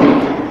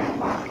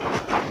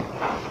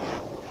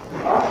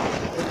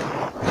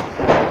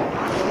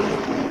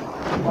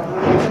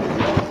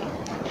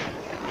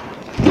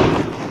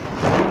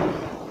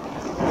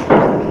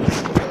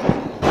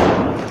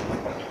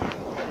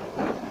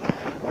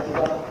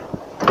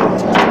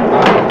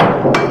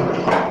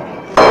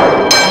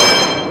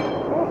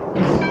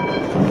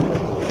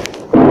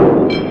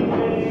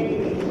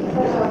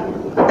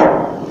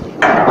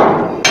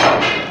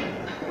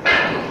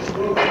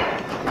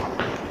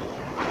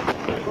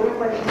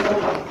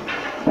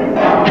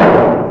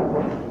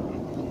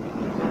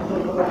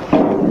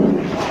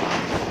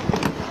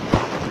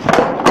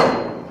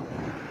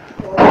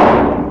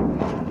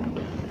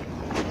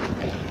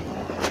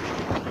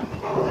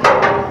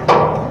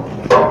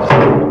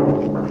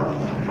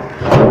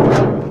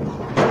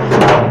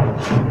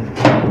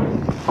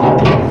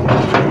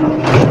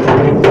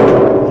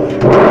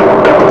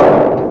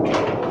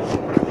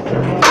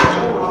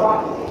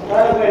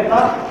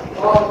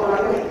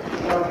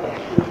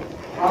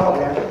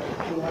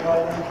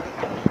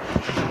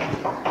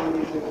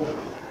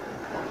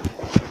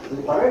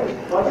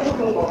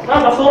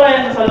 Basura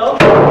yan sa loob.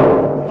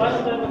 Paano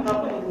tayo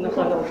magkapag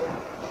nasa loob?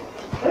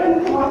 Ayun,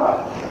 kumaka.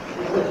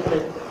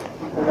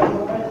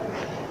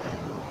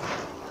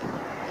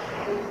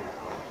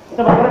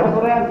 Ito,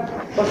 basura yan.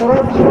 Basura,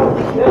 basura.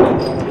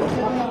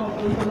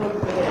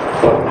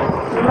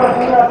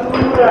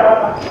 Sura.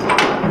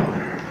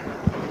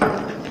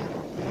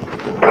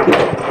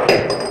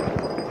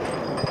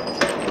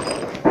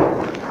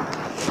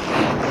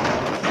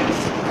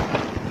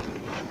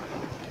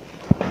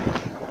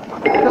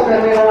 Ito,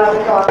 permira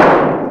natin ito.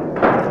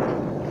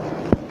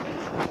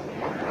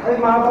 Ay,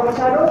 mahaba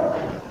masyado.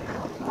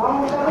 Mahaba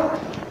masyado.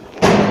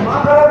 Mga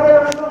kalagay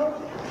lang ito.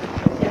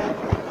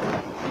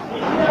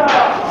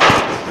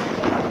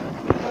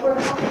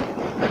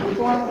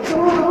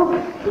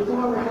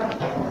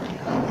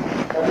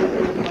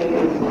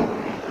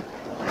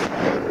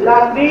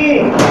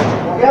 Blantly!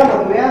 Okay,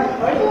 ano ba yan?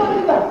 Ay, ito,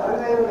 ano ba?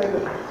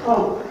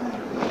 Oh.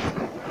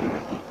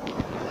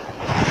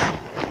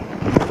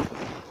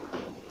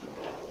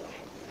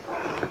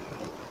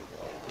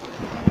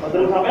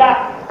 Madulog sa kabila.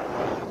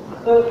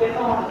 Ito, ito.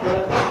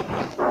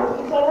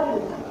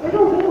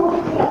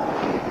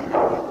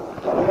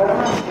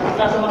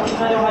 Nasa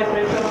makina yung high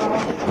pressure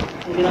naman.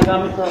 Yung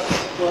ginagamit sa...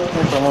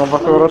 Ito mga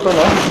basura to,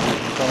 no?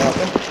 Ito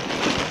natin.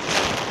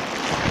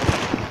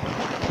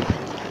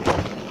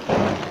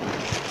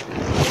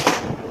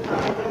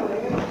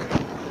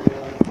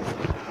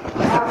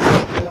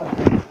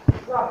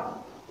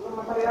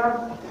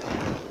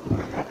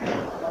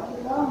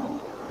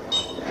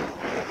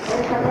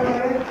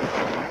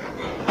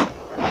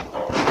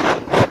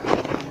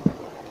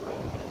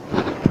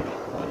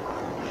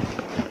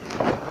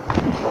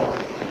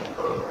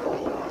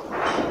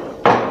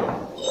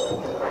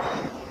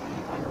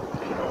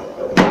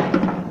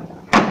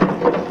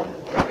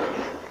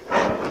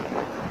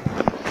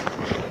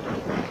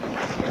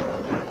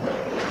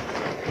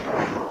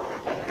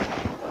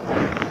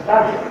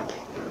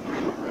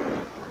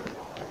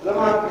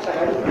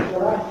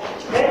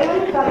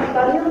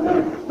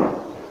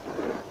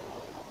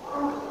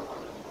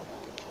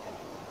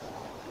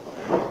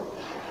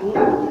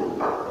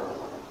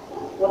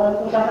 Walang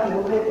kung saan ang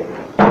hublit eh.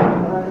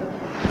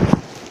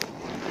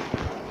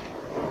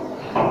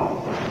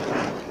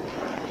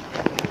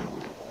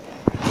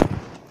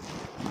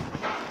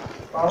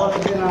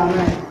 na ano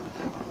eh.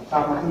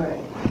 Tama sila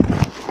eh.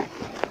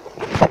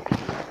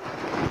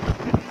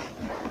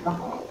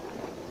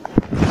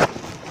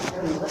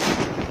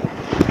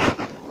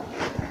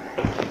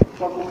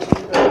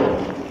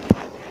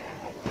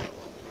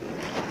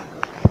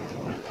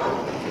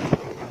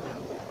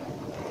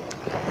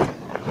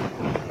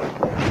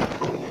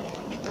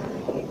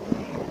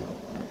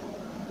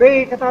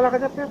 Be, katala ka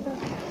dyan, Pepe.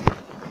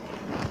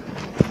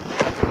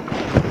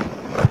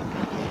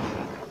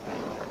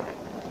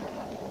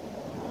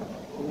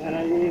 Hindi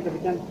na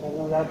iikabit yan.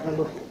 Parang lahat ng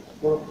bus.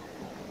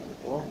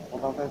 Oh,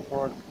 punta tayo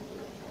forward.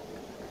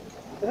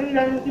 Kasi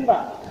ilalim yung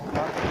timba.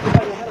 Timba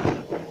yung harap.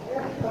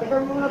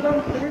 Talagang muna doon,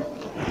 sige.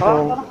 So,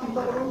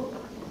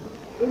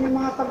 Yun yung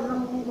mga tag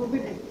ng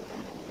tubig eh.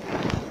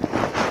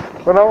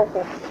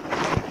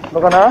 Ano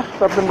ka na?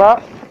 Sa timba?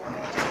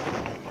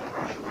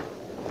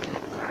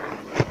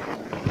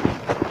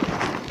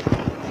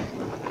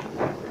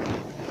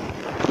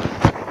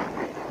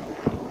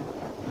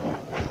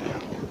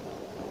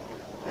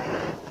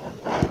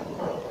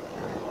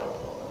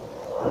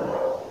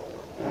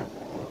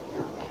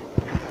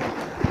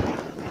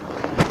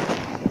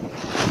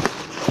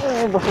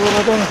 Basura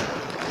na doon.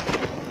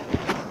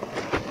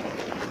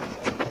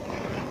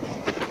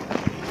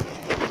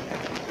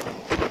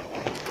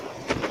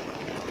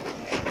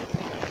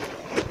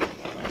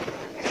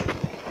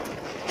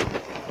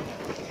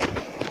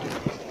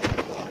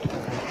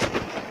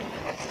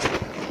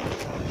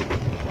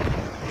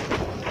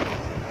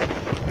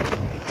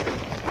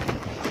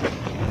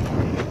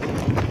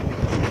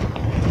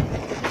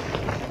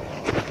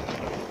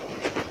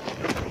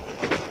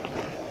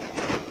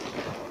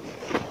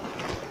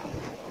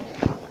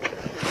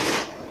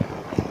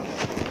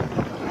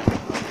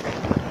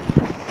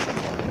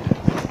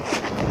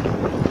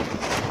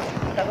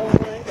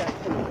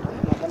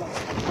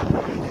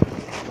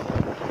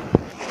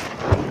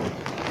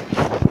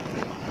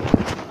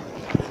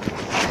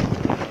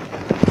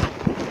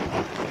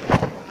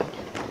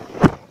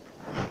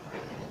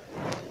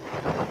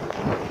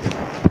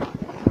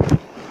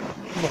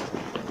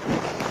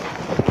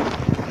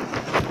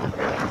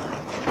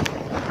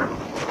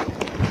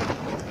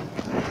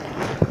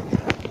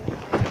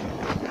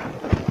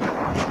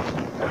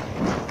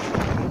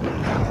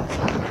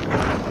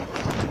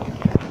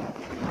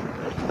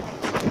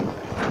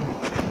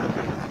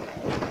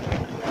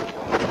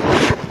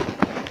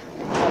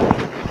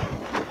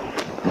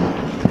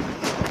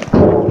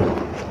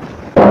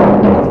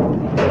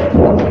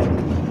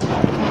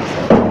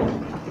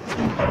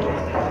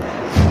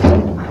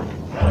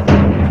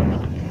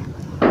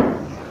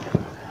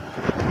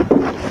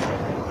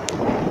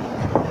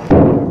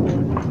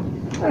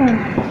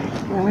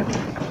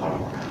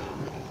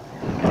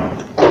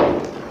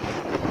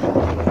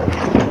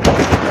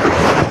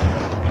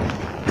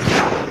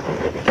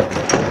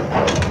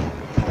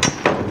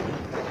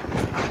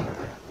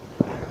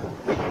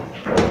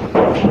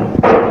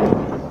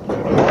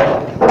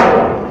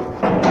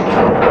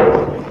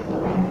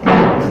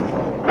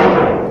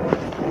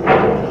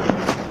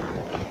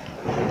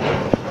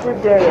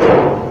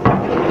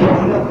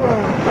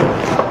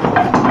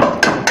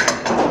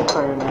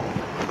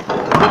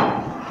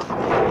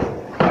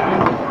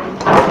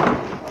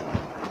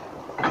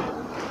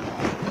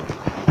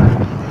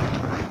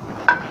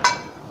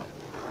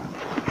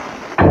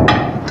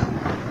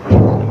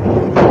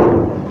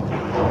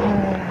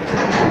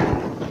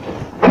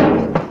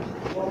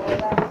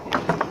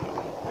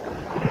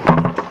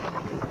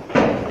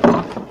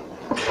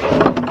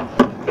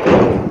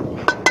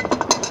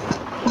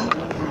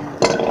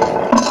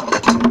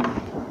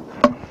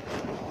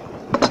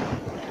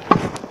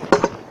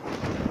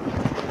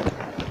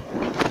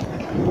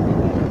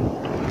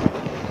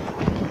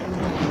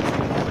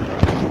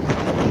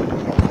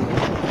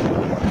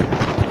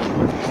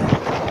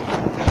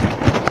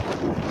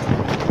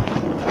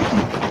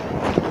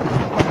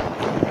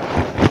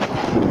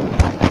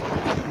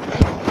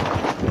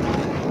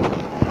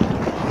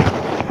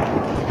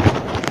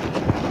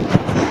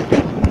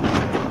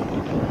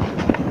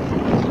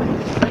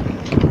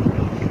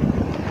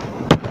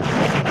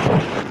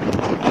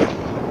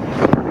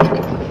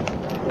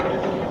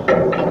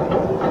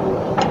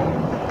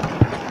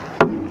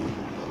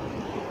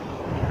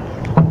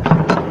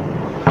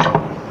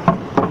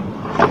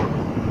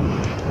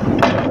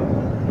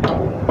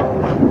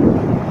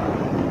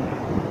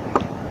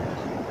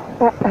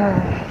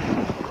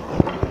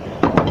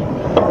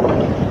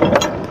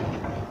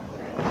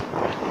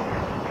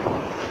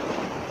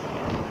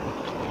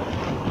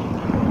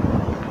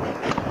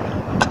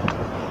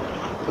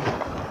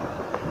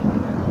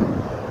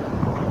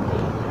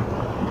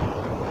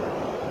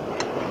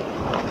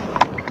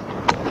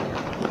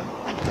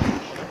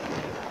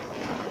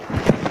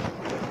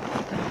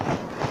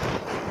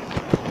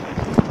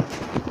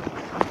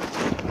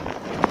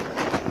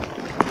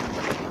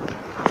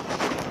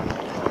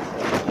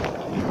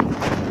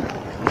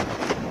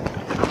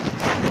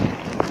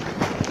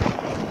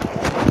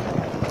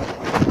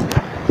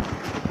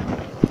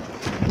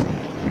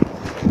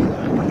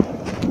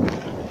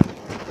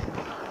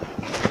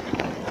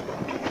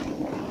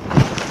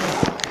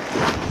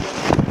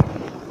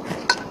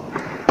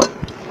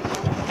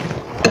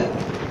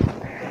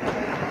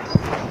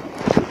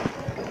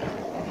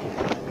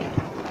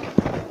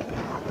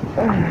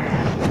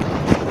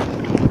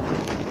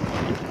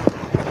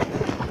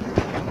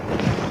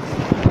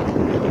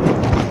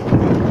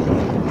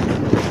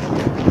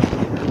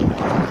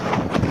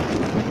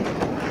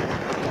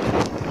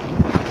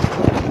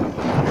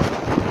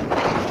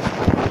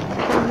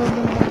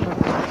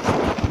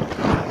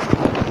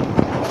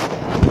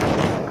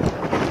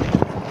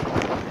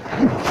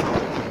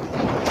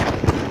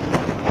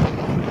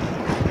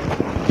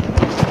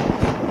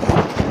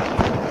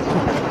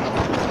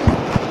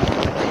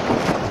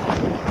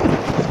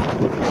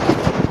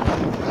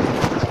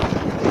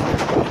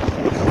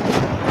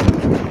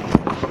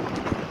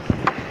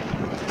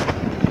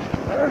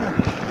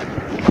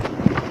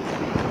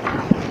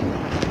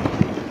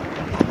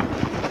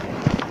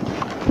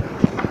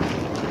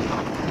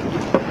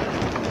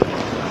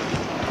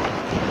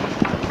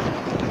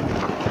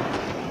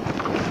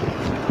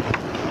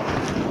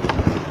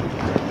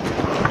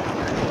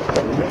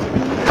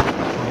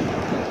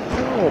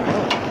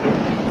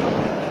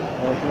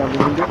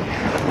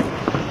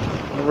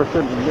 Never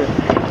said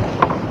hindi.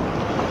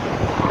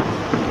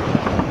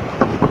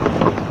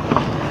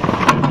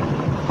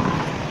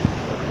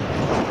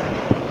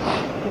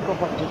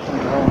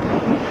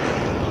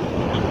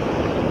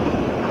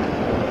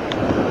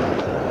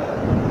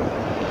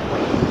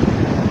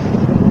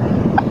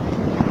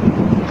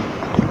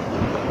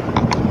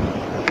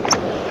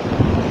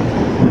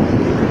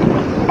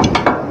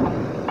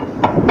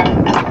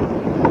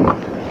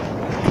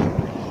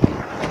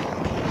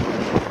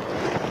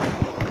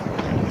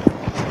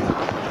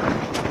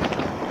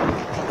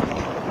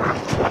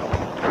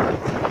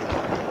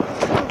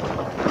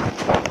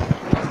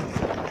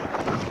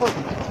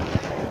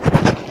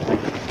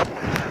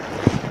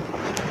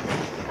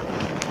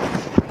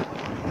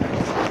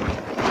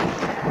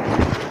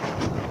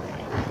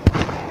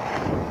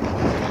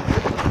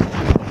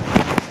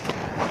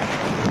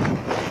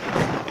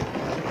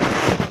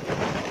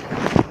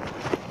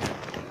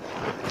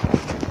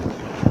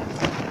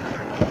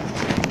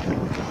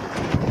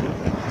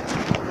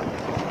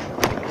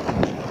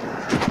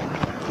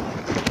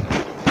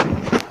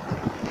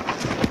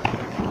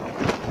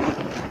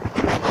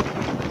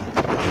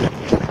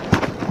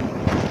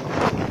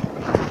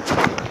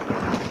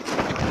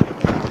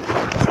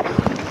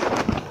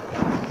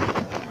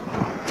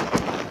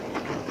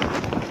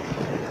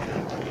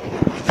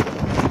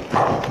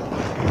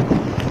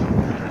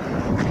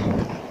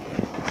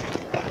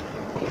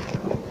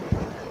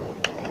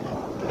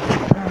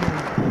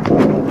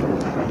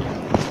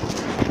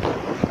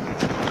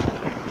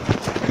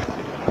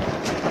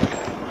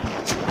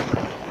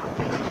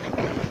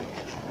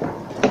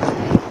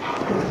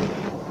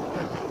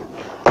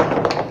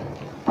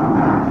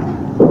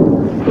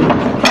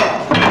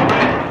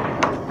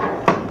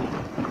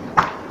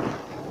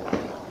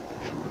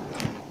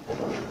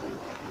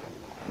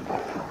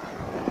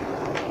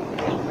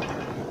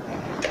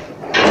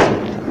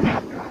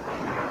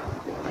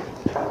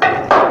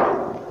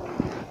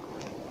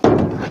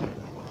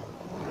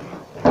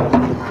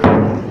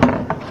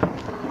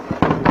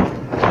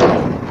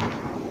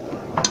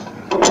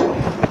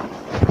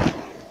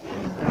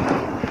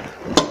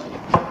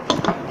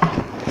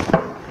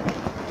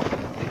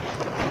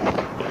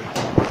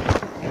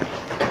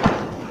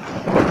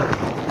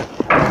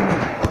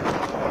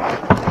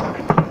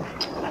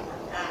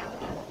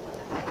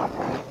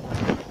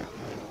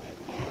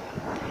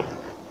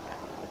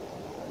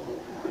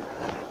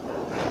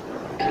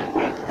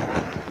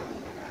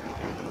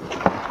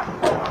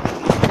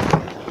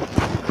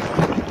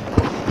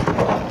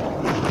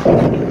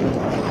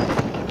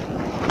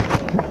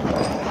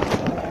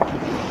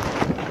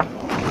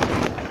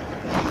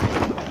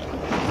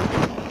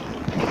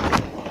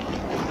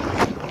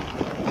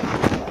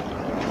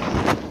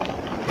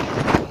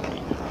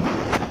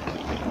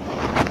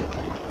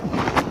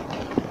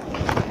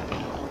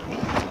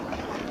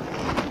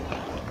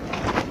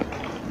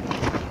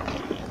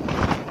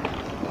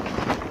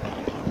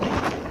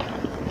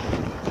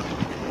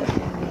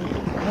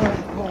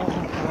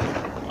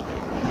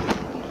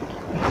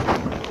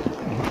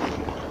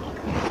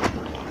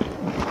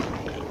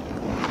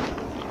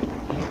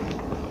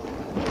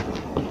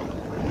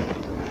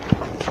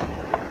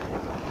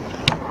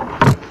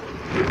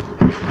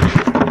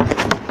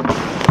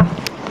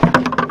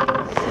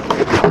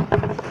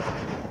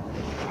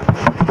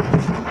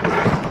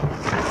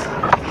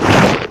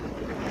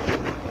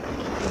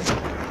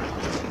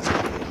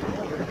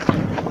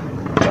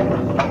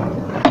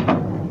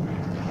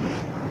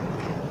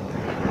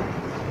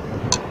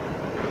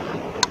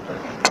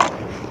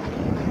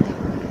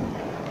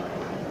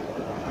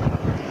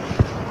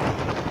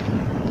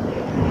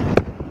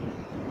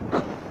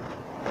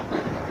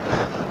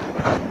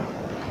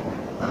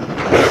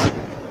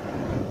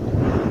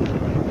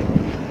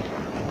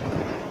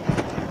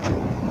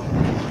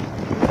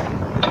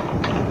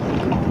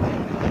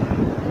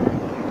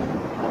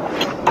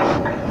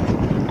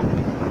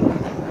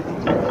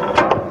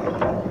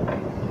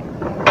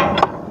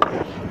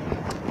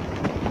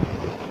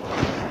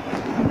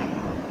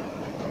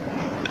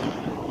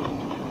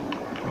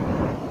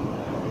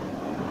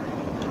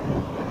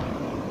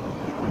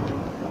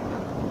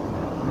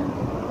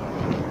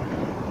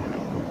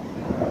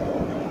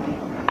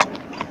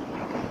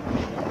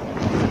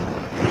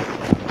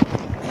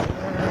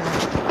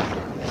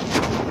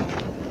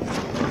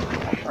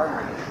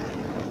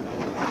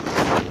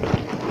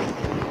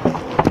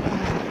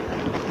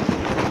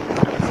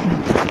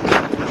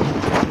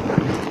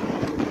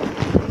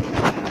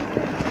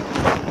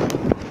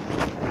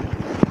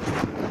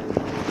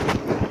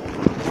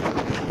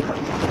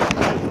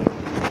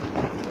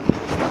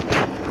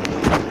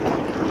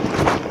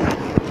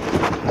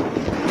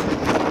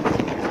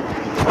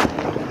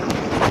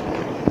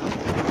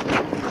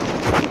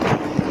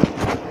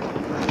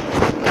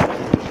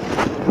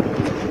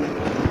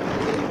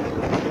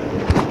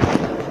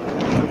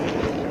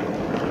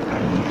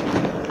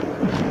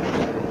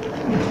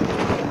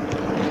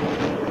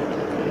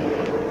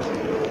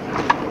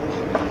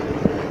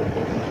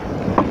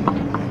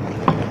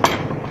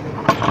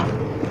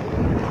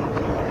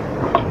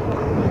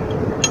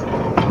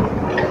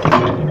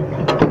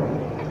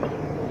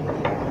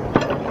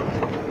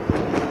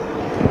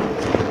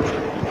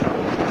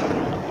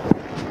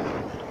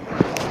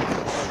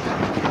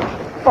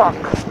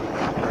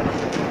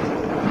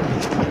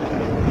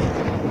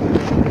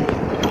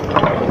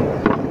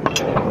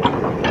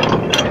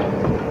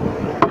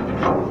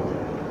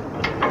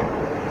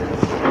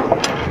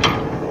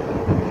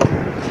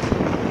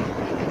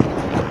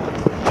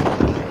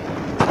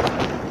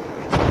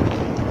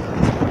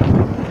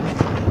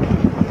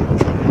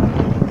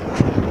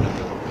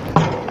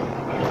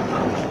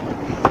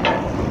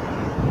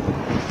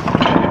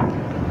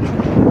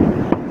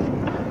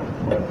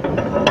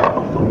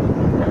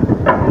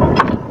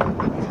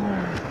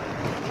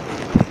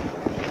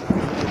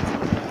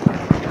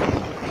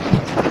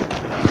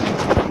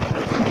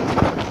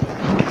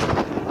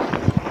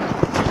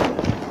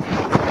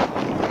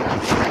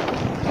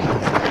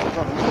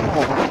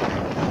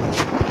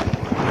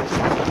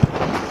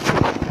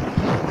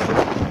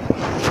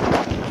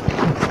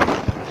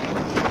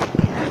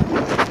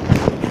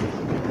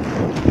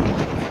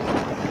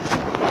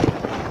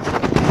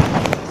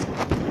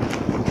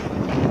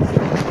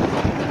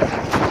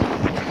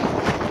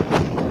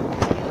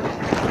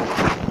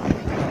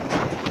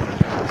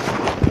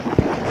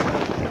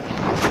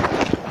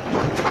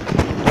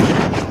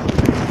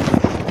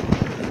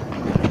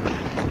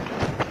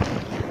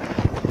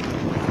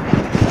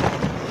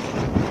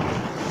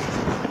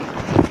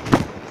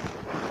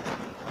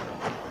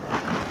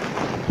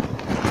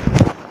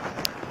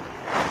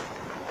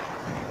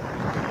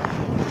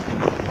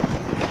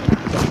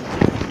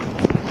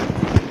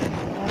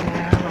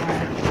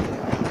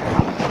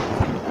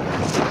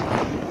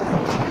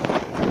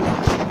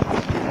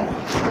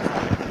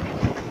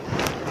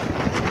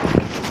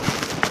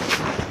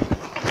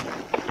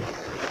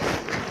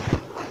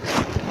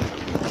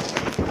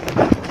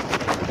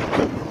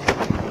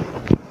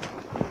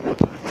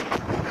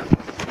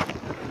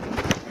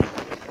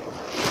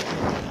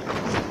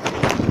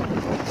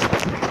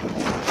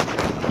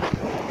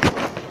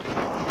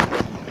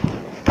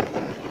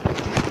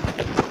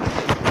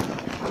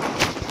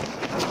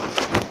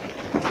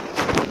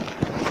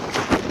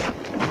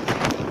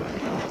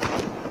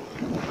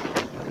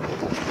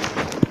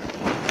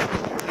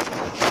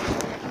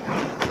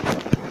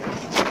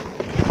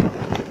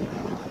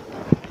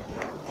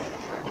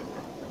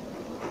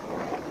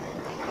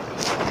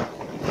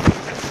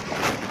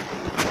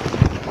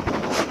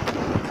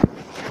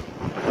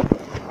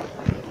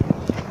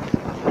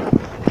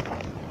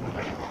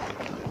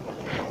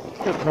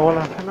 Shit,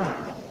 nawala ka na.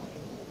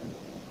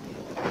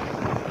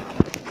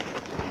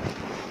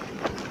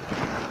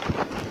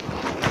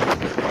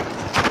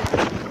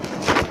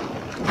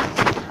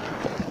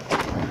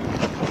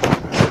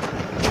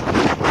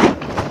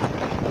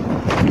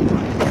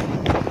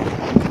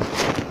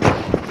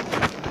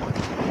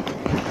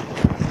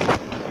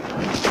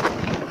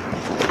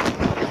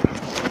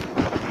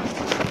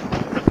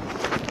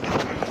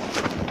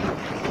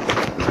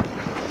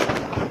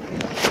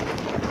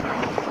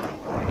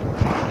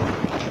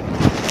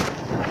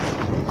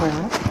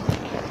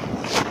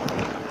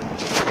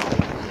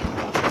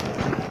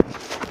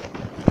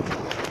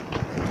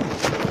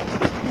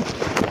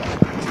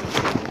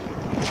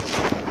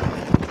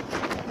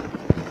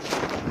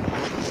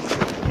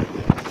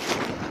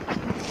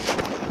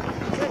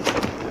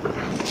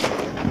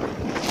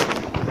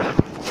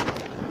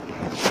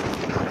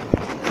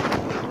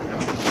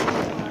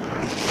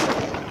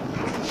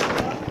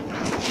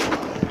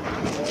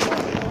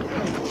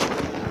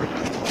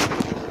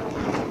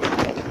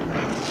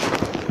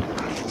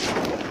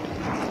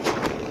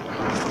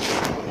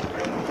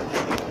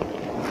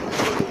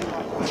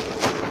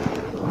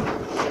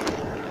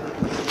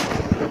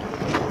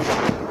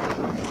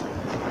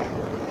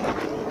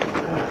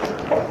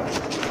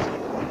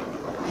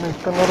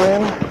 Ito na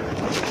rin.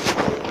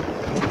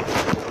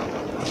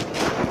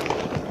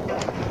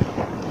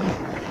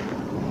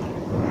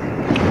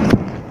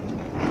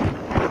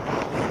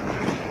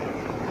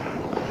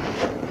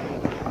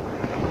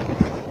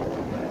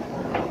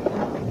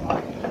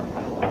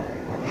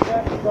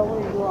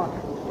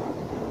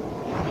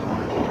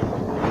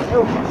 Ano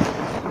ba?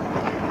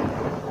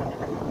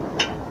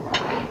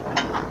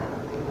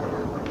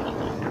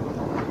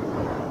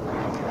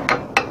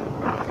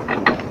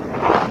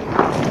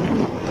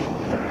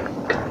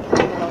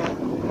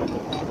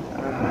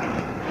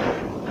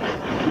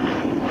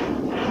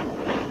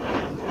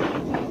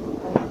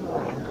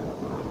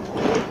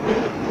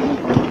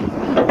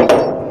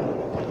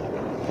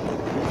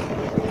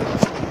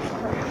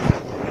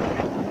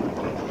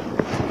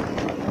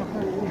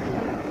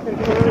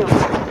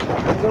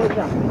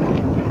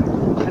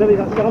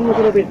 Saka mo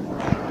kulubin.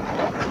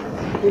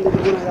 Hindi ko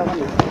ginagawa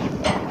niya.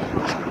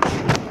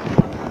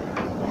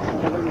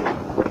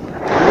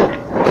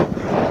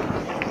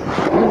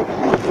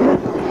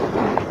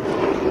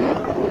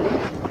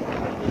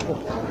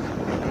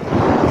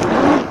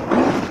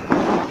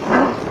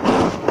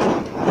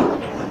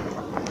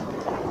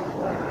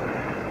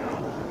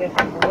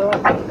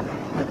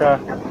 Teka.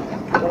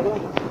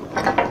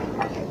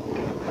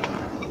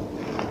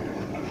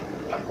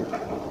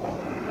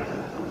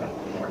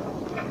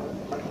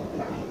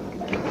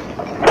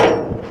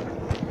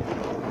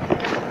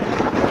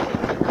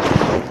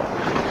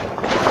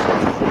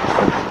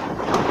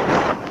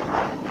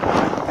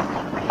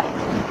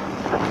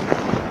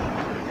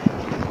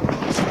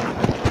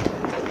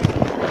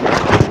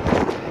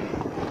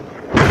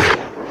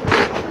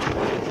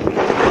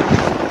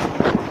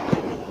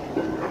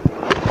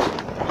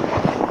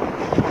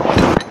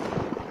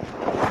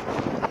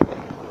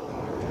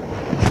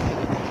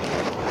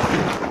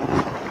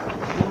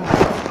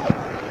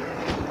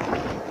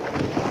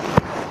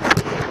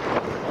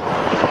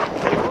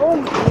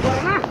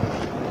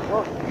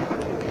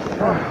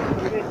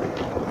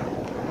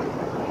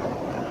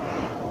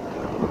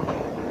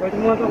 Pwede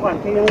mo ito kan,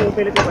 yung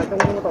pilit ko ba?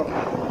 Itong motor.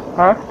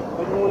 Ha?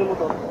 Pwede mo muna yung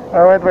motor.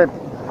 Wait.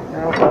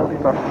 Ano pa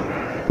dito?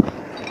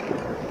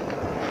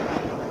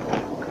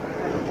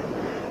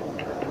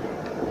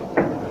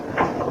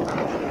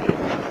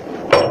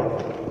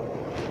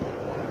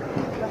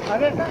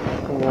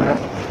 Muna.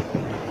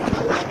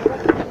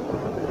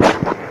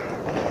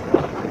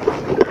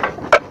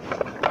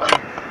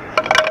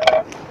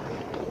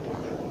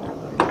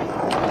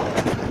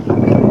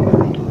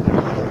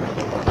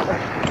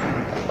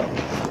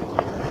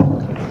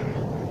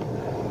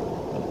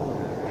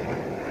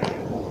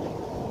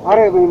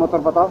 Are, may motor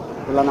pa to?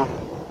 Wala na.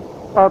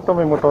 Ito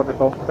may motor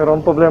ito. Pero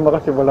ang problema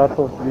kasi wala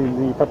to.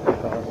 Lilipat ko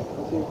sa ano.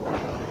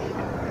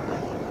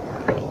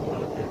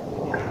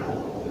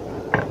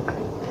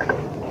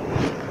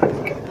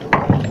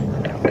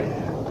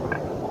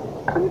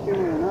 Sinisin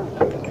mo yun, ha?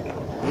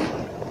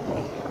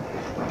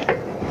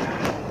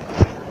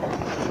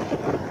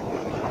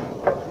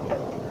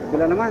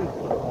 Bila naman.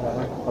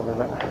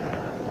 Pabila.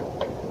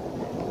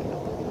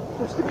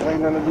 Tapos di pa kayo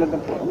nalaglag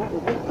ng po. Ano?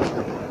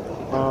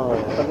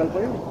 Tagal pa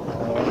yun.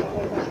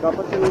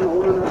 Dapat yun ang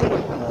nauna natin.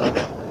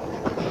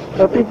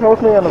 Dati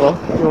house na yan ako.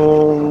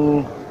 Yung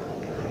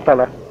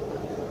tala.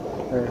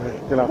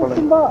 Sila ko lang.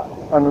 Timba.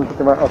 Anong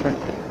timba? Okay.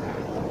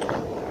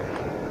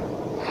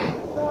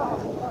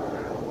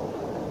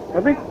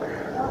 Dati.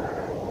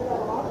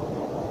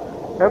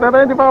 Dati,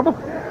 hindi pa ako.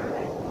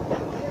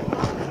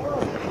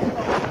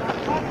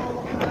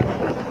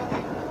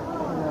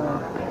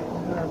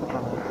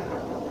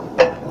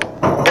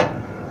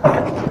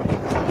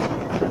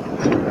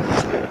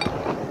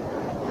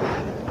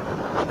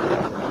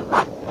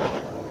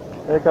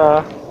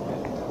 Teka.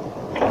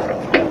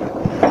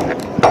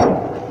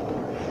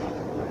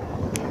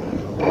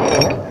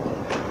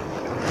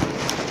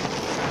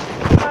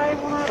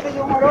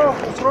 yung ano,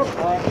 usrot.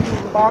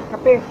 Bakit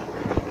kape?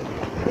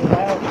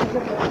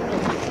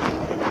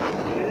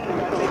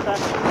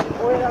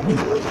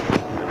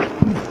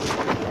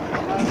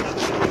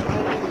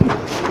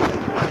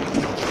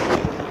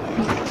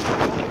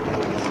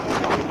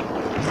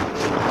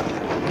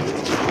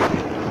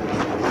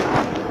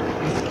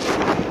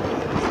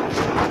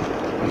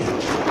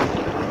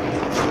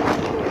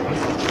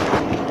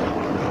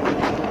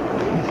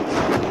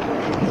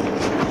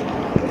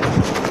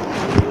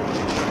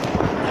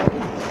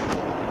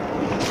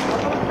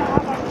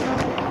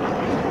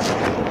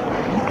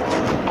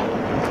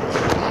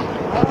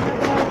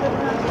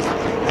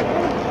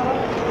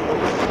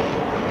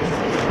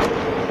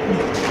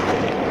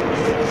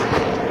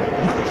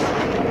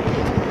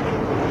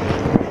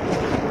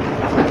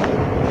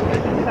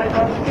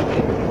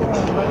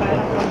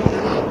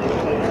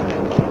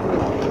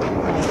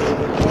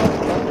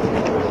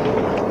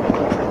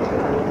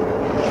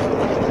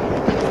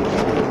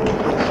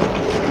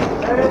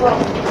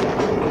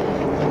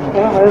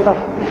 Ayun na.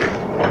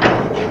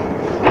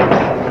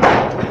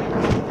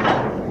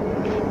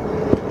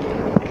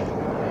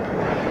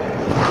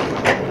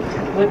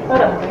 Wait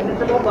para, hindi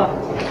sa loob ah.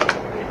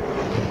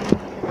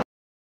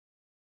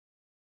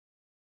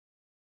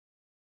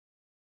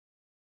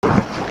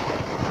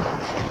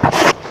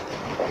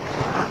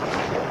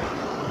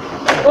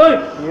 Uy!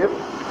 Yep.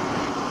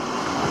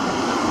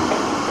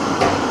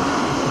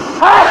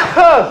 Hi!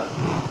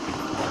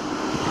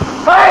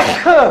 Hi!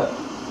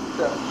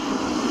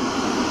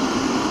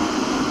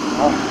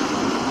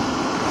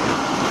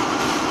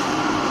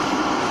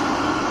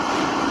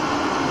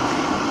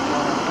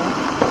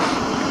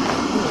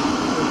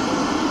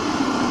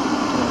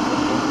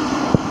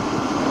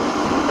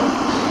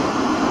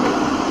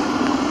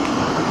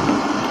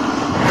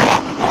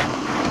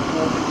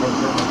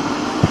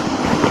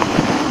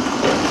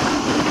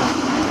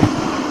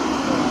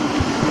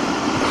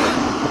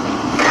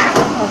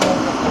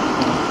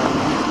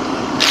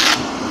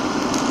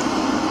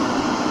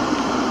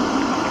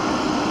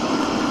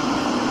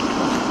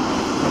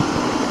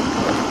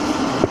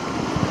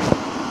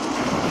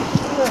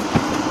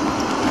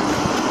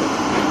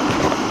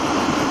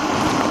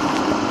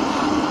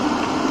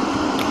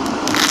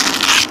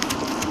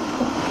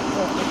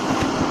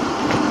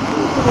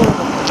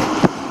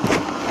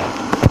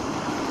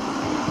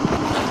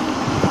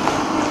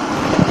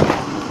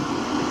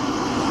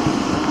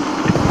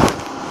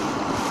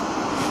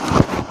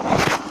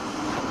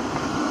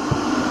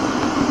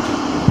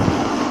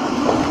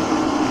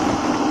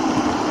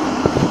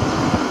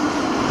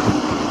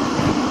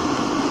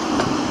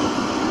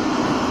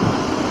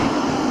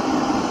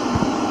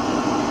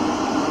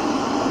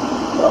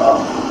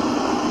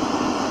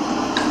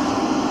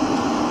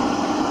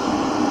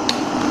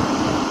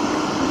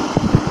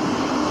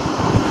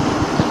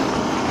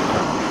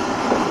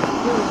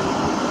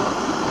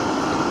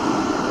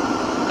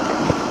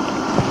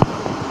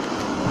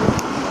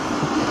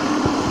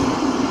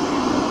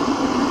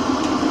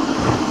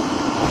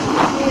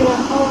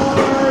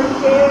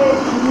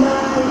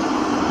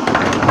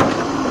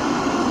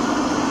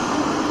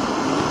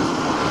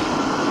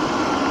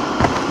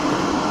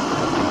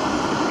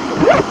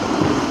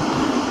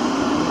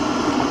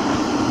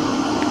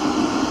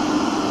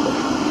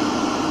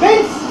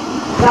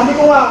 Sabi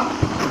ko nga,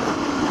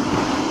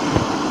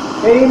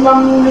 kay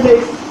Ma'am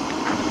Lulis,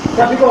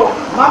 sabi ko,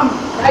 Ma'am,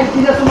 kahit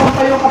di na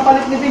sumampa yung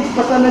kapalit ni Vince,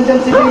 basta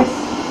nandyan si Vince.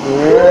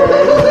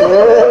 Yes!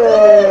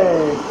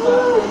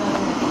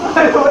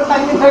 Ay,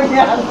 utang yun lang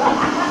yan.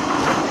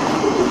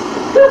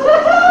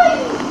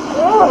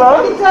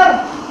 Bakit, sir?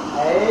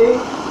 Ay,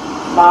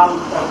 Ma'am,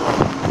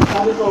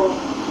 sabi ko,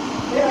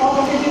 ako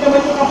hindi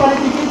naman yung kapalit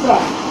ni Vince,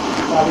 ah.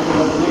 Sabi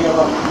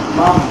ko,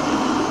 Ma'am,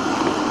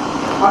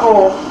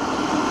 ako,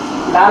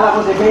 lala ko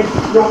si Vince,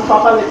 yung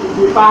papalit,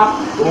 hindi pa.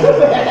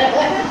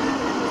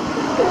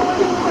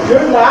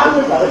 Yun lang,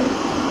 yun lang.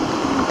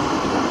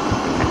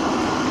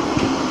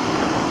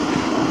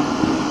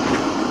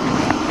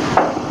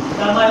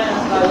 Tama na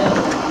ang kaya.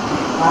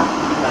 Ha?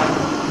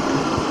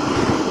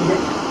 Hindi.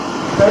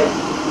 Sorry?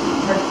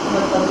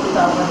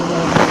 Nagpapitapan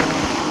niya.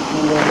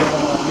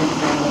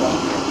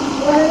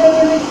 Wala na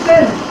yung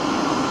extend.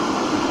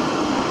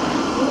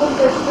 Yung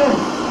extend.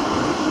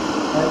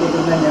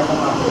 Natitignan niya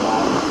kung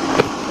makulaan.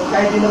 So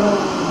kahit di naman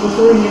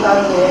gusto hindi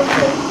tayo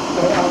i-extend,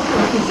 kaya ang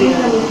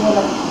opisina mismo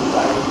lang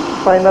tayo.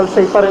 Final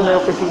say pa rin may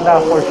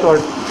opisina for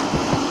short.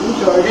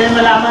 Hindi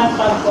malaman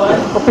pag-call.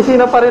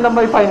 Opisina pa rin ang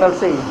may final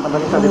say.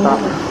 Madaling salita.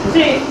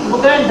 Kasi,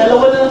 bukan,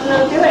 dalawa na lang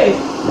sila natira eh.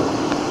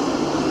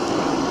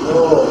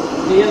 Oo.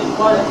 Hindi yung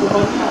call,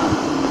 kupal niya.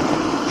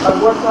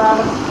 Pag-work na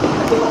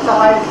natimok sa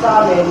kahit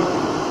sa amin,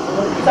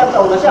 isang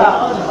taon na siya.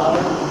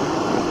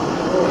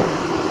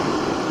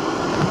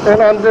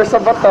 And under sa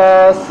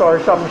batas or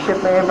some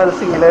shit na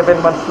MLC,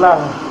 11 months lang.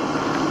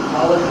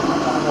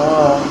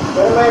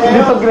 Pero may ngayon,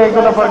 Dito grego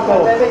na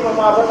barko. pandemic,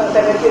 umabot ng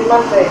 17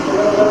 months eh.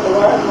 Siguro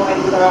mga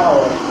hindi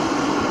nakakawa.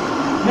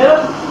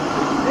 Meron,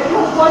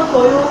 yung kwarto,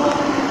 yung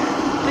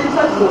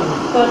minsan doon,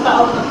 sa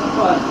taon na sa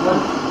kwarto,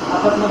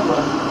 apat na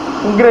buwan.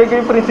 Yung Grego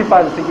yung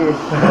principal, sige.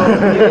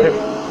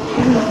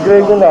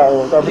 Grego na,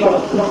 oh. Sabi ko.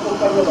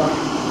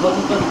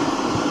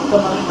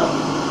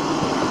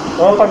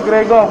 Oh, pag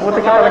Grego,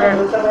 buti ka talaga.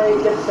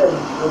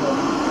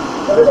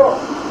 Sabi ko,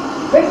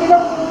 may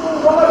ilang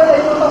kamala na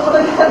ilang mga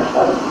yan.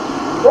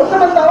 Huwag ka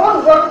ng taon,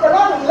 huwag ka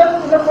lang. Ilang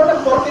mo na,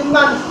 14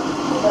 months.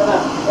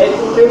 Eh,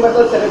 kung 3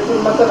 months,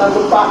 17 months,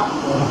 nandun pa.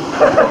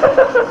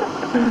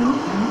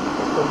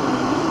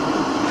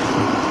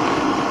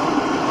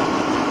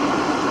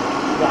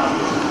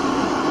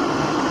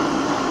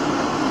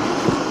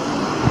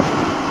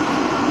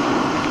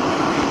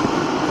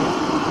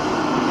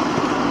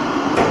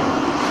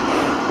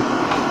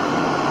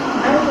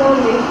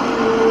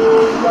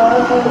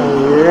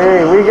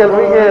 Yay, wiggle,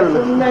 wiggle.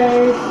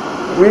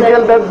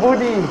 Wiggle that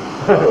booty.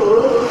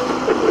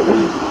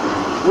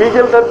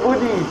 Wiggle that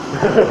booty.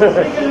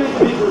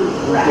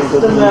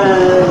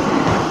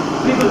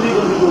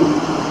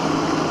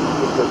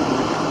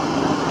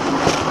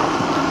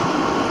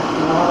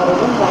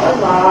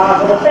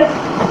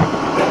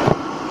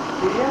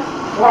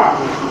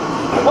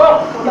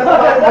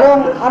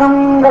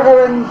 Anong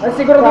gagawin?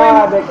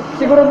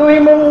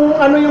 Siguraduhin mong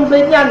ano yung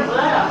plate niyan.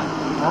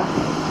 Ha?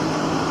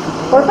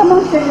 Basta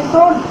mong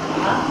silikon.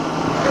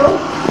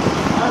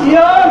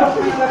 Yan!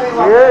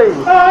 Yay!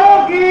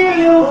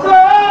 Giliw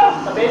ka!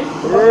 Sabihin?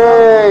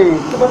 Yay!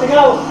 Sabat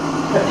ikaw?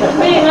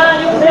 Hindi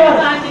nga, yung bell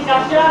na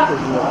anti-captcha.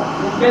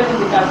 Yung bell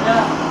anti-captcha.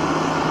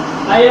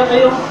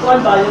 Yung kuwan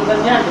ba, yung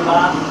ganyan, di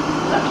ba?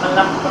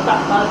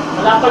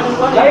 Malapad yung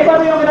kuwan. Lagi ba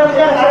mo yung ginamit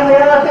yan? Saan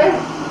nila natin?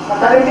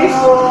 Katalintis?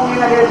 Yung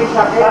ginagilagis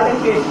sa akin?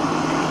 Katalintis.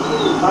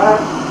 Parang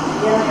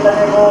yan ang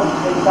ilagay ko.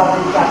 Hindi ka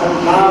kayo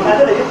kakalit.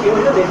 Kasi na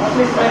yun yun eh. At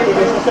least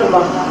may special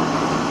bag na.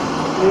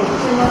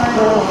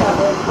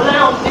 Wala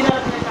na, hindi na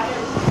lang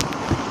pinagkakit.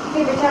 Hindi,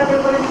 may charger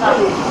pa rin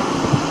sabi.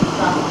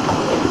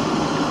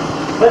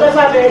 Basta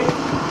sabi,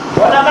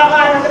 Wala ka ka,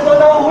 nandito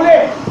daw ang huli.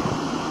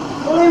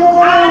 Huli mo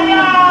muna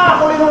yung...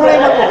 Huli mo muna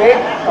yung tubig.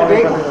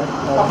 Tubig.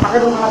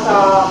 Papakin mo nga sa...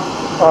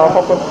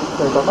 Papos.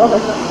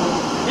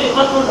 hindi,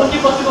 mas hindi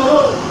pa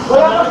siguro.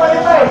 Wala kang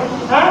palita eh.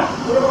 Ha?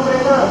 Wala kang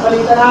palita. May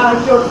palita na,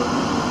 I'm sure.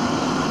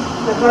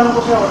 Nagkaroon ko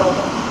siya, wala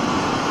ko.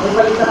 May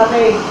balita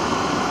kami.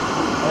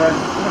 Ayan.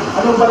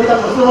 Anong balita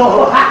gusto mo?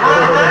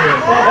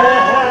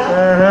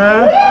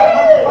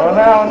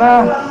 Una.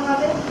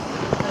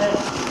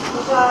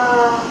 Sa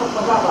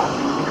pagbaba.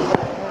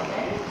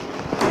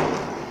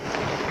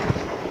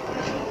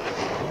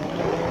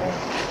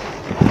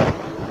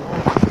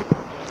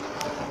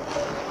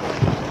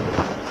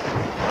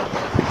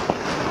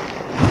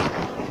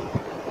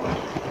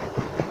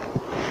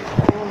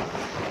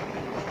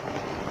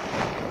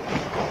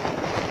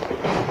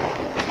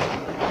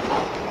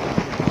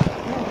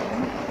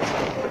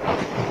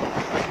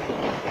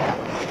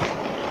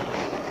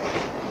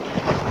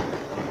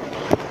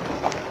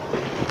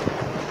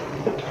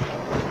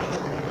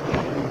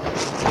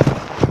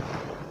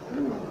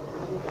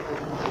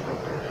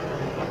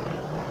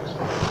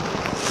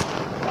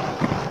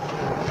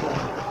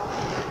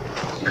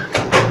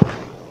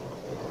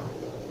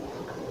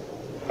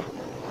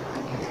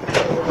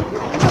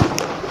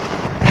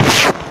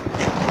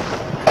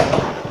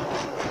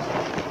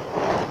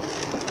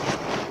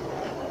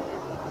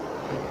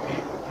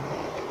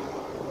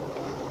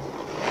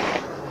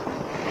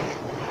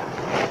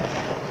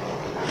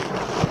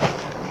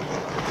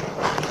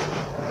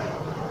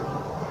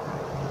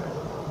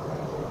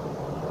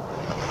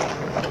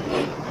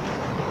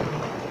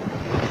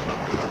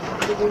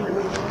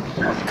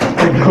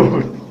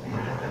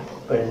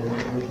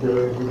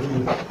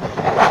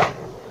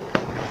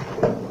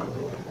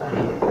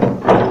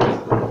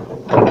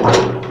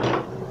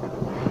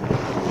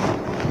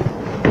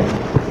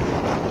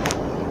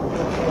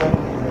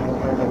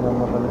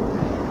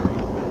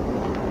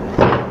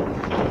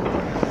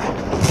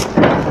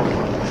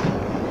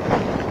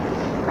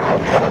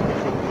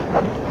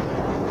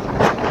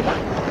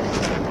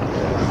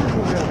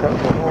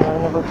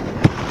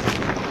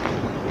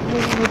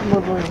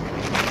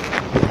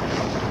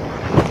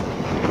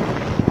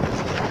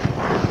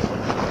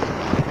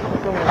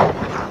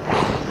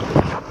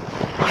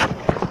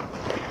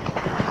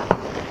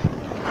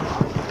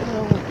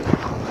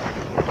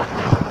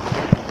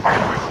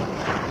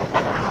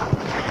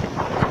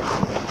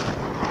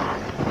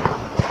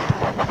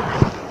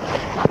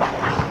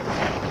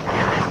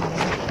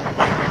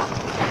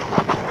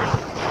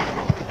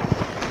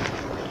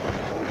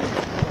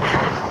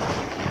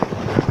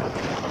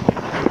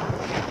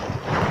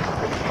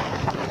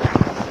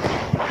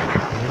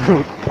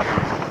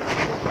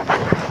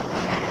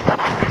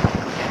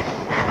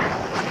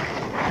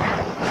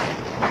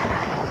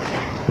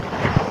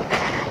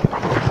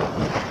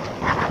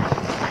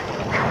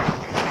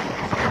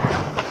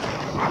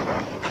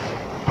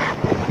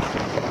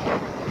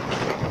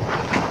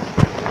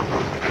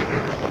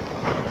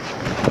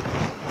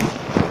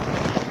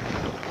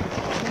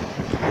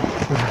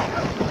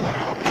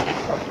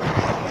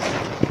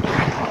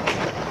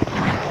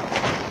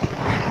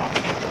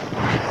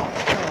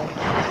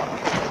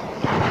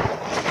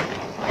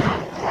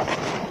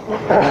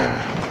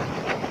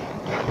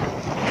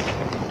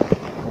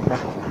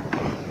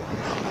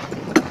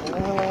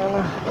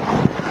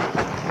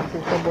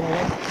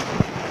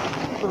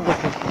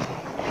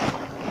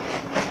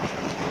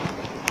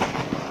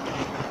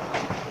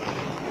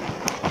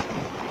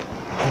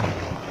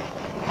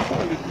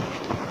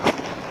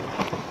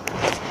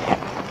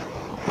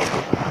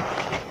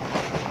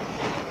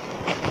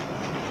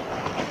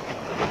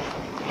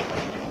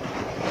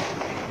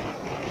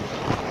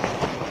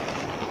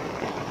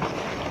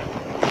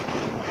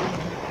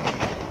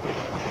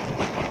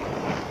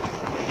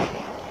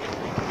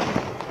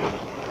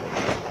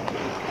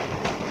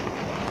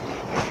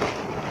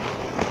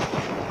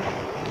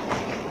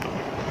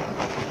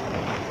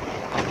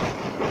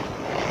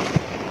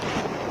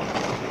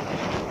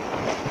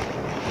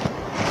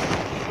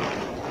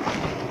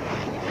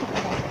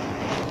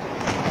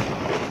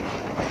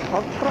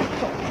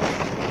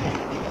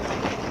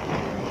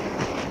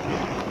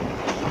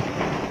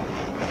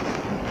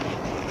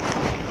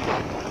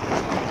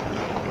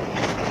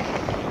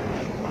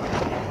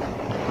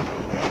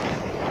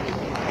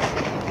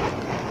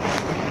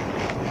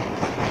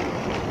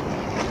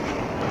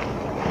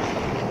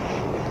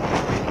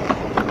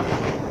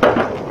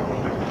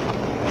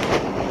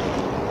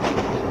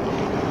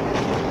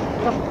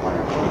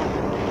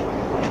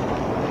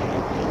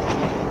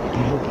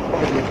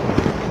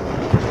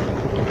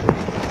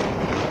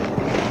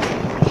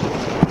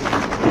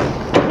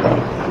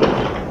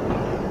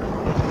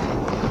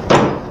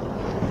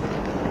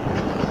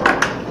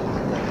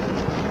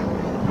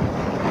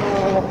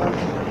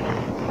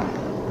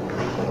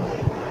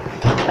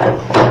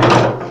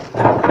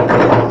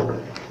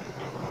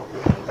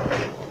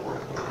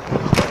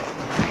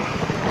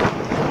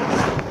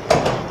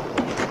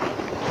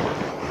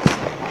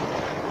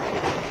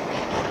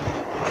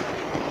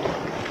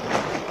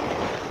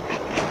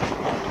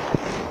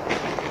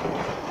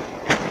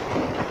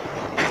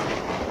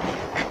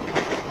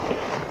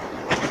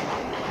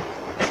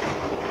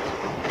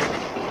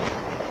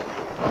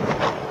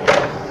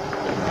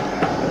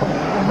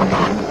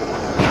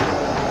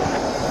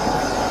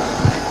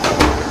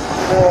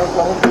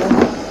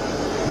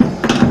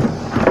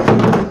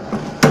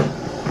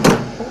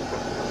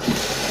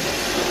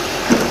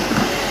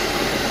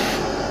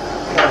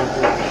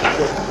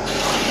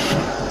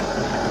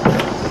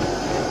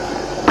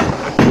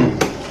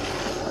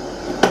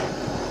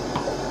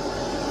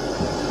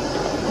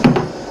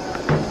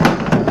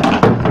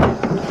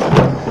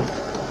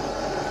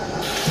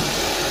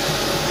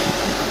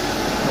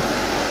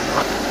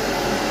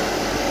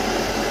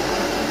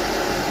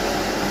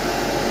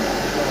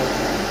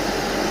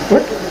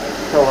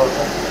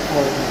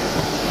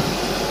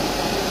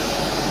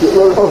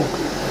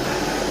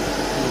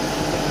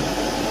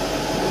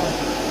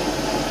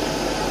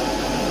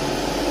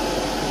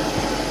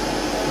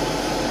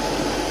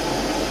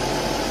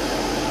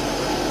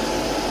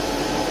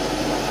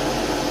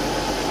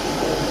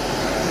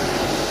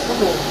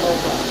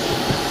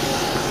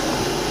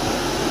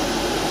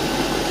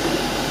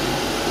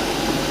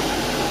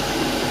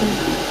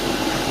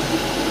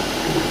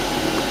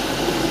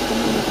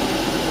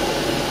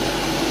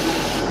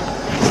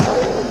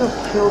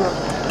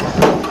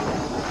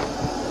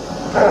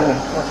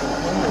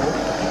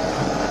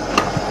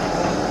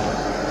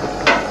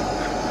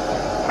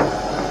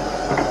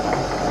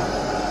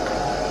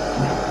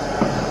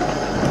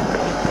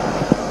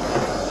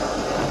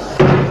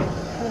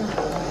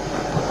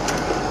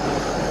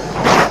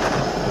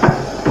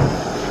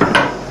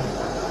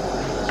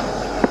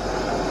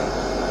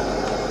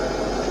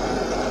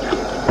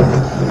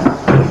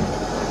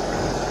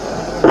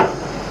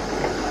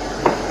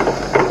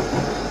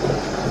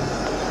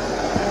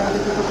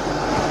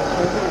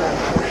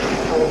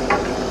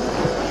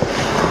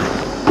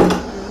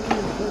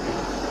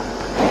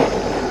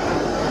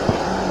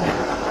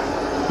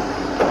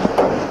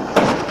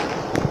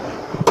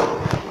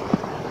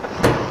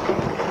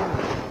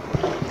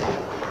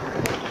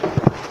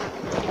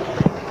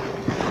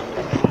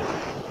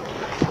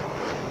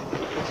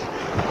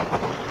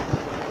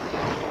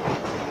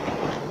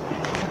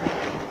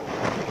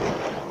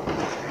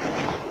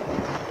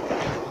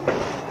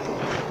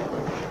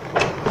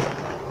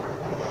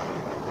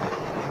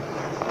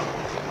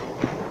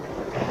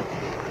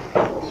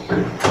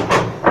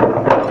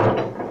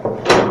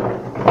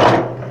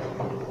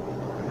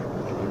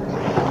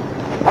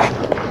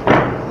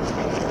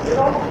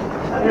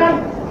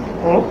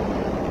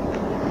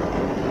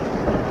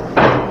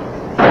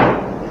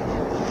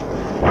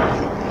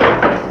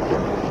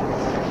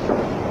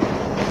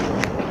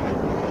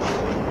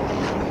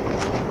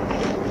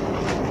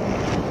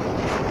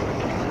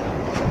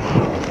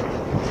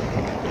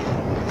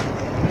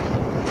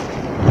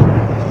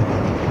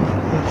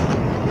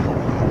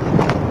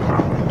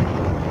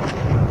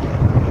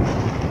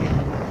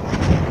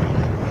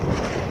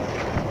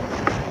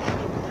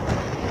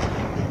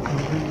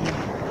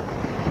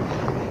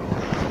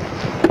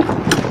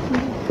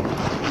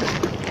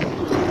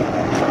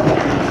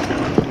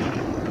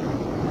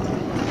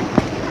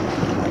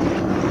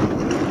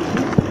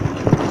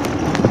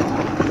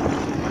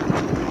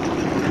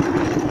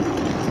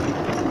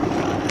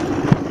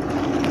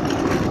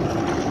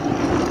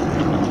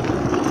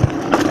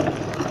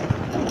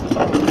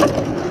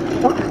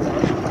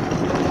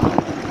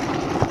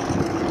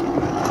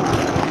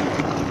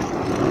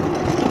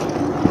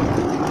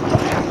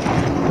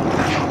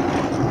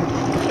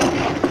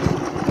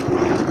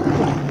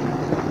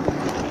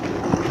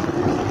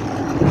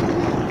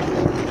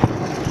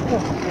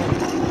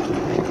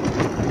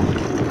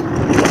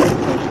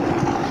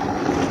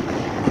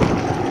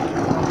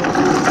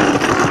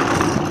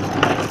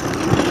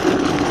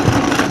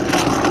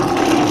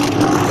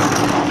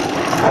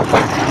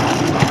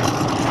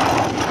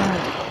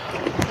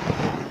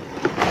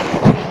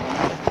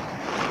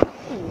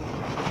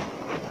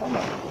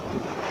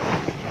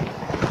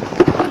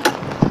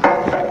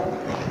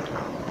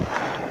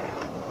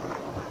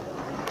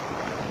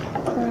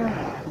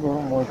 Siguro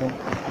more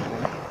than.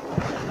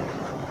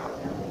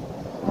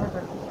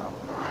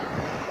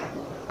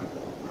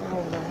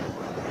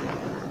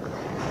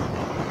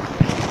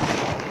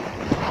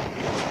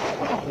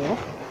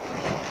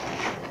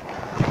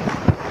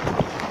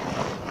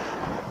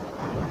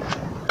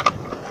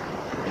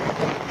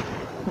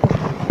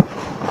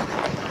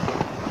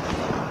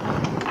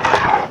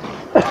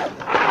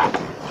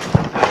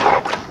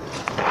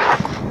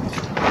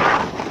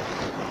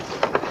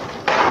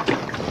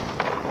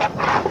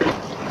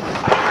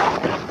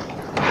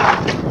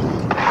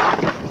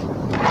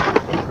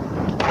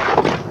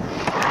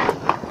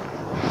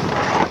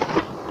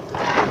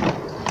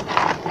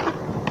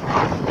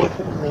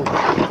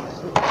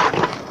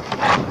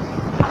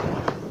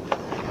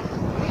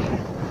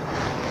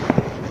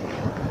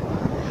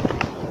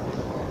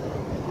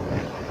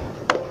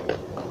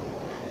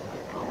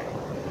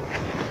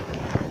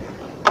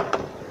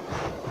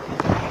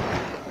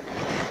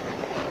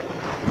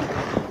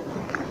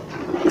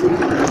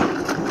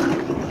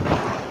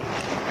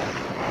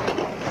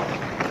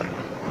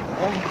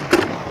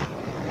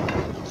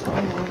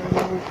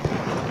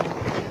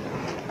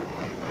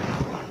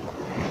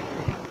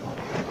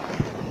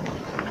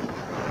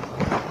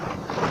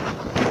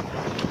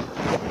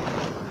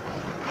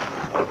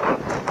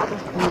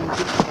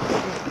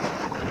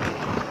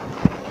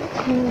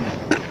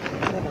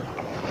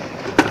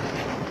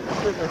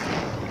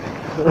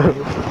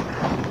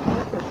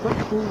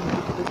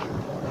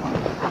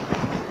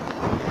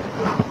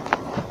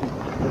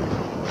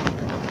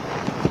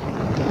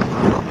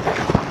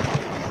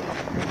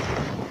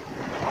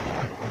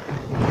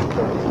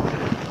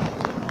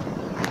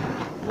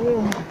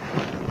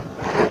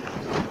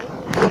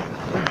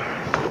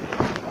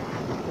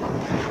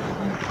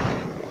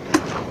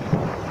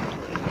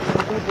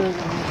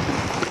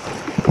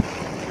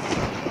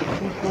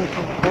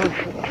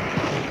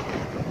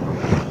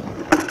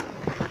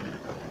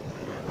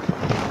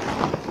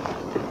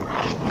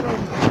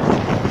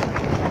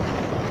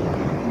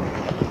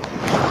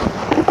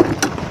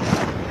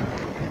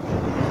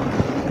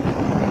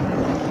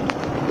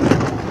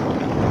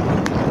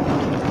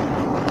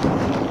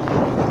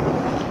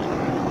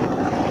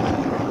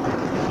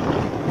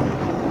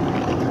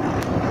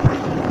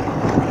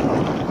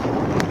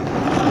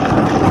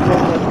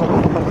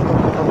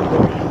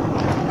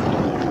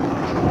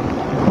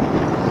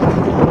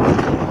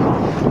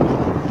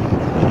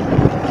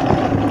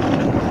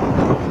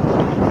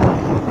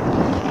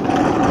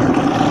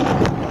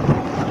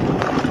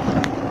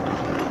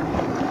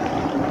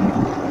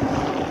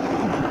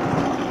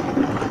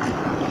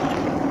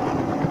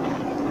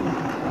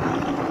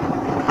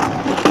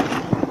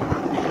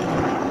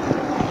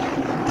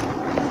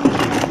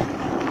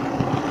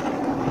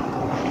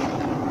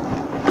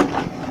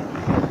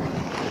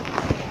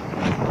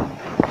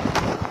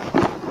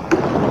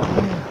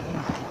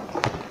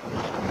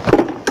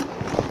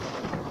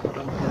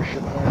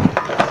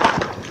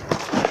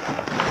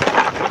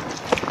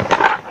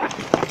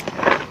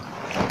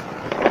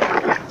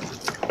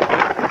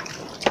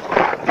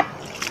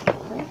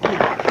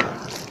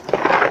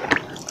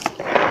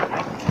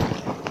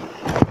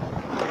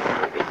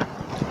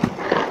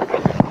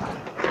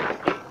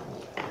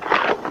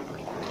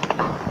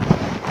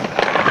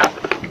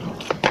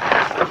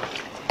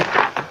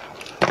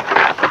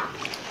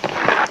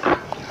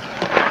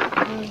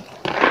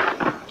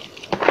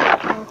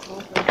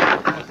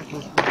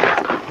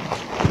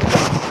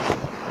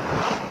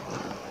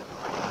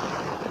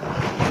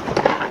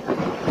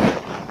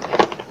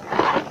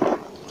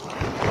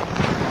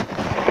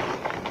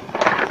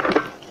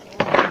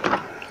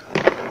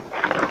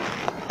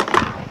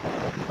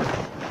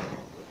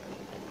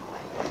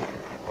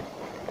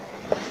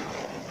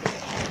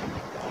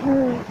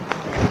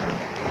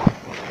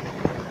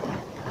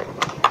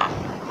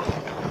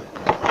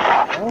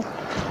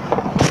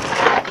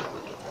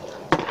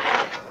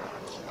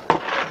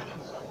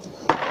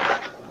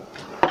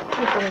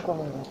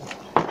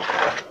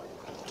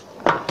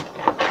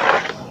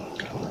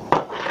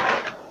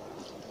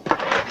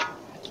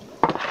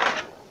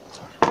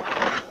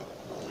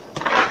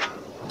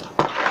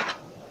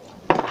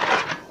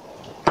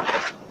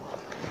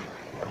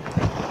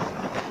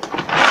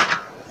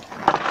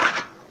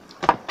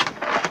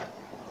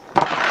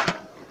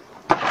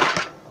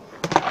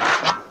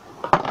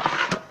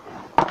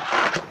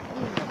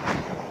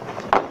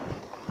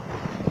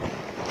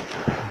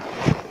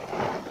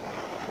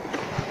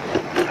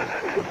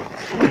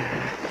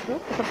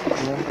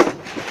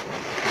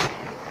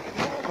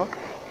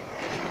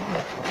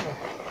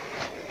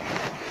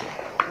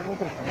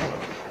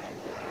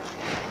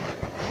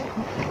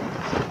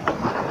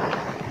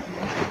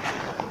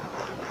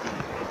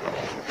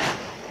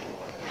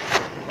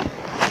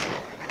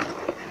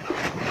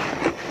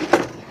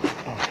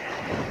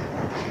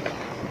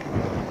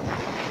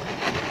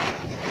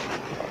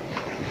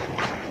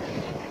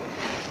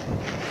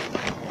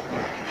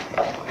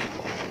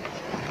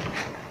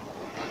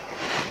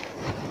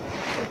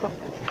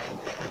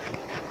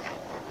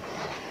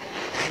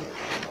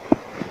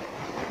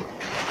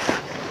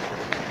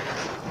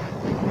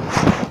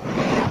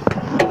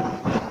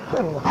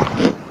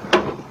 yan.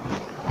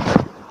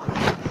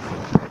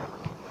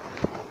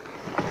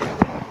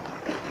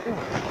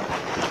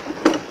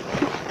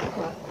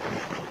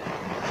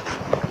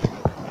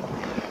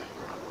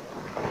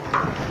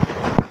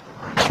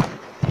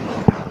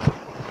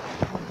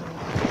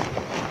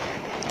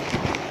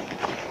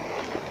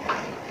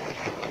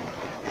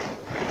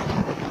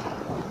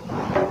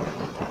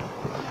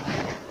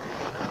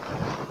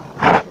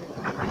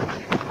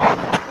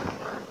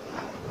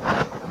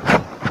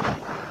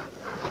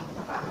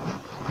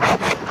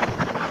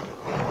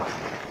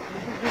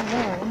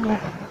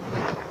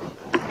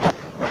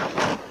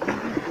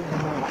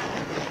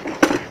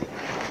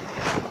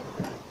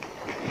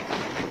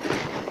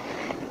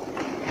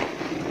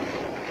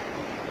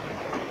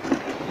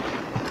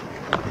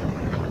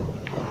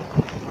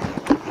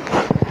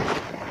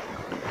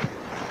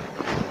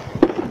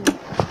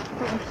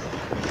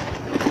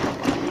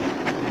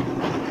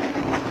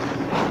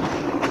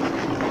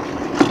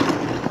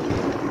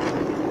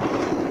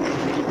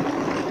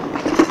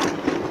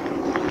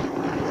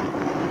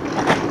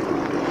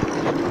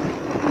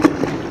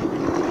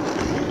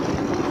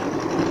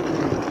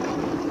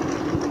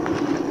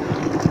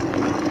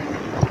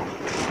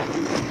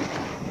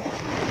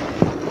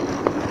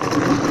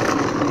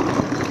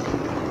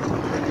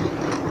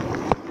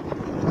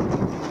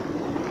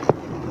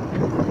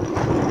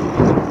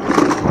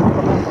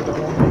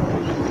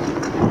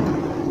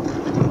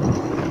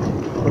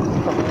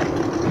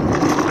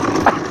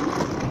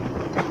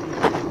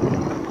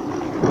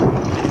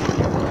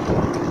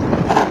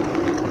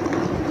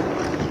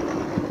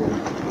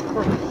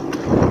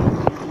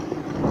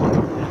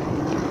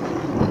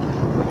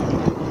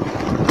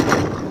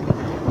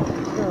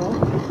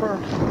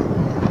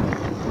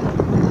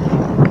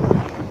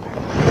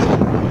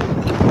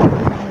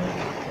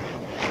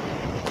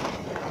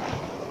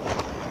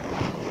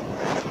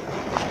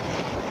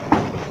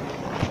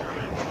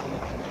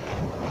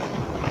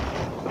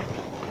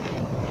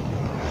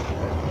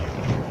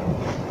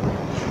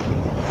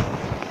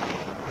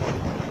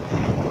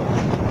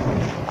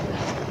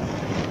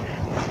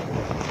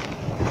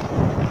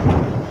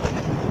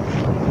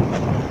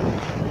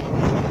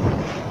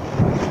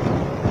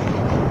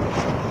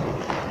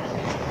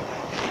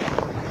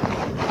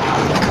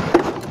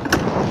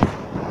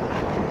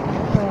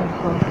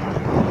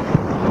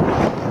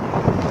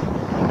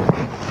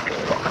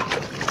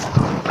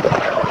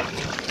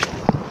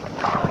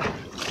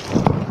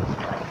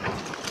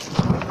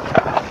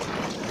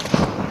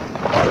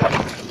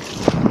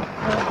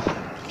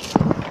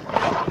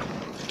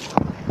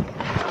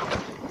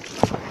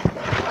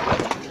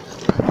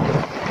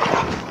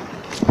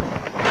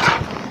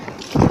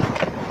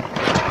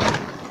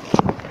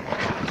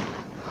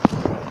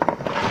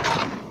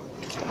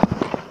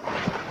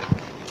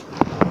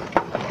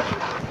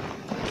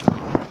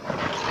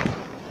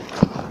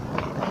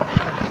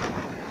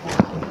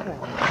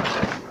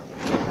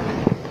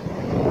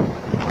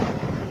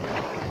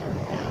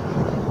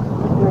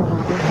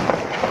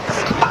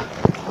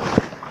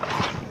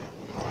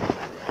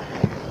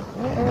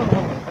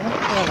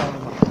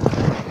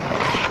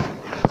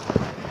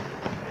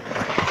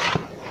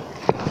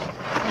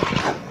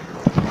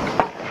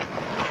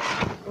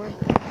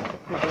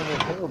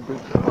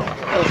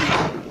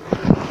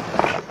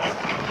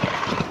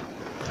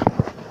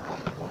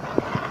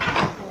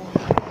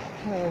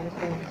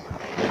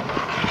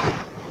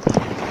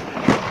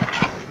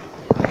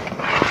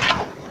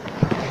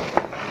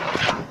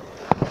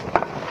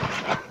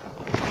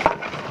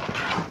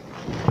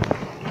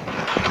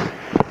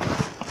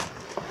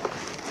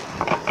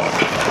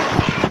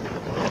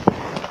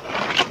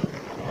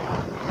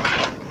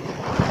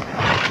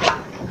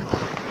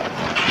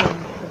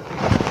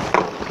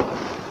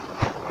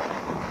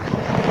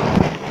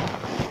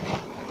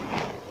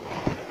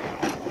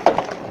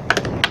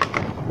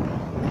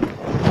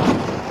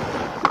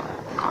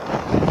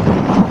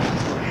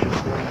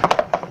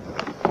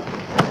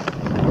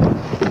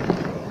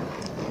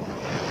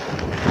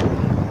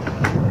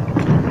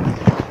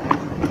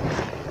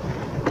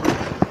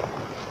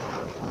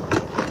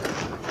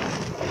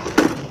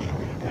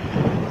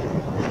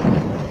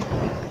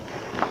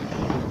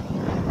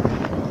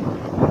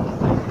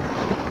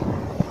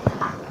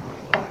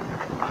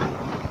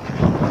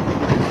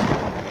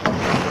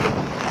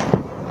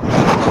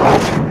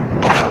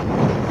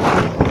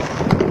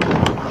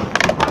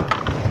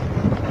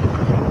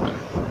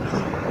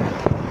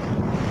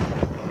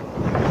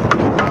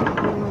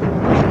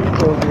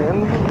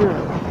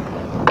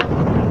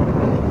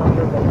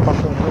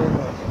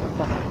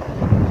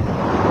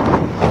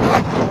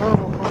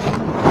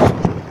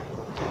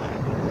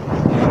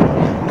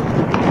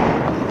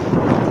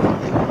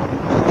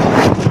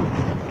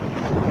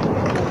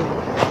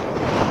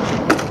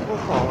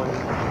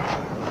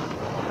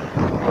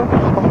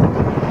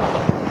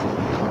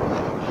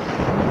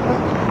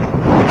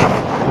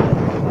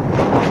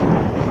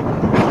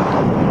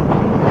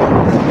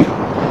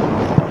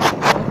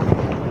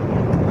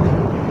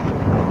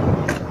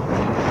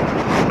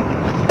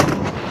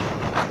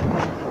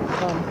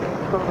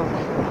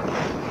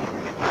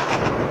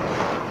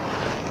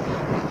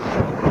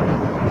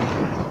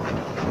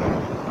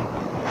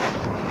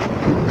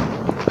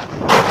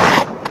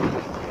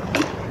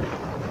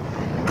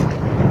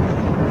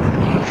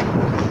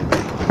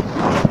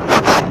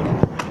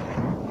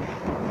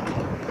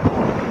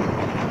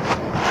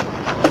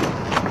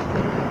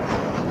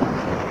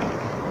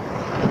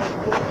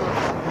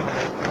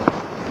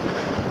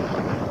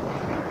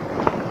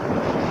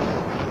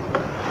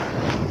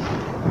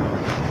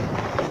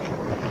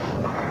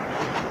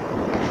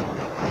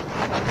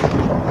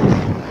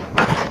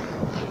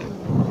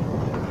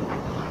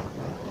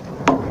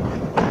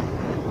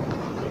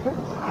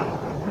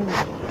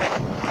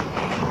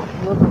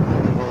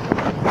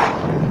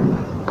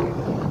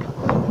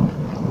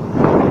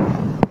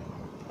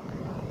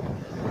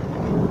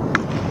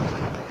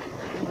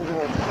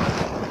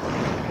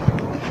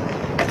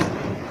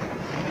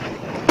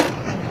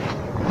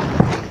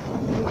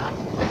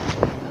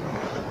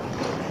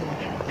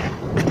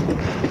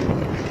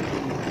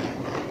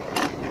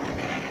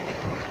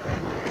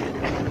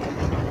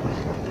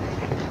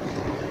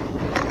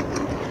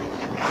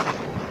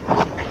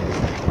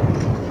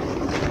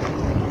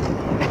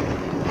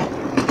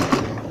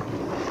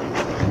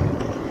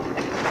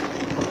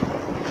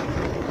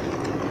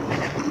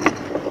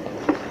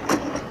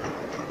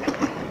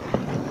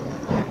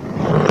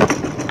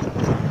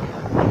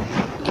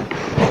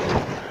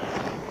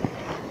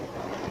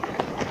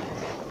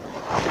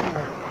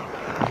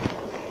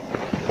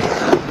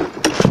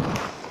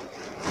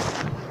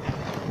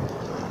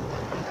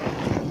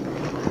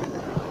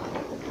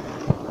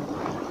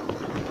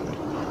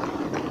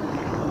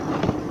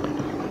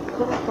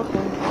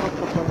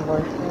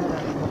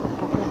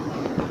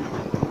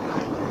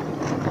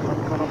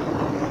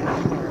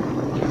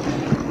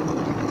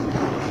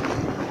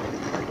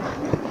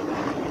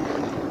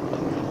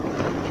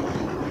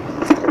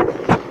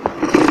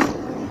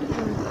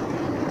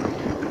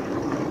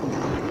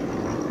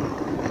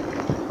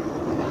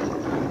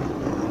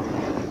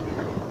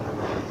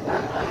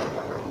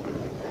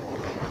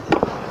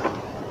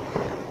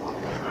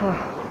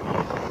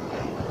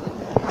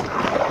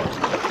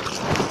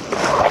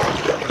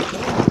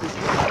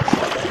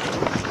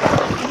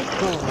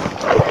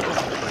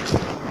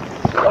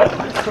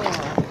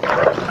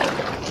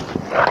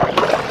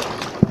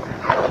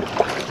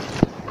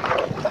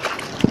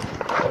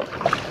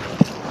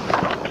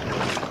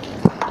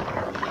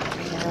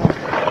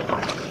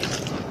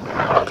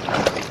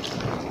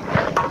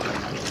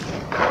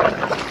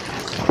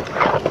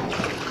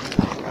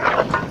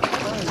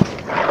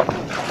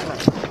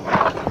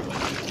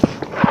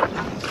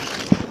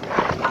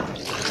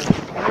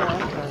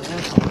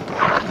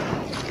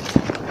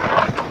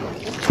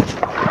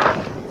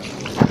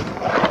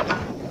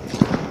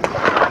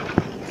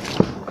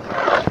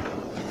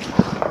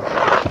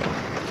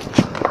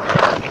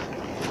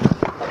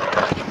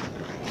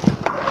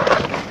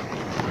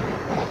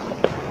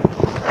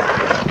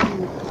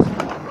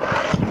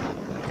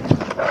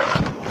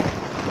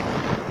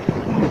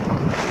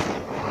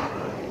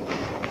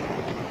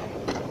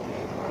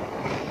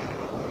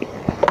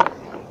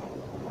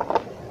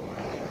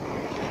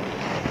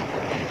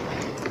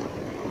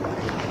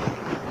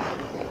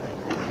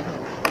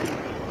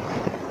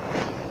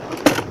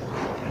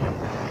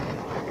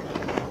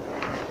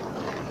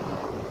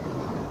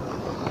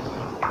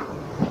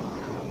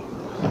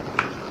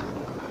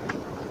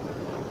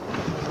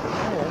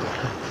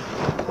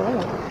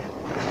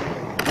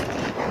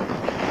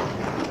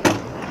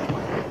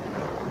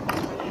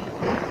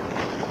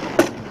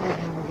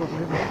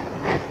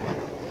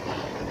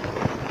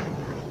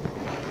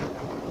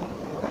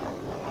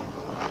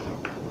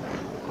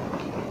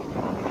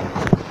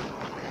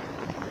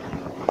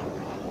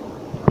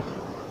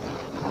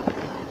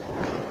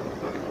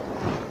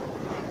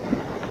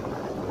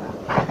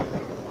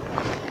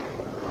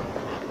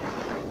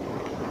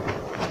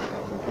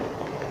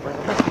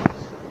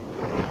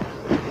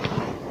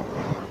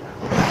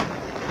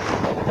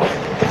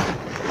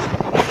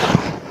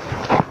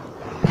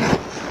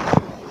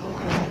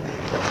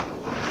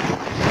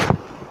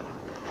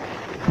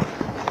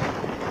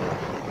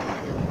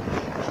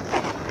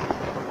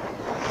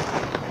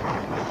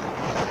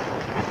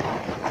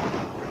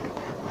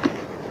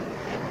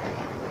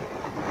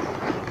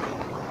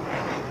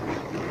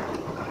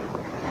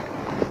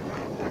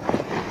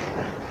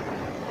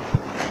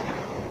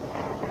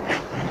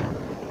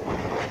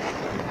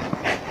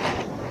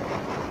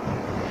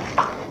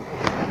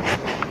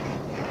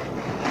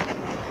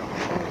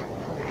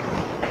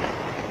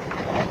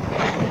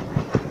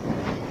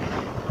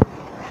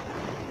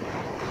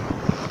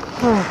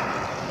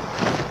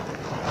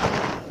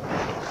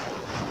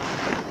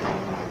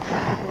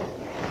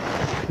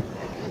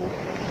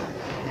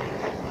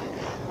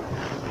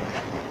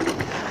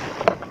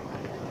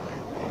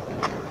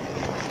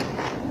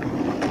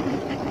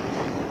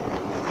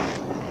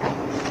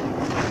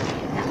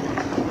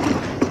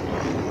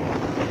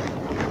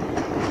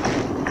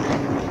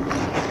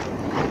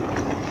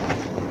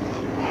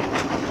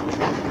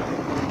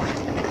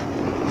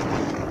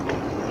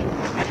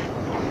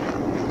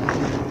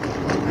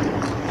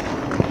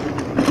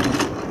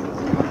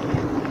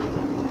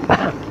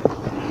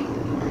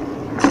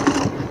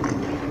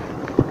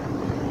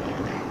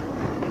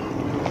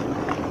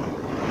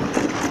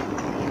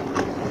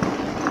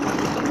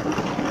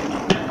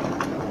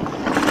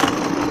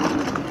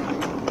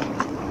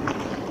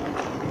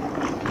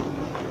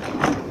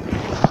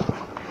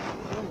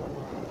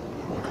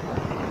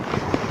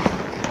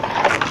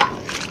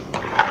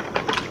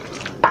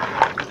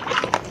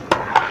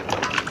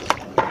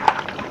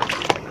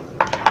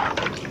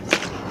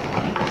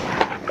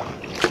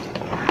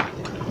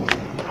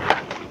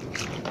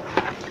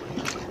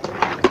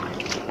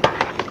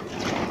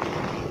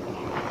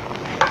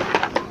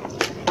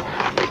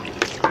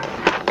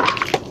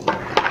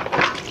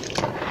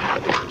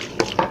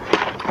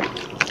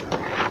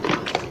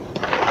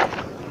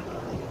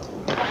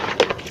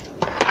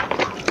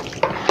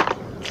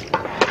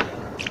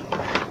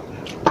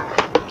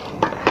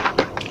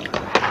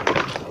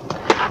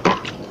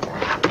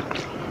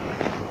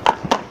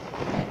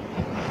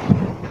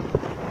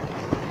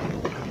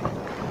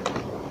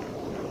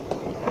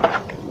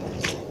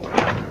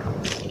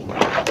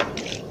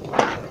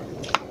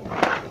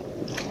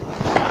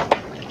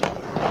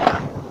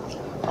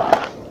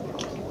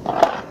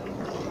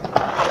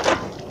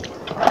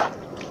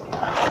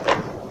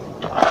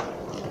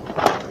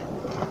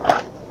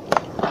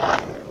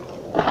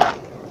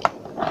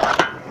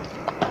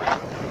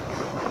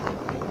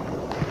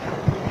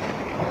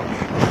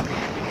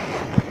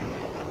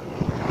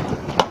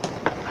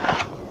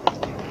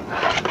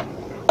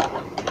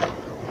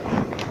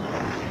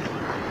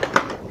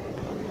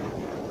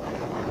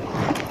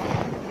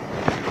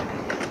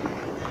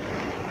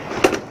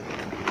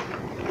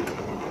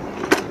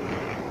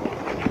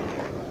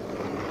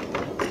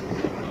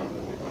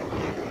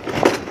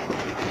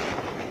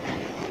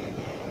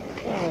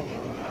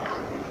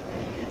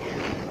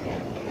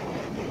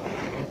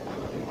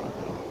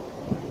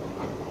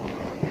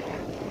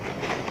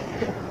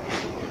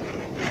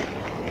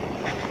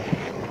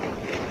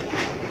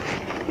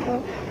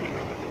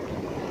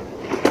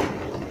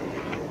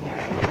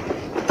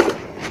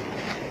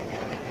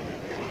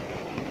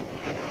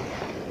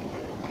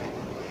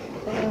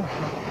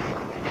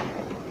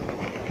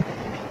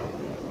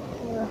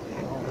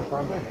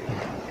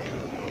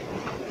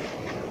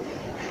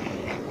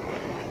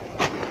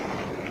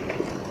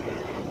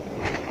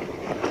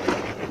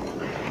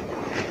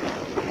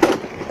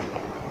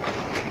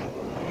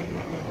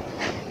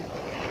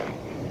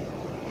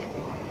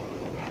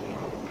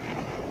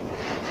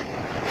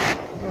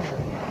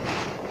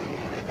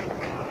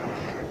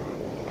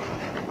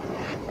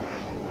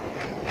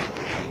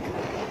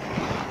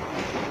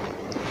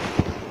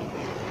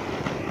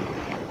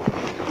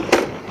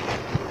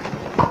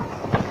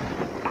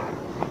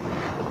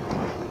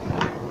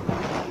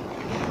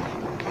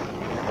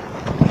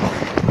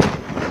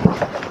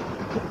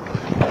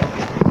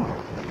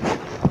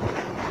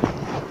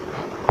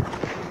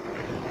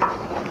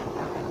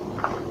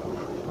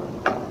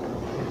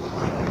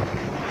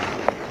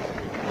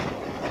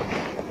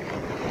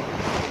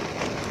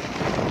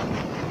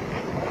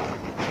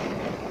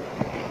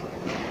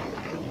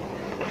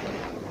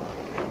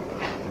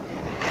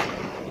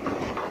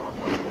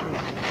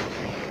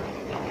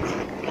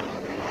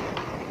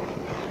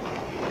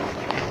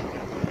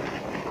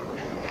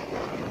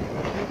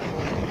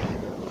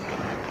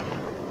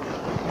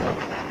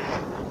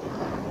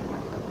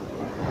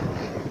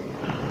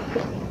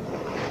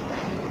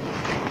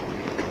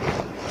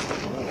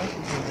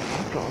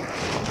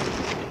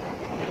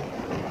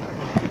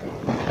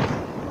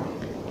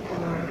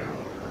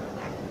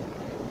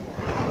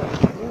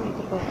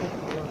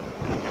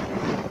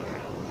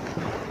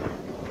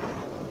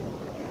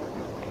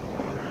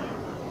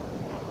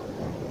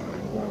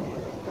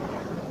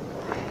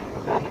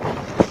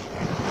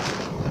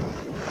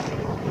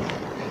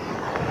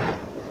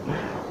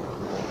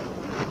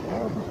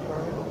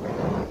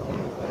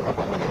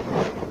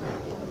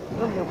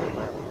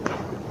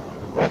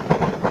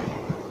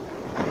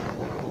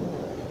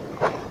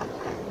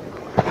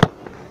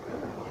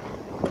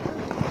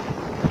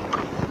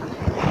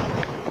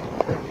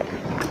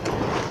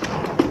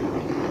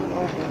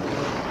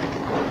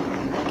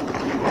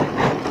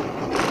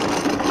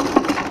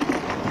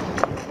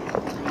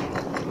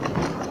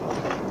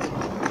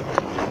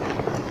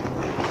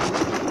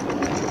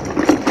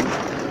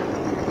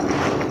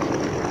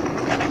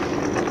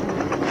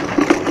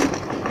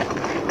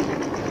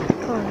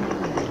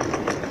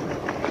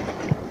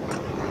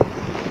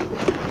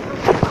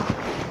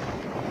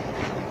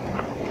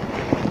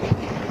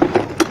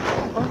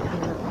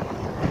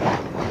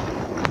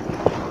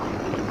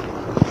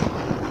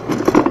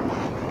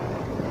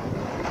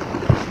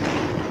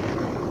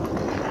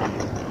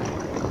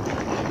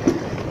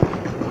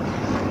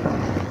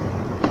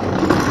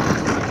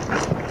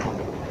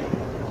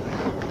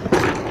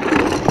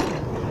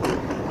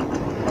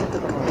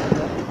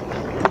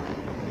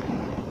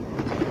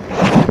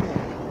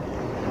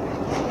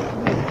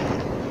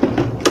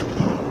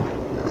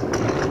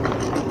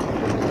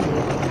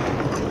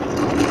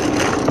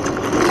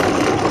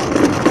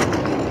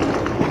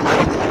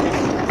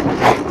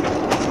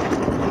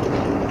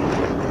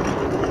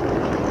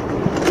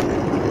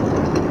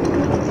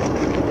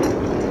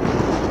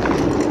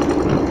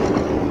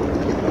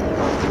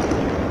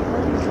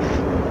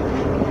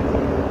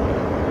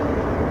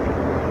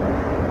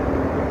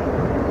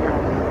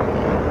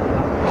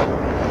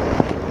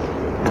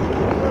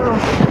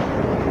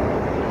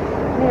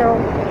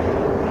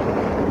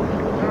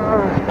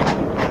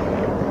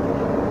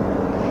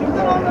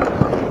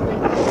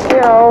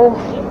 Meow.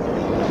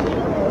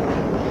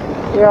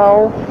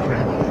 Meow.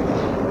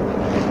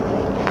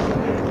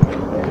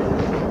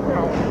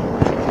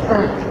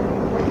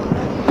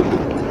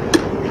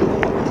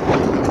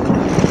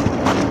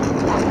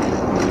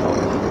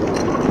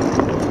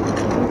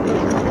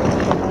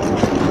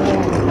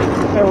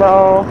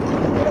 Hello.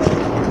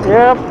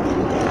 Yep.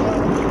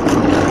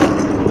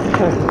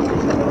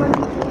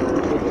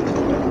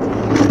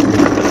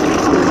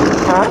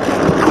 Ha?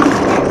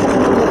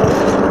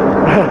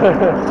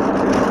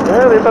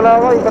 Dito na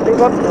ako,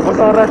 ikot-ikot. Tapos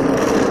oras.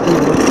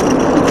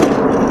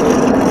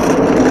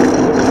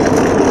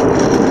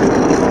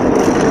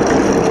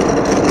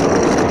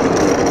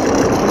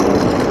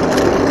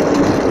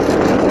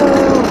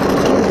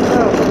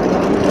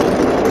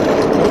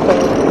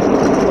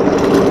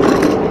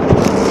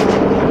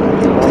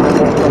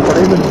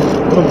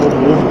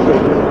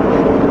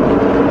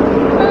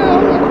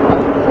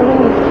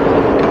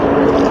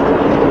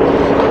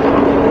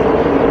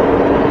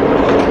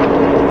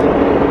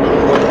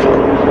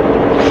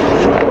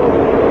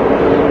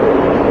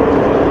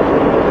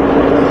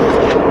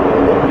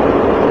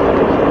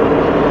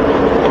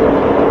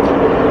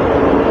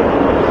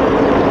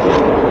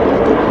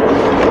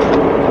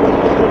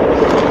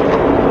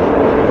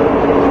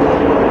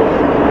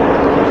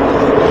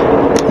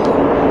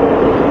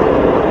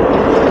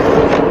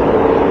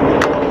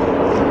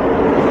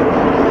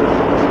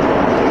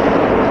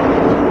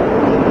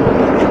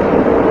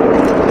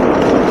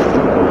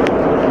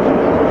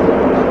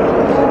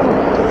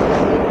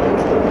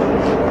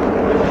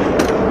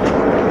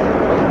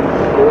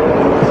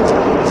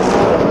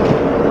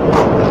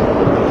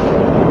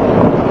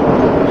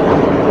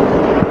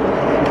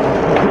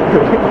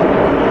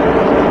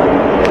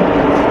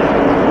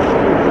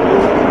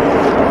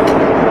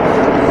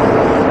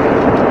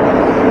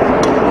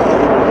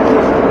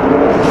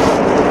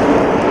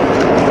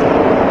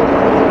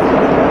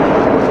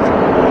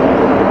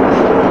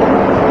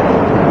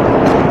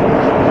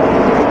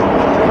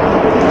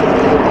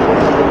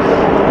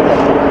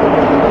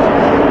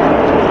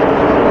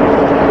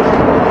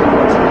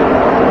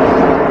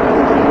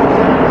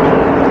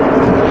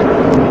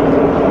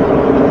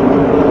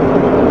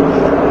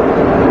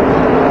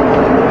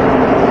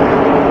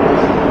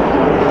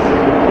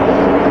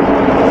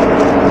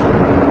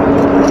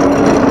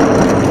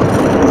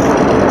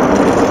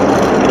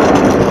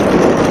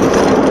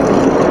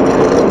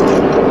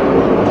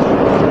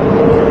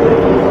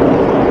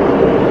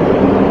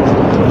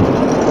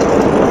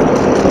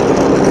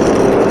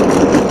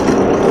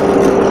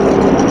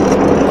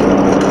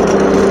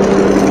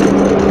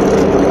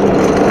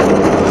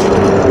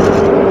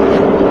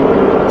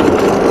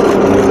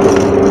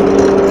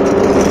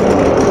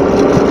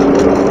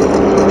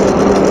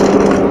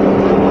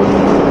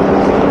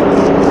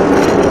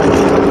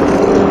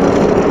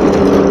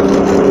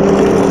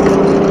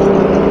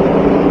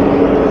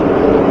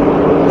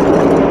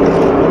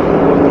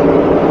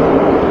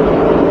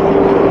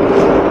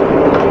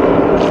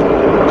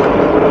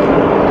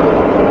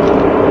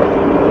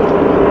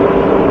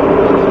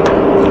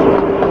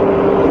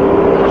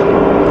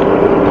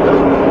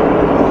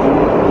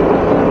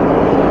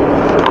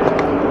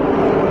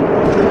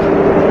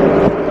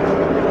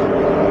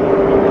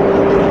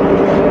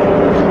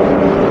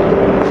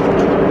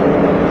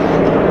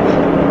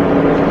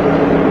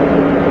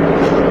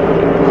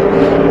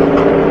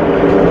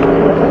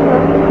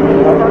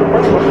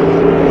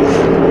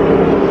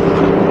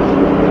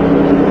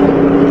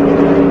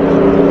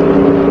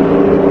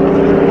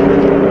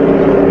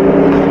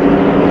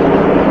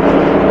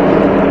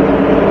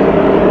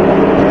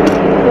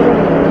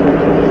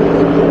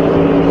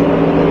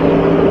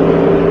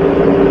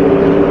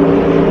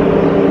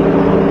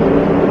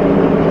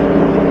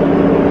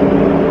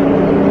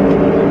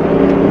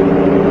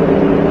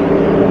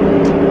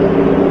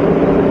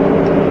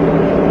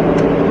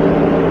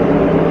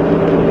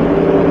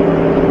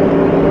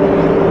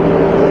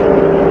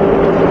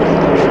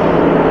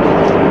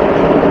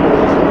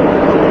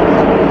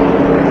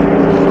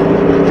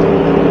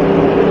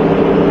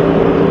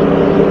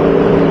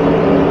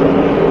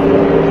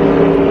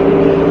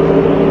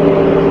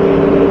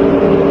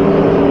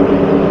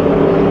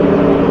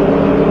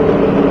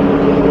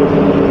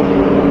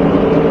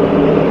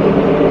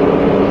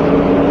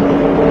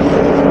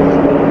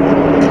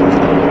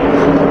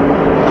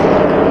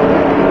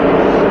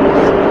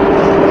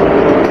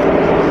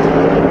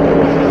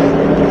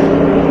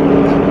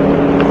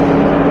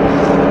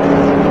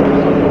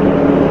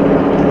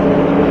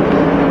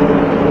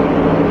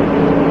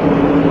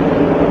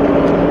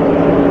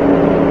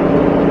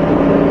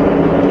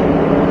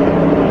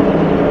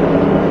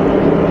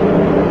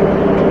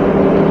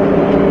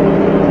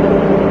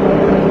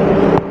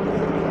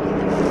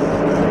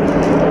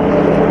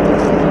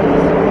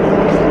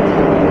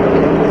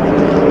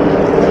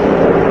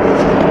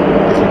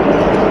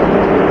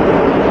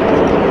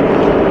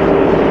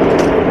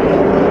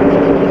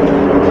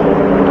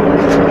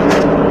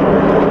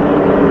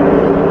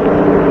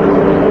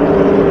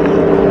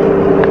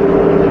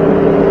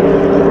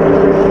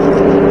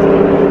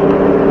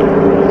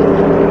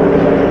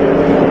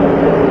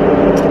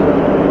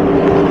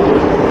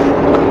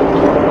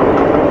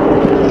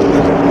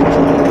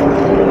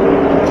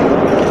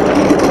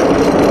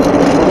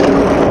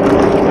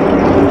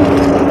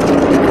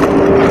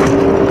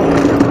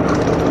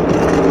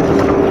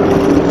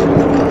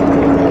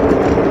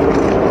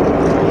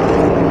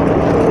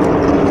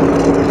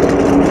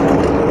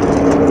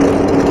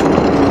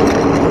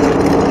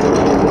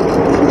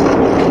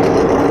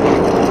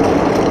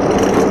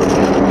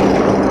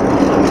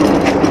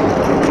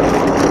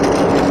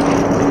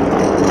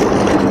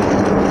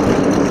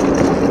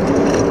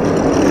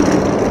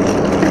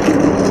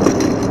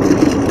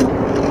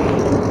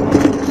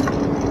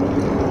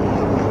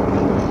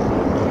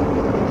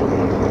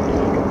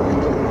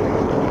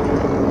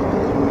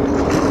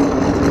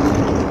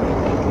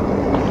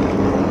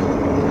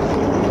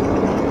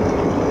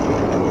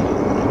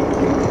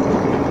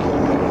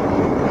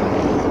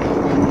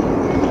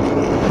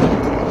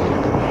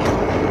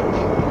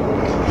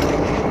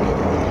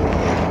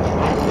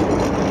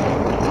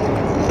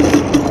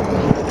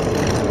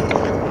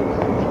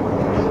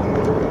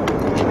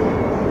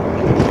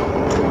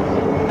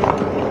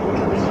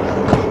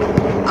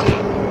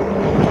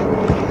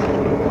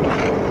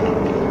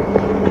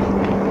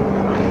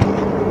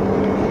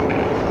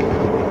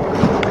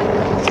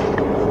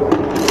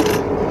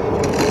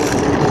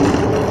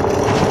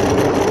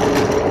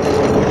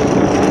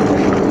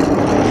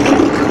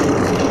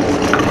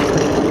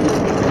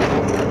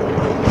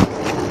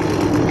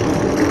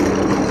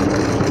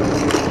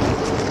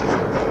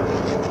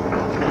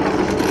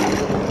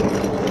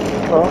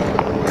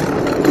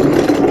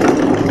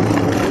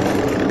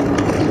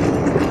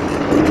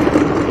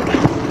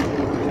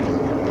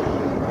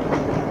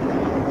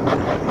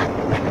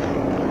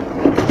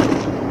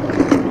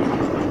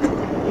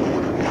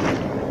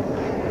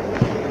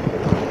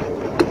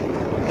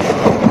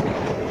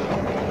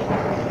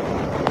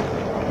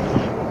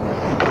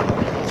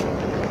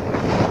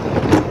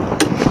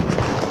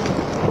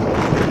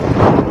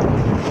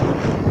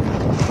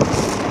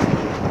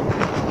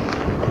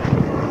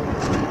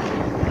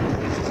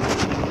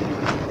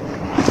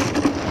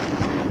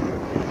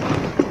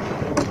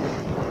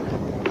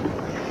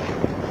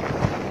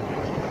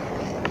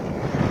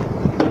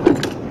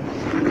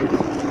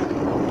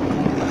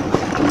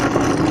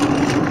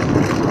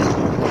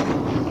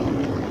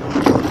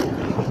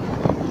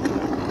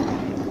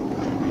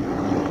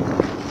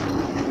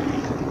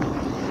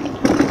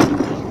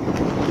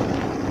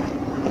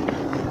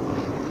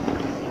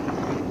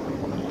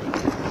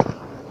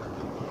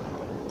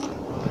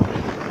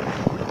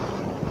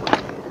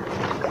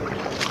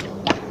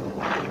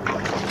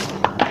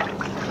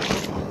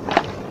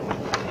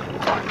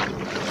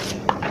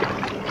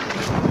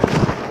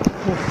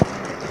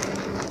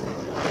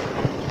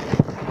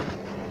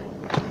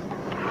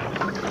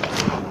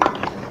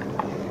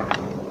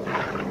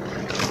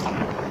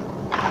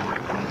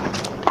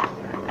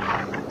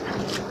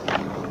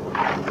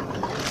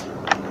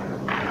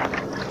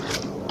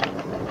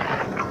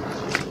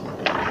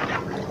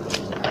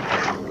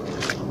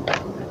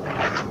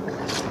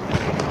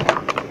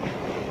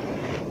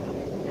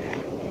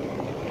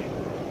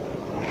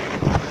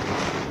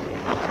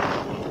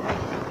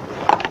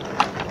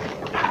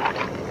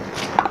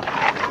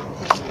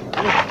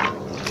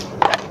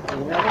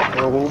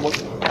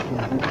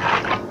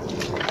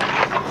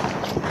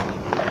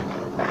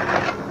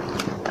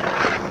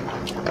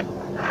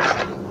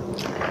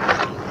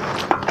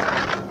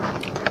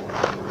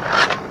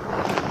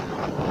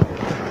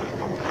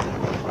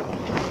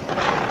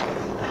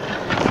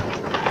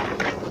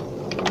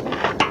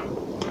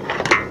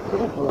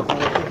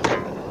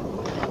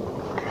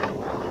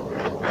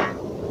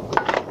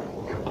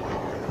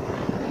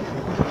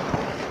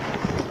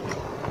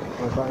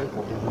 tayo po.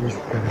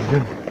 Visit ka na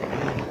dyan.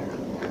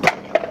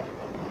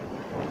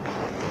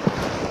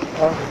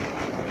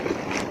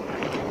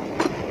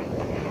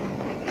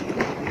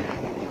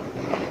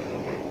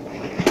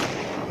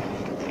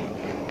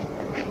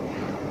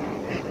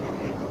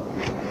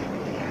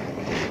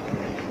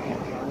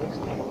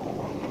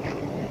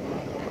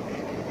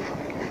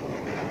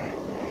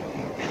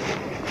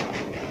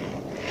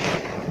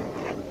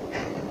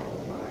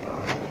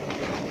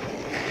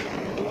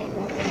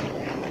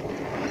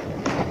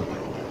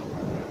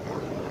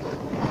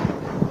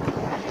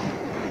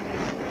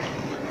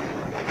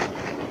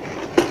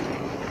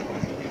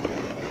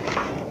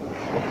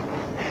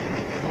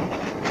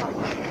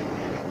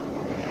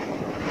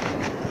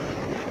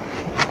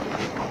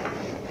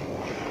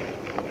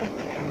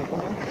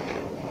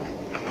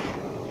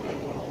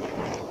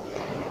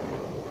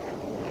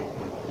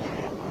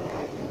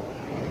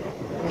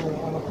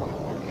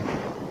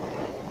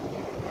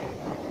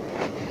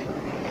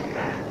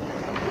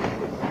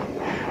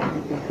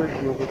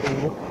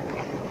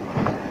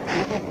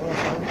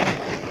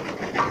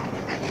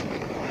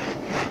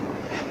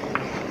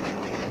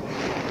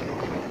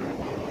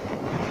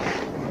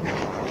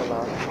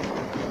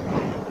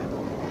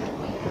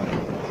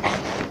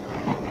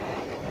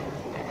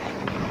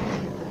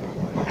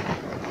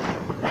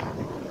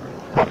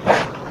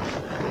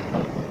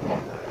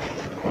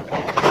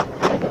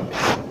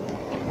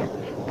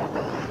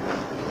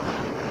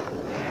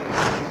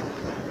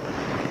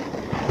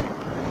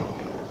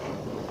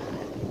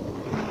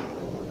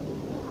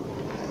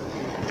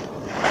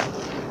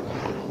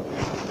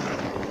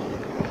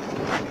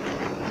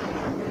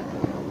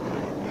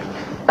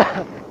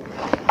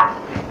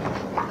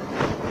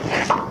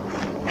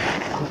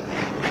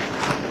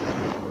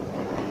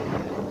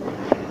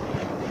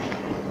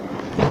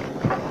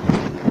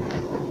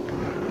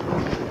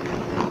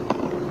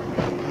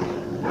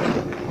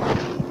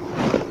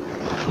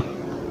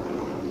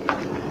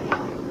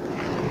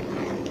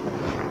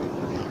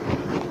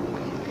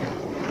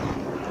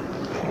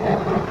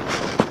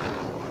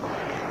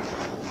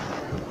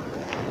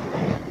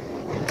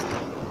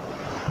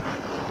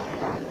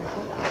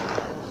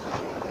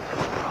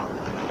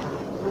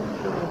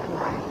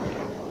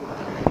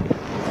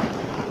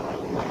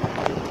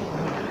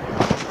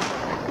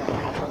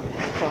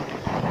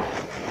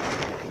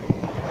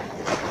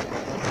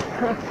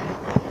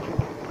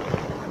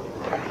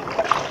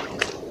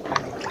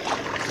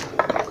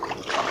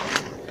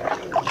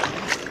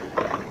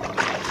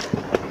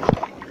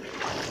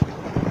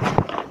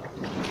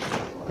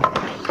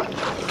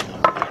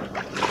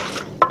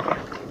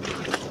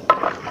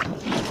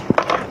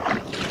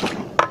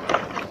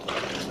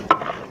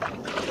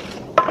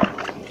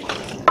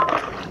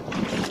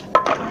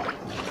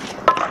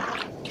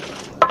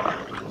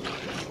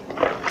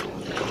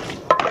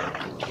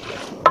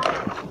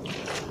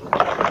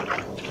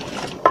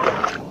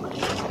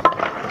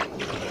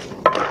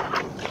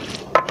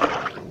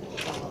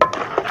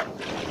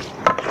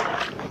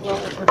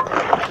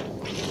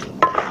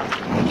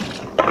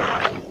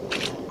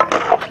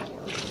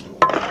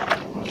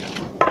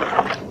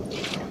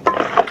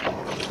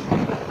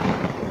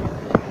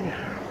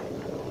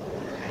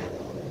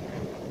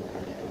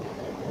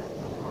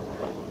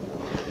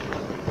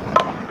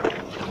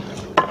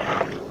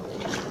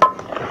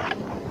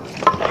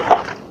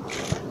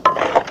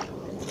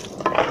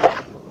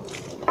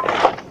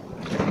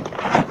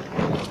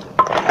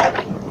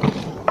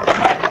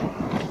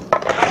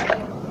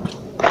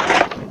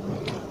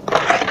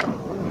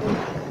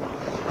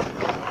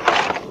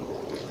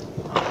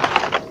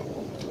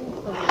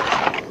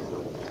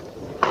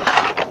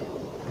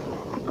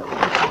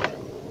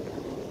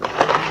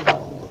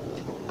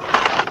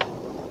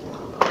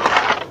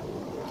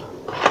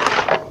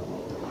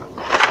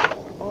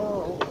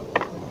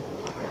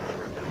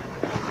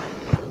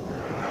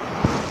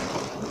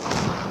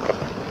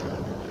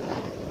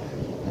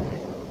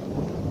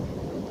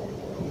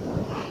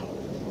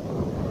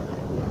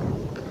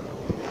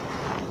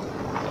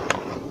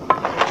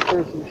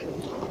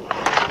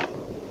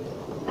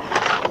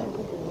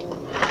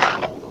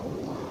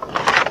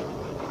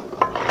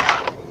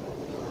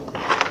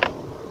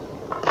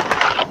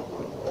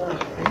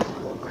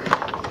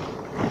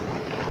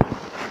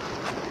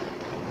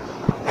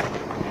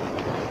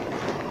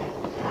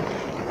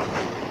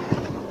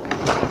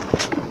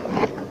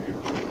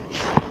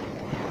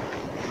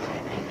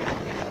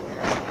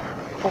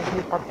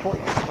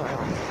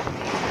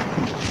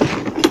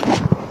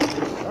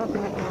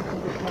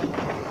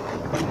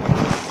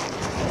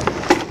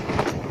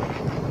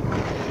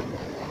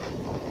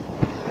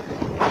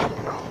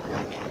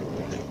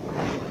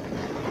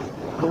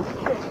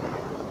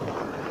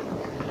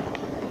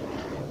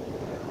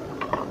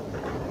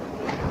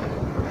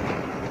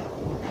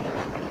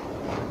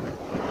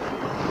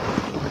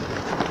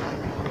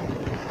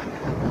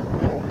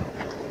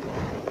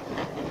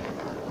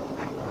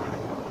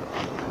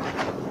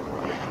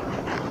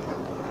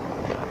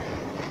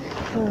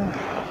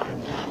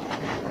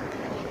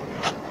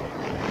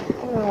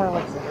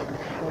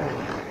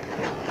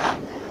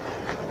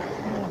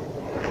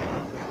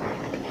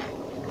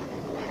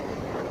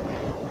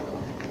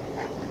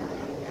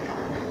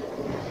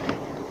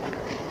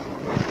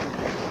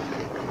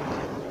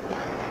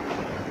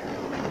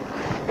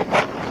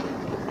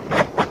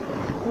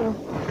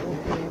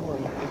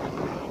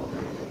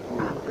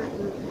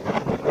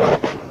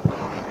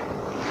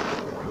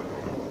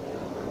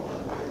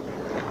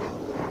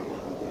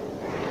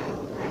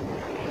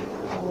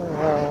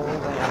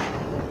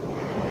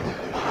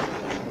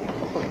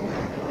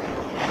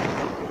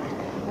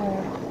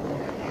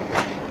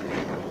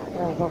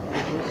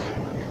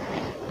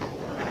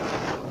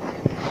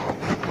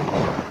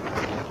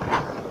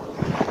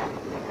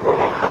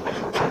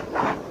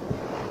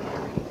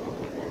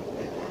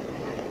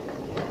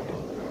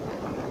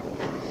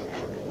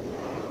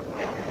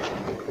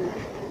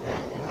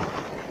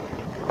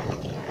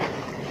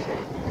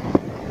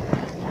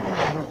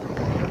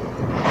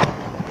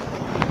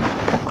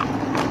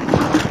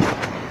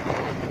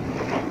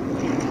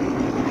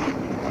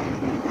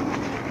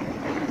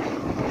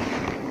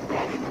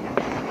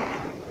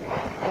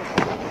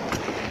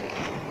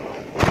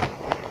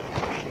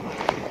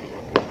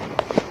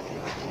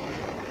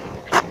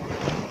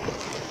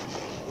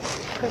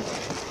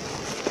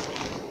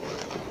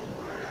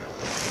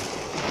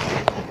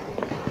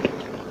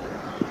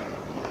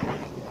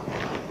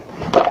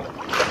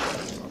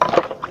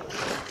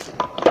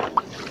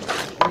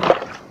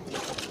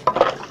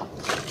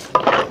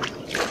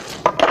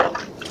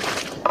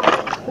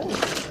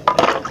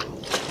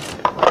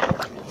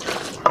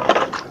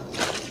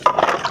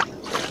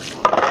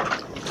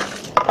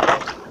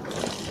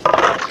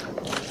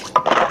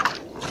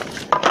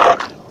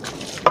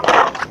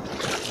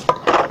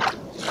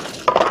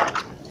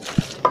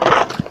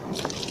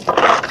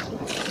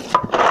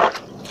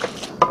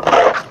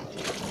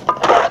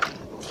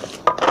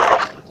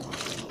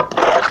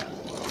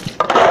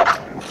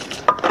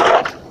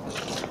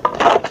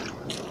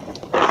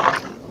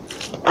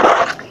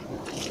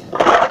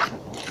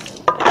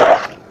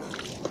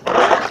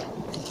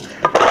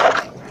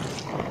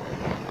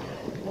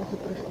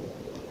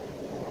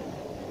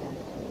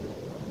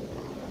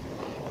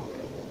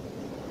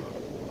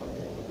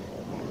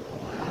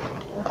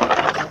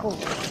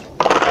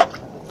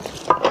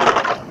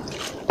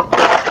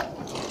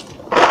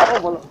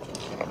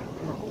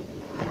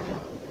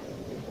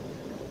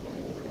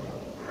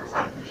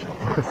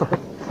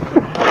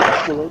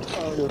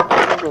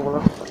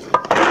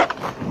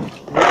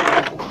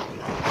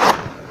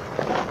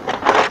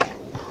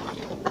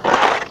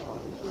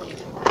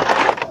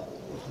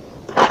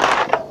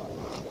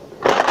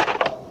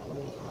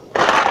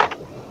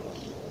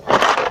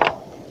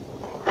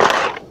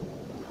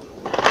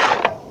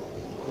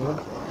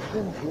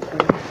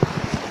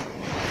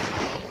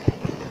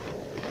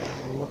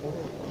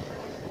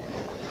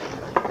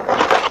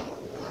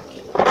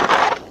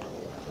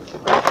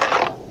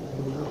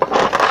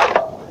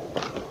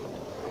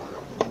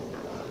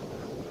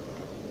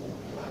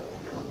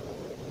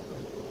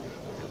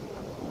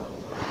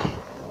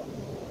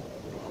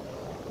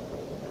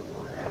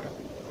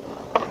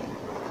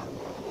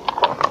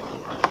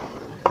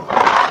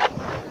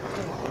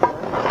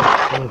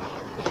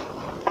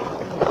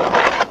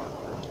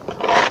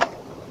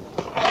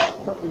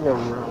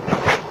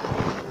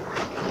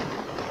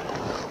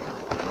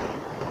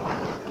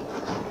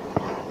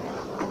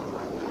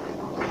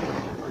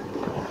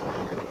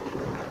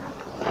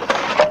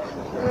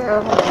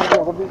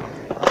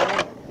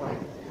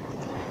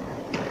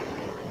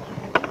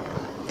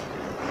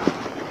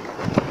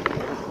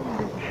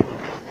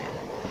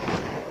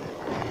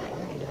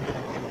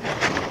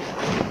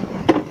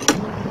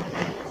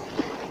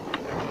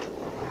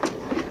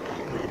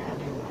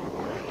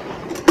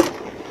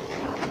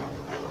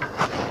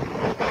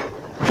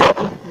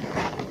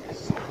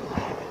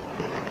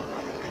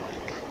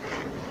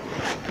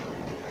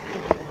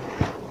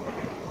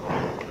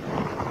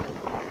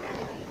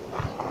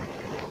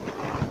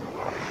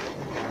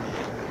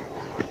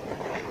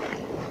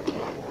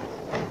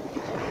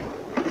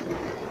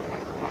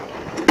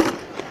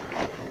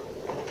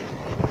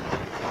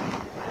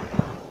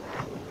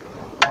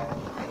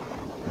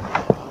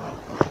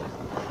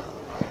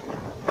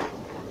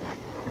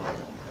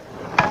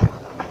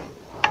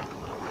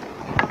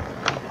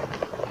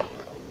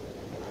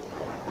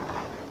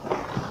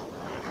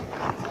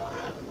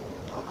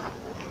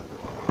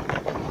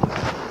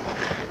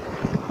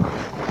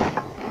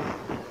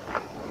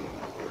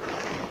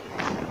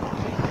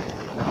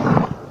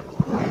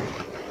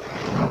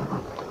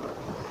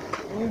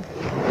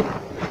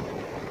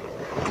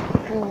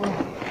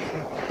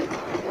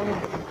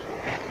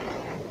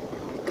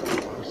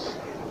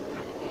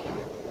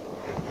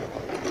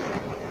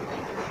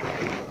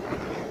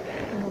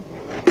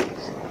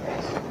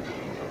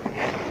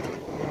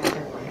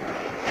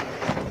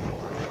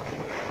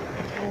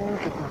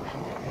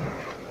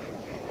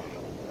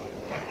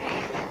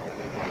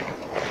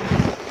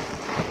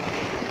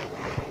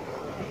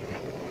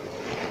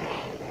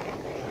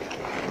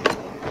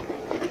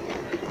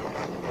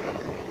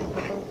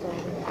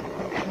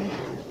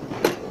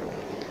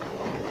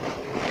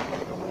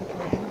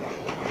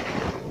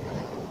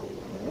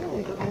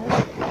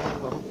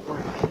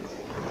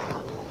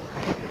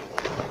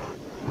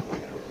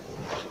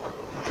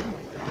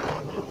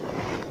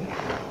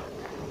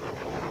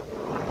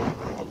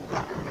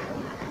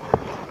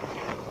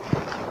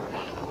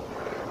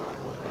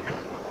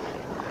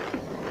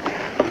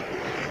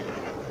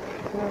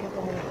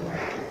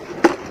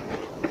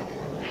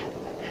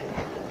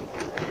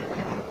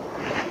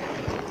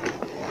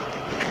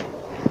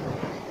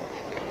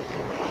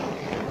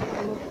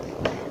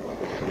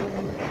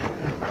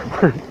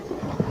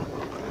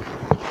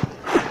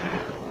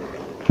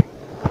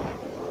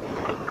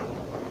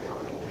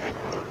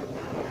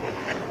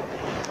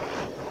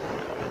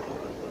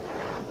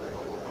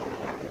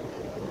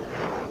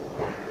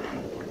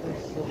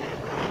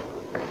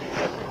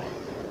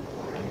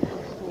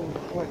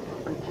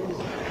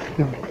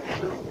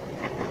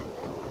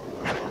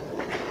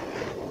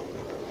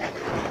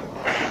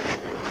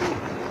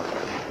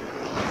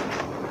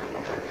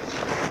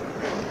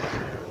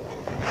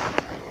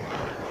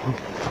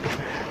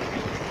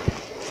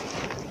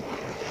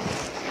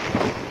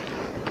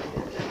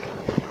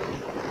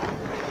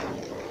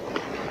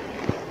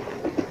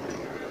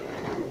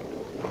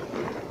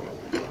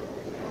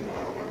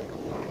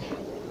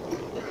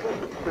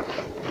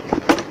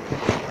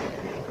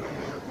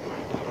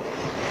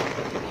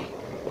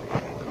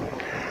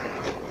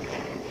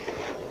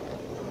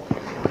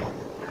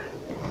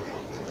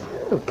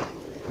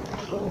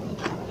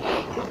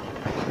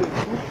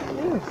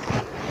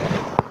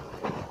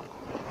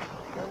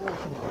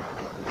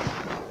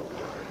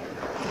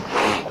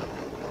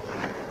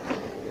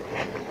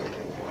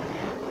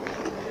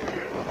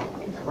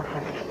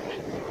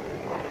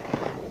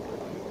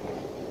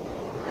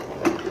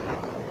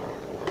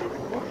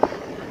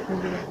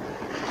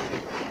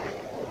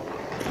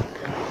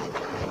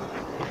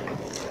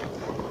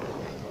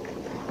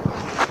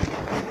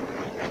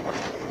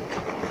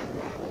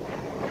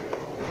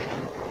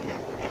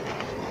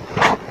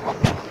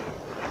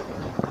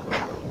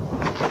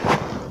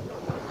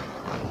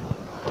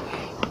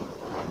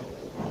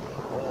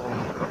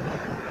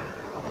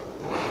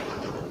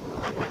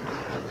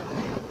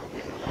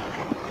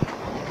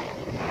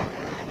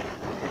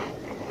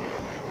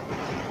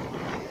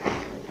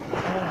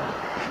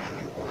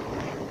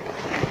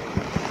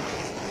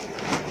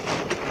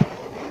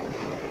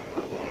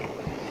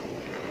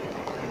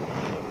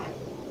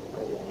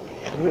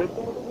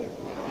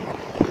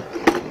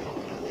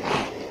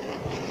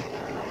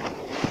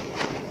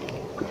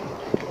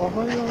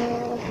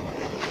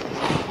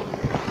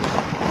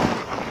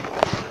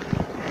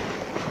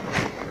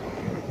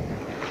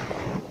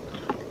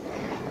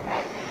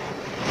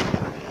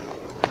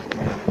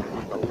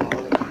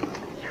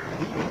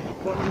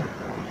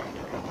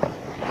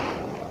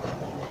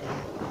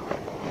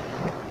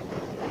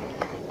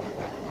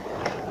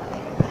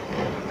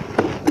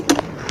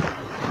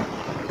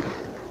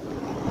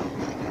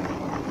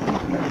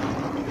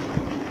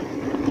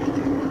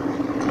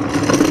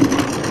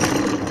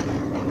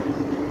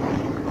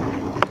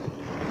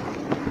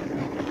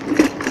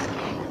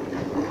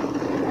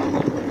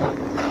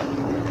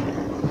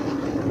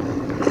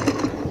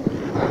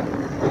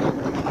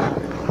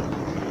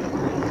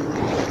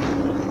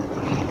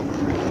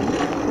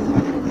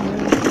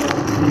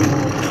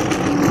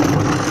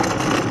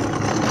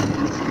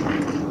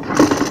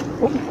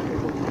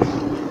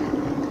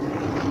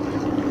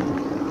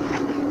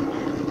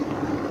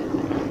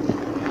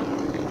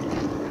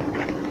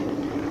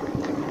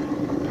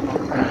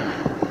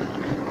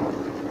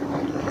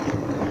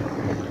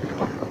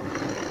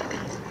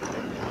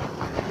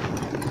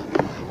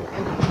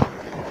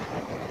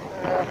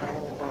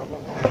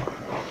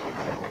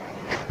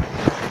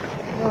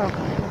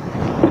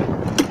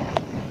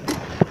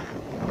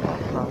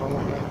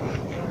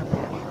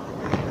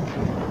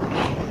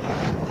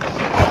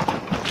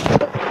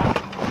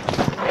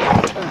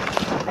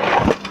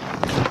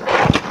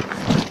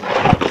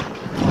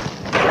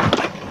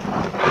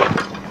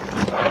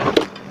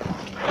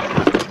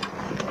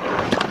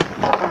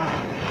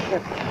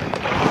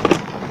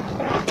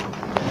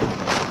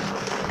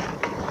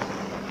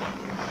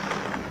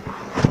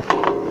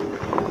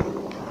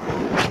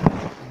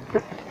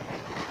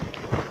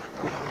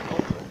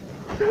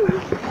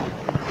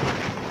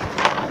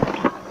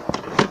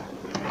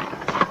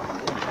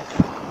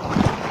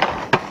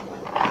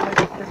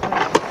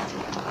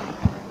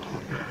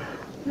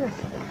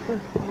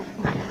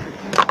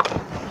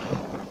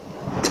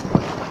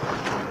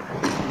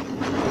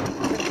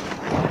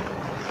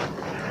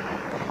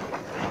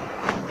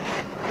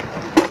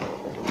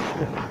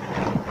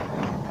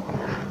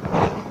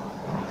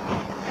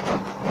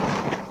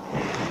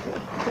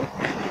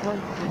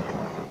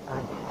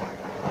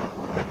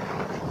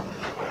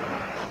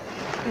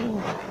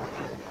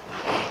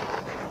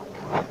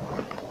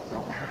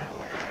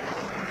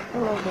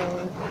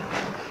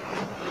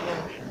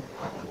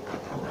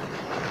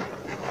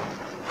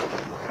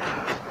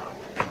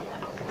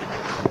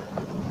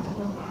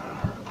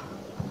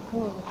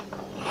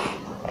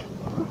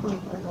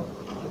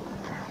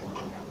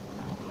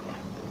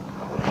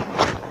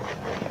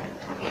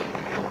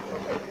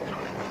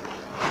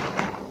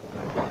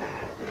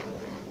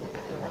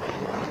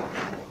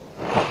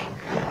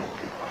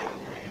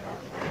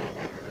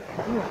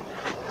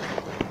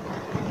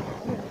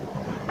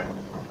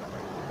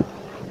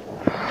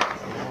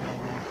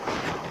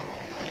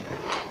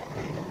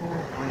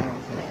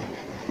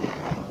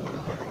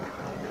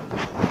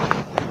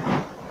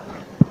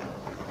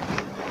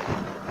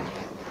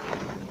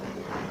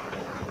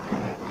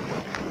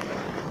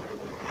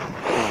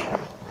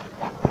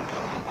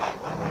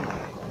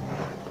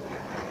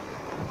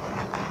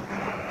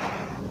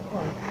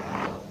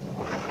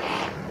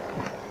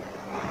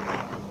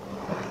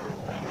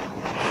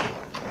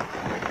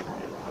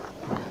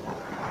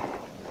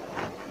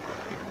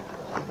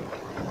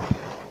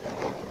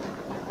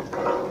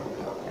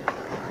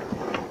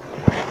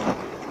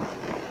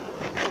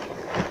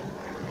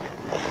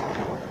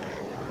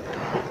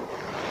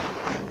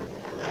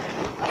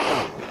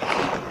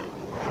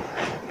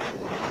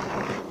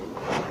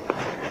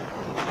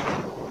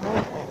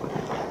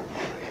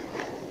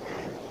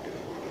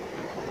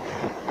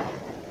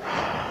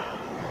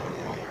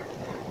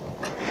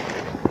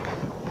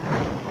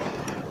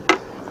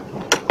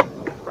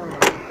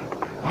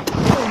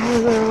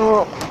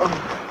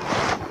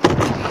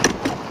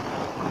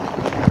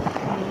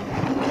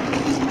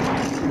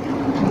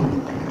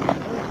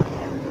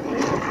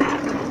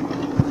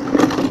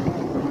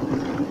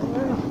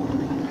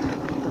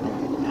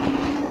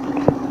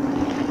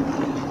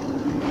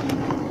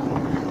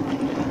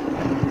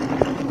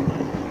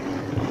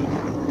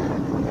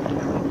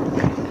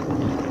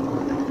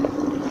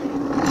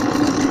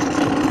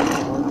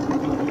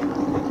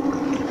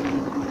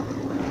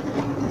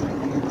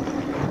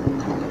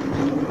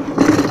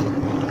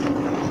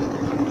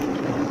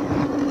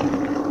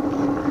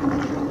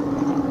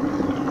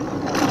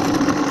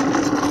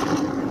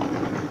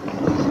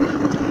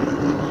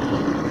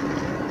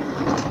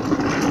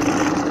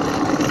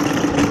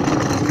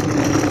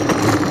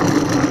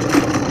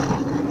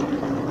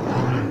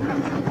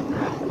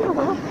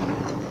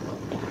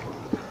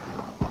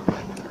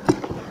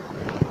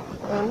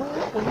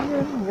 Wala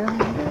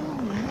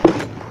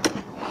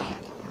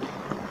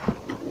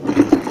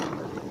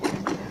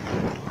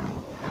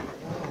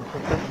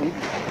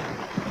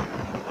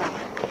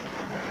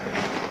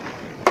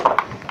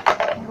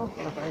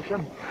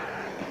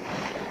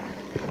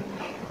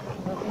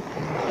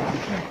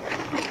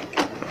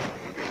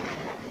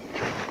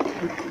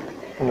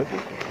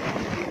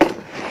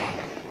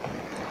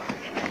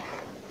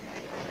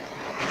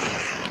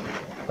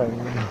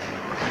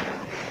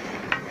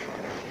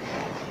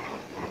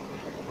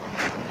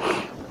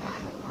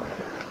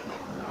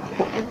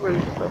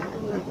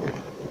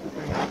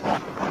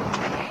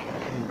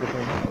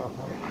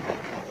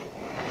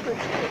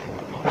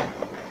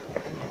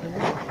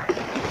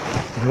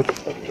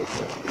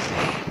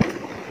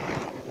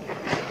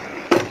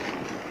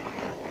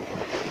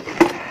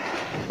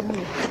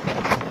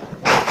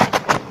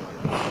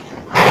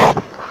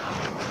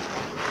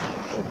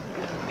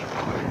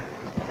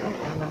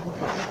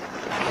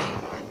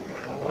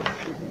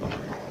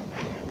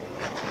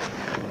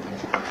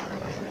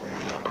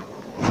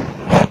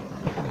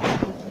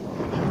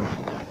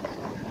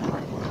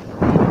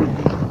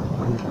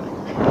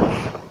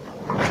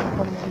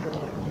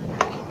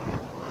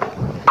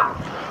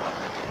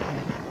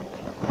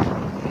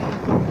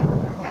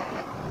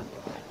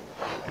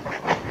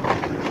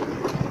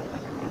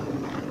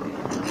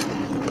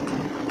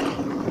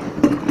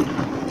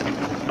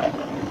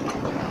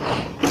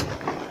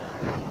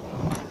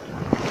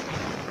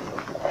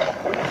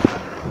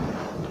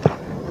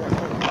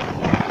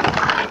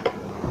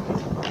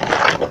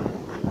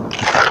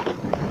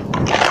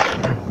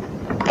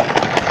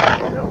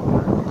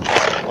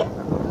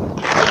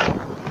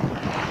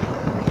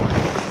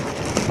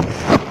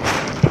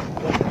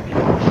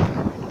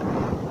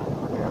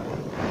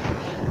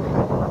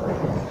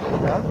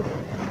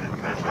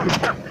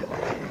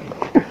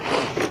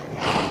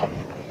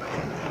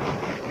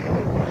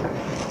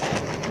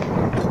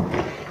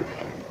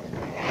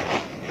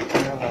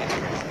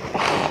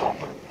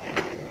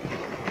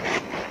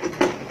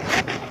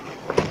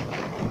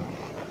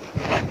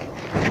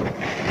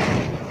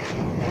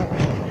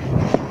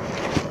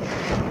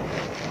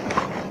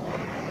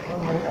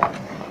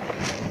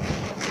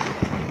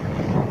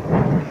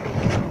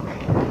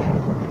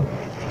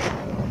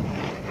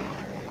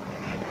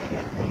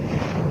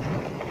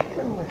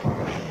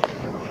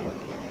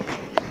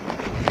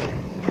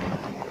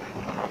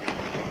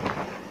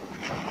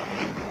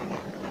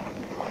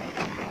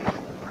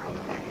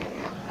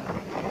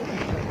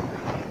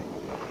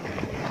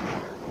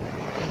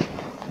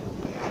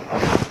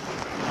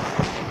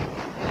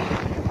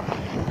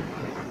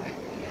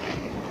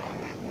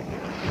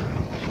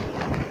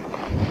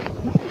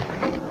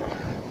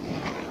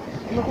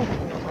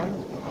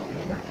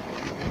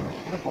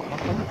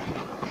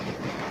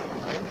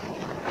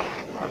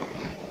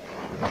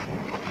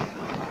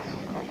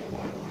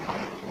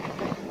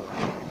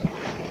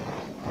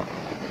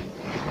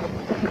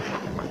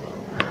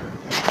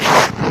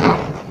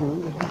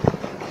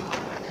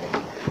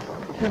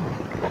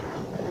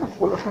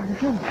sa akin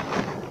dyan.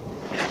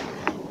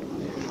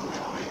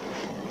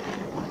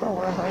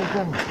 Wala sa akin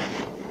dyan.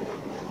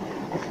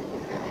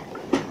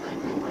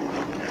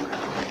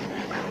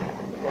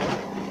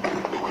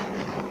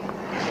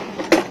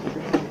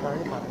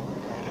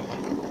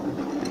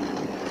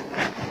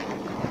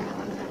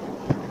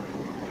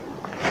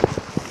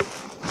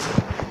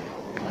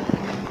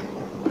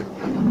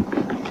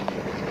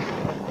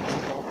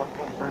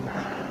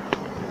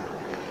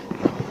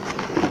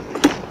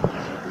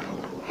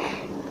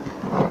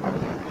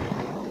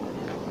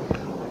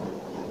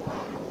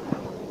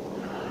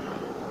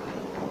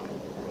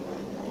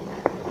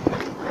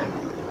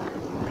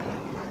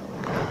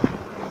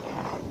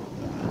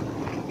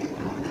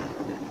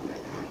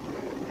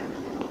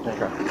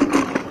 Teka.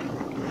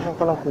 Ano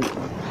palang quick?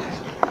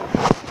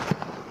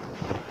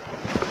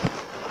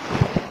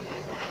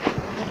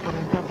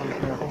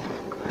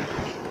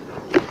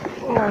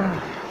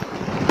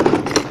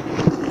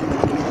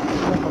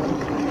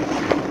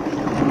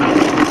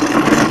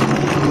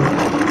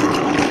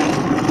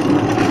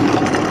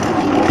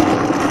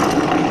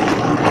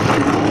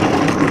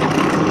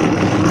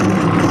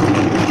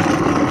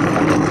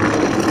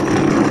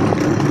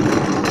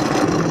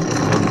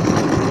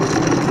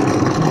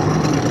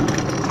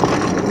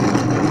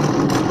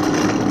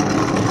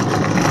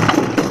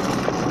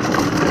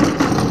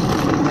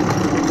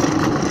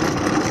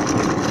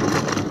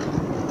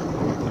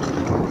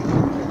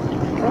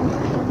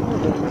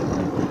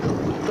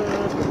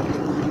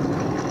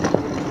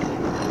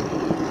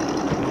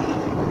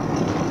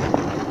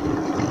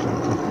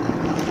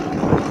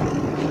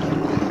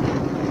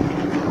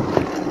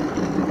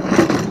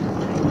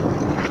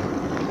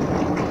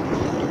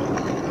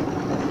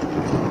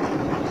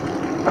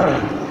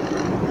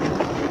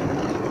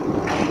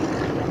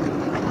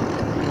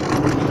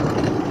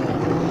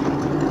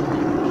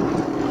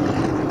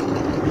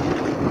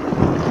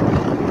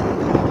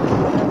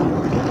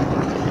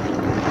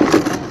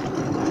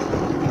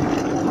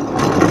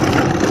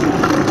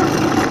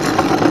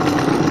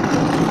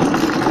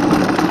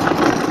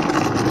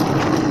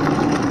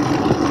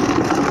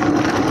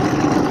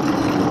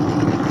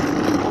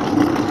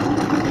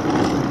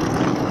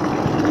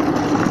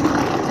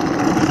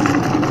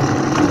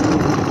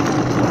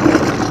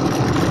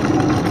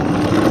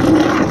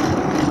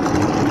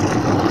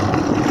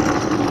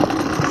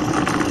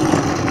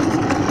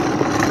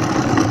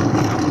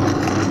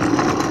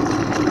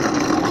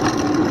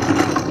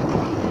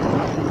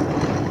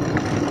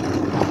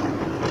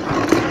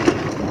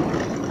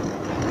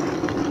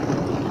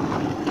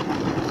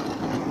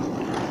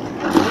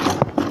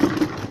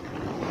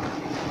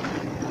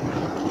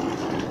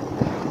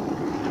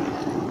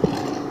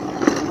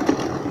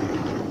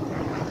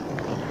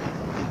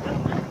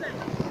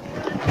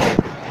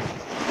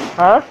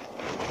 Ha?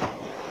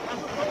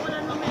 Wala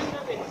naman yung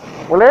gabi.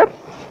 Ulit?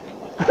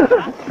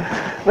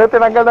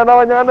 Tinanggal na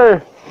naman yung ano eh.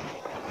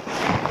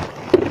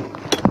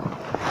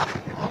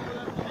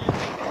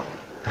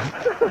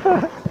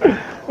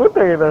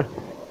 Puta ina.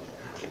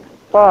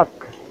 Fuck.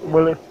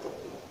 Balik.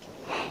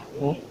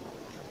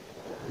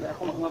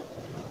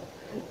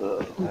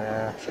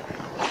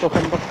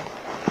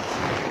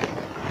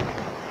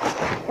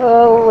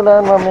 Wala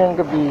naman yung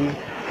gabi.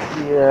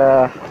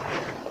 Yeah.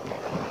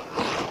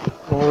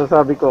 Yung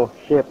sabi ko,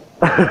 shit.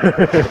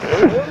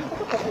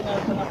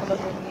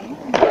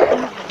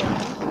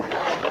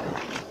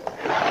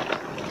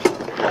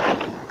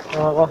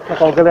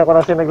 Nakaugali ako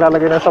na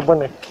naglalagay ng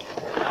sabon eh.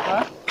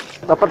 Ha?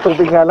 Dapat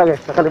tubig nga lang eh.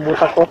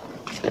 Nakalimutan ko.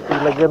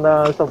 Ilagyan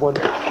na sabon.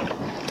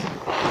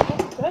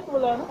 Kahit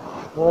wala na.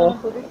 Oo.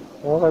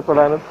 Oo, kahit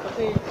wala na.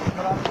 Kasi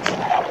marami.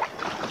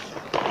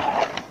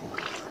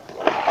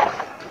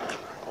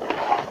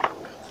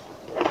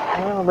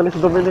 Madalis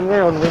dumilim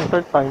ngayon.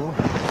 Winter time.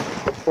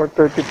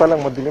 4:30 pa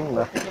lang, madilim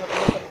na.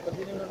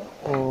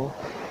 Oo.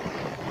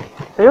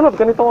 Ayun,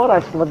 ganitong oras,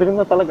 madilim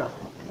na talaga.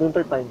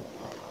 Winter time.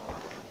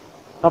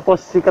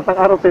 Tapos, sikat ng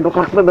araw, 10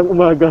 o'clock na ng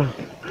umaga.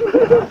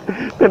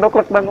 10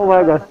 o'clock ng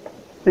umaga.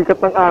 Sikat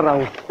ng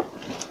araw.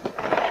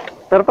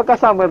 Pero pagka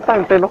summer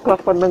time, 10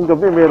 o'clock pa ng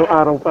gabi, mayroong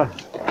araw pa.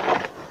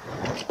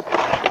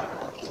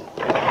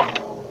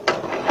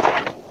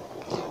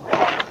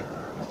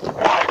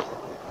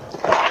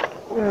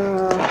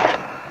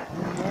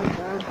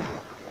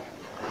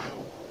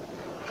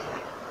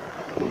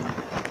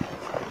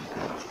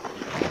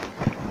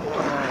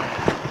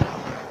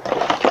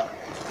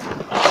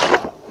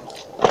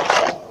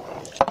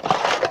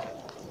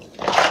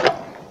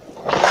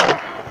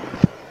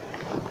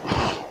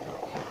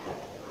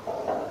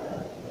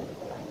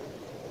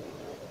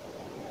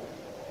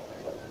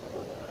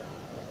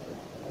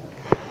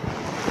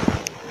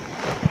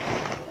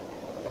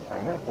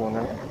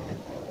 Punan.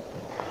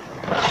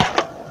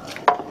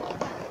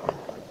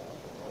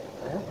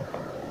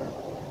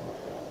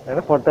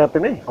 Ayun, 4:30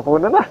 na eh.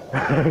 Kapunan na.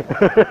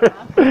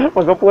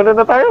 Magkapunan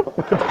na tayo.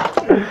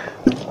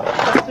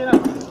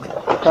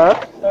 Ha?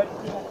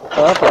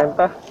 Ha?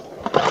 30.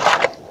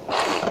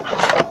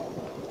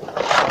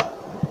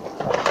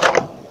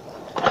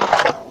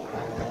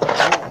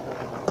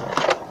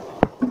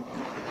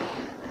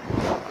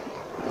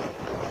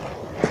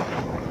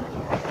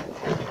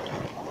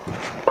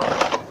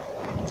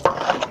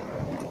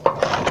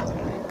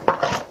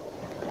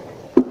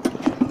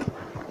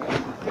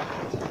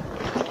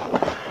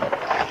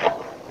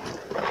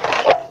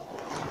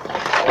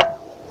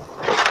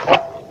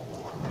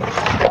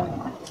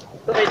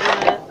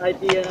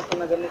 Idea na ito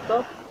na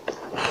ganito.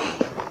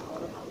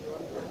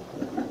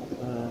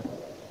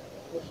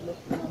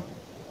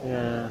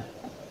 Yeah.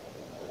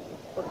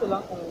 Ito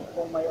lang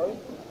kung may oil.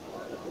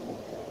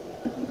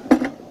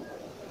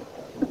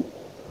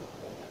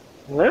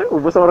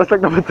 Ubus oras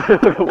lang naman tayo.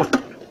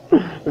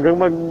 Hanggang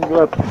mag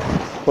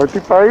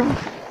 45.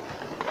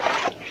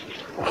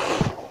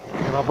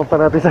 Hirapan pa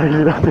natin sa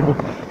hili natin.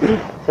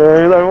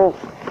 Hilang mo.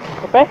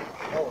 Kape?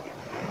 Oo.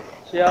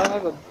 Siya ang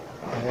agad.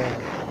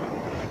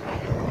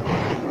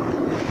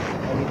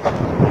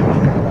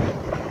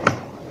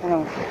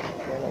 Ano?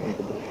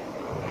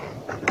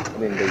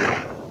 Ano yung gayon?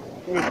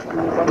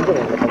 Ano ba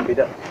yung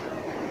kapambida?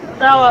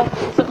 Tawag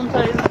sa kung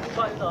sa'yo na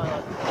ba ito?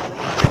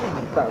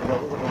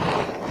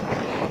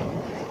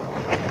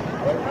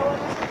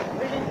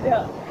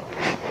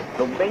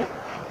 Lumping?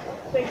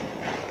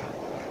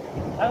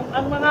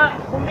 Ang mga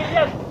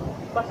bumilyan,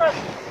 basag.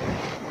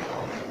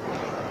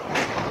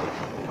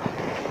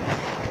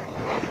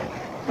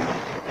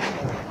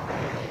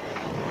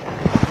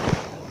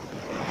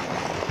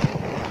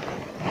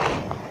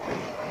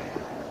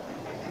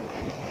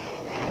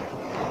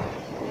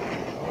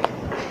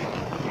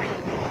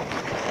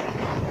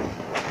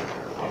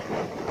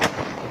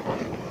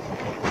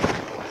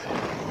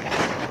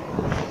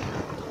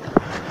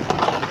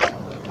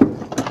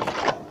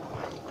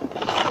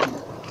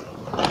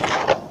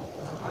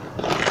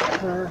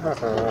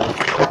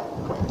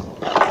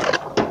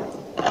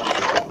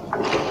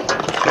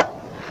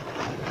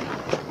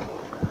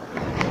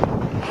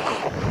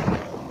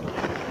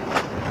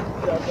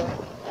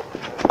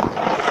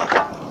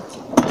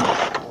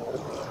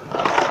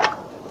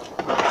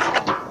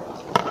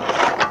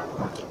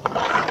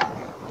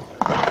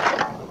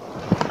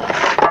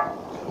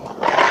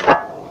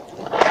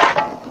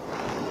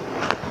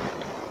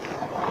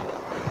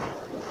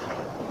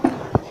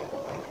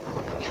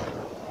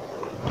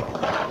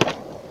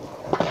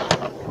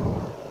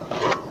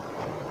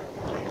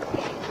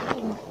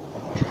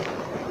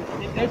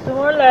 There's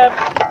more left.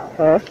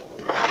 Huh?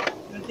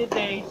 20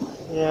 days.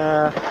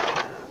 Yeah.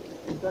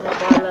 Ito na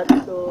bahala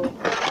dito.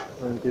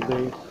 20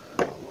 days.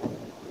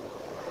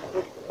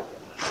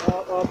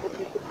 Nakakapot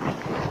dito.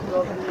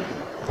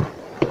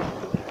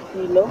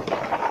 Kilo.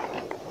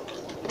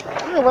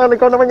 Man,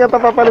 ikaw naman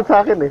yata papalit sa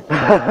akin eh.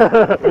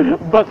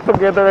 Back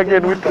together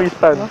again with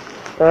Tristan.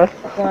 Ha?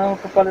 Ako na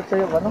papalit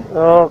sa'yo, ano?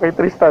 Oo, kay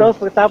Tristan.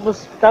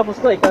 Tapos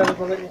ko, ikaw na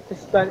papalit.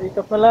 Tristan,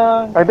 ikaw pa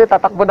lang. Ay, hindi,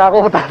 tatakbo na ako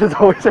matalo sa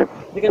WhatsApp.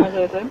 Hindi ka na sa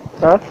SM?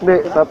 Ha? Hindi,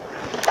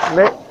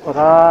 hindi.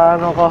 Baka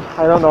ano ko,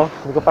 I don't know.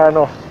 Hindi ko pa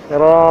ano.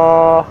 Pero,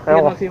 Hindi ka ewan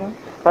na ko. magsiman?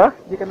 Ha?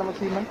 Hindi ka na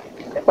magsiman?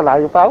 Eh,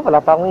 malayo pa ako. Wala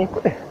pa akong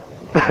ipon eh.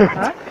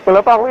 Ha? Wala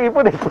pa akong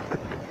ipon eh.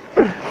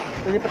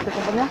 Lilipat ka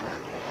kumpanya?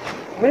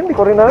 Hindi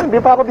ko rin na. Hindi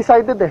pa ako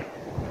decided eh.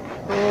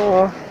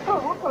 Oo.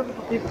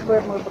 Patipat ba?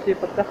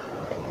 Magpatipat ka?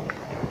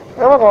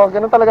 Ewan ko,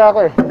 ganun talaga ako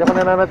eh. Hindi ako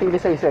nananatili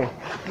sa isa eh.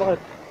 Bakit?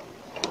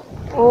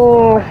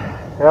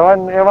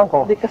 Ewan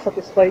ko. Hindi ka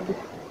satisfied.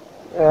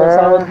 Eh, Sa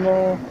sahod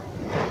mo.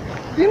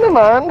 Hindi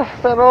naman,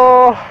 pero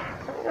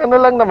ano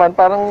lang naman,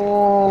 parang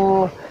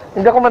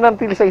hindi ako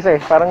mananatili sa isa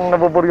eh. Parang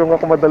nabuburyong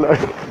ako madalas.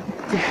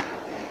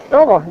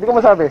 Ewan ko, hindi ko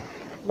masabi.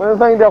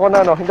 Basta hindi ako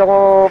na ano, hindi ako,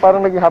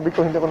 parang naging habit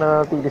ko, hindi ako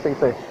nananatili sa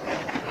isa eh.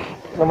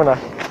 Ano mo na?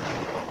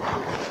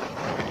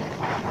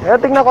 Eh,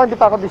 tingnan ko, hindi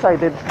pa ako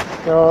decided.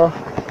 So,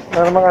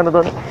 ano namang ano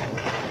doon?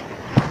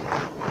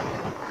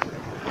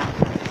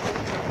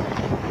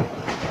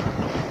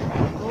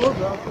 Oo,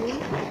 gagawin.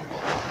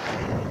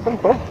 Saan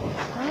to?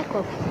 Ano to?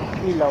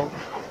 Ilaw.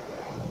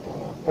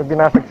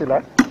 Nagbinasag sila?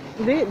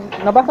 Hindi,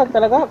 nabasag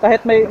talaga.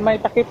 Kahit may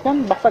takip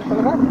yan, basag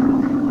talaga. Sa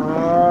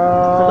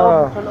loob,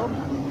 Ah, sa loob.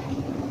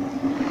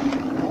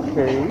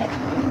 okay.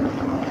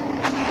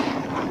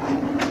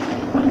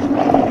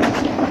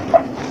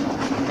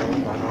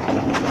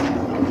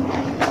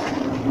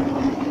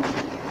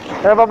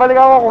 Eh, babalik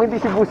ako kung hindi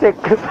si Busek.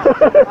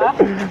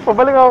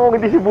 Babalik ako kung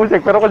hindi si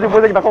Busek, pero kung si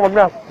Busek, naku, wag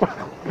na.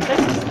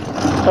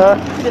 Ha?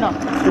 Sino?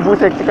 Si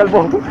Busek, si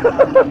Kalbo.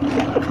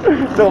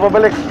 Doon,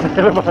 babalik.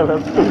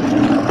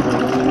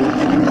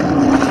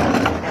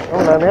 Oh,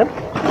 wala na yan?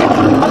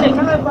 Balik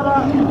ka na para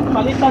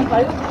palitan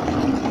tayo.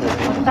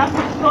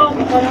 Tapos ko,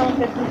 ikaw yung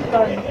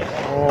technician.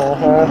 Oo,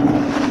 ha?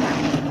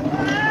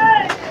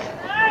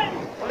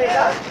 Uli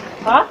ka?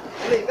 Ha?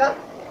 Uli ka?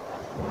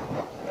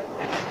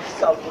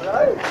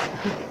 Samurai.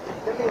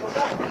 Dali mo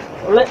ka.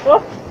 Ulit ko?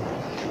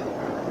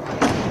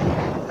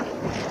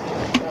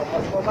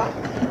 Mas mo ba?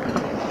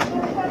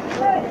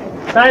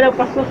 Tayo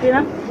nagpasko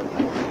na?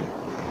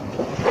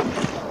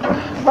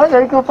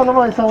 Bagay, ikaw pa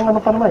naman, isang ano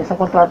pa naman, isang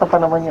kontrata pa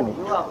naman yan eh.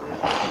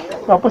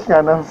 Tapos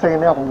nga, nasa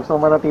sa'yo na yan, kung gusto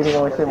mo manatili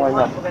ng SEAMAN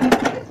niya.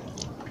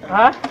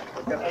 Ha?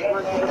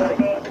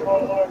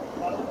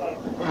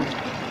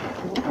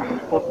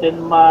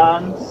 14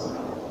 months.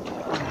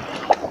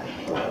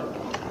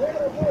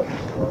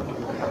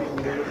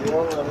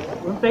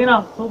 Tingnan na.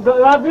 So,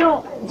 grabe yung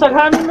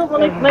saghanin no.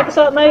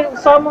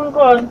 Naisamang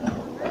ko.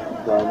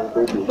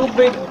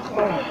 Tubig.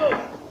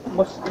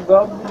 Mas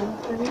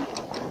gabi.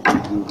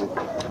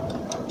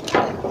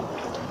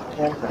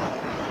 Yan.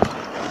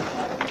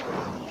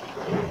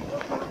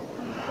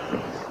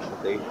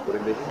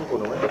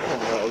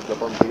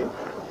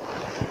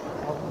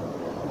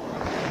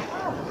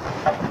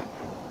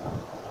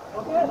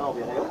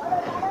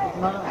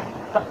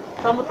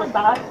 Kamu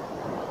taas?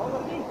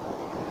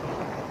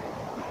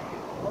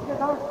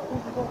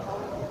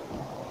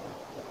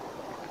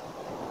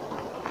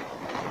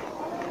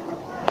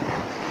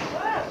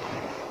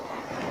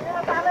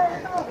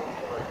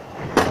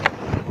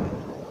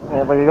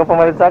 Eh, pag ikaw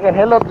pumalit sa akin,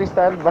 hello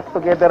Tristan, back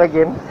together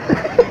again.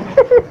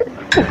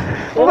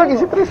 Kung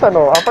si Tristan,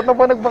 oh, 4 na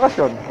po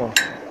nagbakasyon. Oh.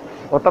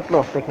 O 3,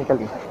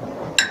 technically.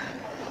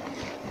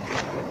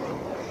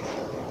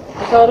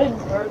 Ikaw rin.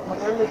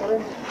 Mag-early ka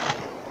rin.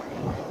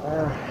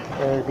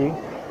 Ready?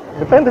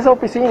 Depende sa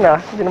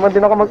opisina. Hindi naman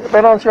din ako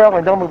pero ang sure ako,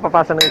 hindi ako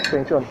magpapasa ng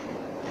extension.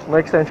 No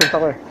extensions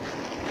ako eh.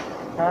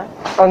 Ha?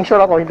 Ang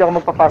sure ako, hindi ako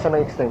magpapasa ng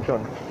extension.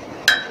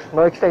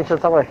 No extensions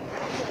ako eh.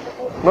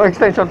 No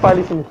extension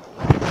policy.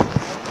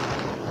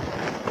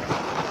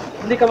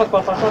 Hindi ka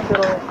magpapasa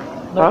pero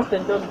no Ha?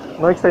 extension.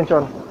 No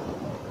extension.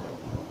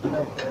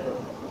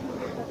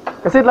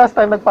 Kasi last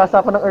time nagpasa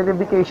ako ng early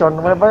vacation,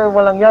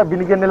 walang ya,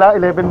 binigyan nila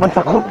 11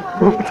 months ako.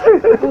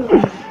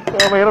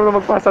 Kaya mahirap na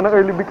magpasa ng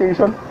early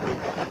vacation.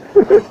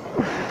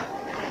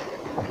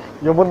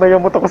 Yamot na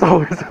yamot ako sa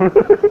office.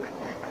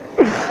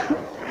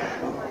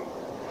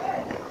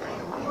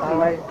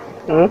 Okay.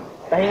 Huh?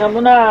 Pahinga mo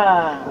na.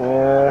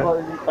 Yeah. Ako,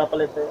 hindi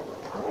papalit sa'yo.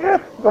 Yeah,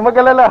 kung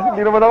mag-alala,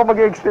 hindi naman ako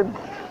mag-extend.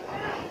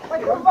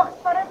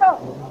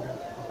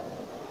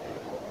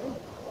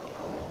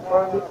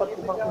 Or lipat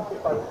ibang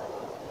principal.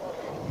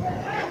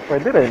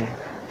 Pwede rin.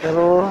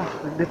 Pero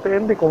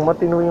depende kung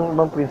matino yung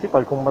ibang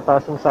principal, kung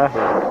mataas yung sahod.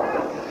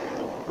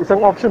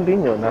 Isang option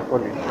din yun,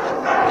 actually.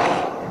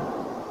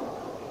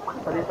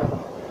 Palitan.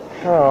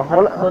 Ah,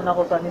 wala. Doon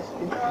ako sa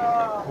Nispi.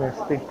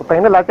 Nesting.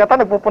 Putang na, lahat yata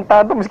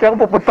nagpupuntahan doon. Miski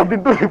ako pupunta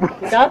din doon.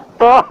 Ikaw?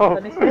 Oo.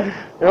 Sa Nispi?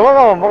 Ewan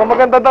ko, baka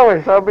maganda daw eh,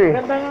 sabi.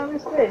 Maganda nga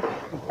Nispi.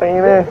 Putang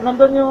na eh.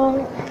 Nandun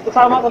yung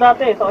kasama ko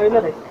dati sa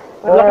Oiler eh.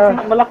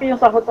 Malaki yung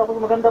sahod ako,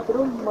 maganda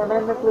pero manay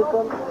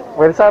ko.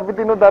 Well, sabi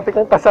din no, dati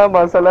kong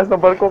kasama sa last na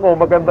barko ko,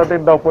 maganda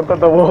din daw, punta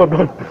daw ako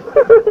doon.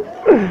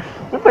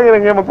 Putang na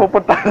nga,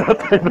 magpupunta na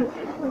tayo doon.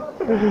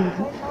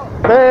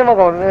 Pero ewan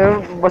ko,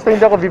 basta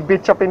hindi ako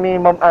bibitch upin ni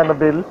Ma'am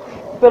Annabelle.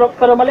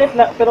 Pero maliit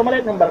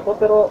ng barko,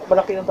 pero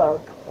malaki yung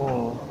sahod.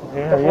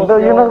 Yeah,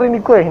 yun ang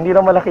rinig ko eh, hindi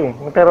lang malaki.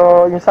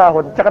 Pero yung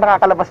sahod, tsaka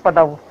nakakalabas pa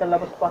daw.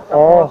 Kalabas pa.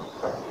 Oo.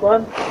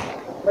 Kuhan.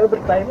 May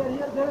overtime.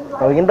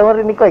 Oh, yun daw ang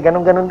rinig ko eh,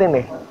 ganun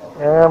din eh.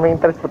 May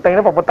interest po. Tayo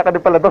na, papunta ka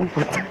din pala doon.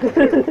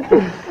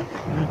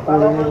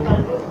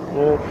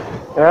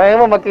 Ay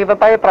mo, magkita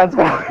tayo,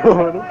 transfer.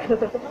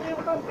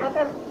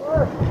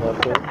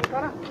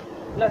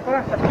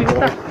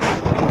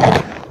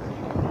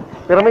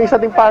 Pero may isa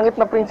ding pangit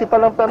na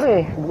principal ng ano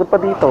eh, bukod pa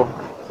dito.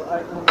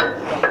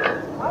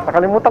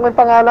 Nakalimutan ko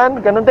yung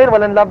pangalan, ganun din,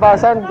 walang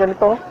labasan,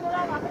 ganito.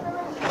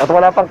 At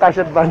wala pang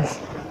cash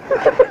advance.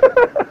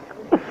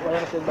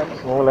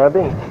 Wala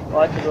din.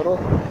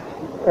 Siguro.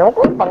 Ewan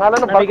ko,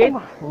 pangalan ng barko.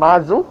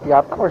 Mazu,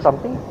 yata or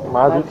something.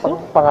 Mazu,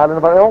 pangalan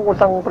ng barko. Ewan ko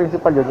isang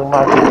principal yun, yung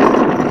Mazu.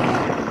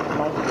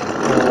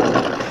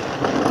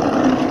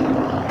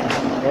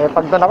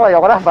 Pag doon ako,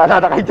 ayoko na, bahala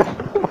na kayo dyan.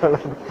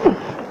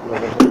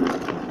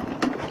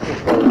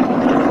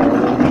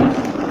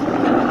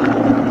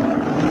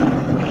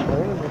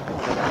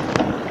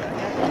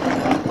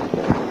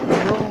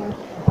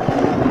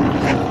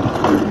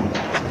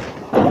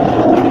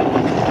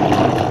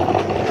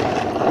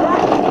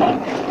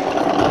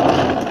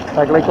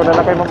 Tag-like ko na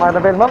lang kay Ma'am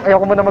Annabelle. Ma'am,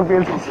 ayoko muna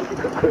mag-BLCC.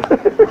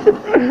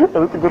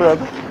 Ano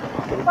sigurado?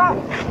 Pera!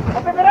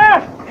 Pera!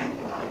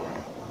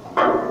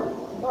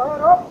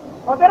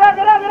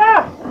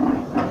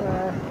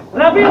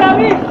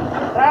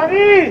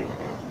 Rabi!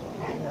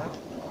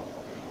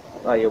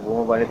 Ayaw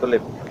bumaba nito,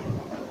 Lip.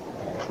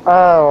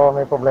 Oo,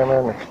 may problema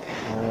yun eh.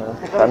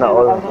 Sana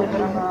all.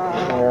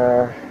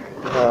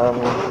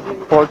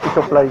 Faulty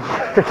supply.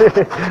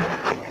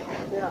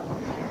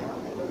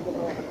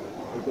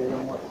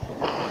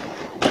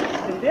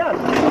 Hindi yan.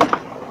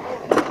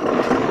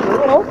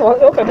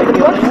 Okay,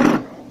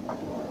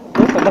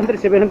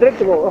 700.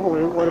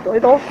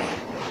 Ito.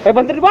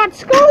 500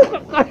 watts ko!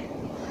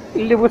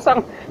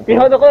 Ilibusang.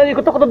 Pinodo ko,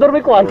 ikot ako na dormi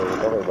ko. Ito,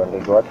 may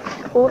banding what?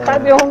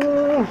 Utang yung...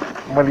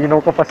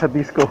 Malinaw ka pa sa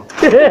disco.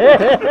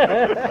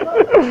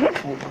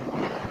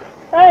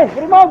 Hey,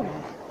 Grimog!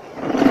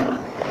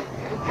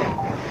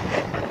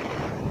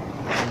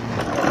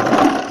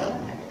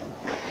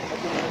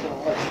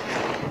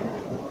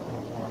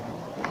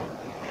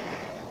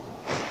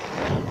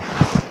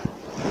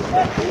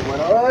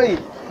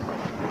 Ay!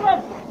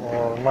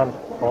 4 months.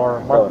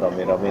 Oh,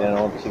 rami-rami na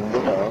naman fishing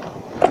boat, ha?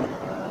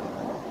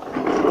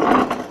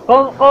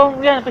 Kung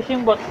yan,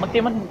 fishing boat,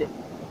 magtiman hindi.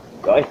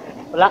 Ay!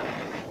 Wala.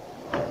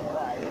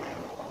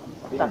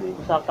 Hindi.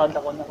 Sa account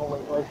ako na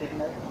Wi-Fi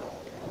signal.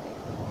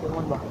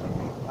 Timon ba?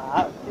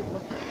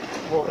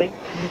 Boring.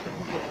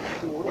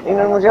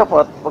 Tingnan mo siya,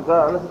 Pat.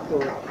 Pagka, ano sa ito?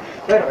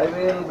 Sir, I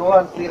will go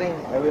on steering.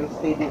 I will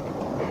steady.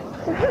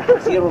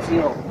 0,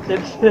 0.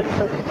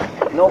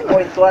 No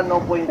point 1,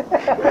 no point.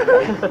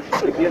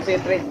 If you say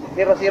 3,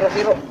 0, 0,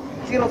 0.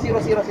 0,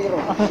 0, 0, 0.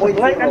 Point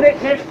 0.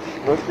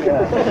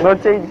 No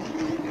change.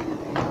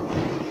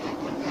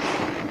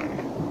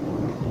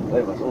 Ay,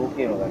 mas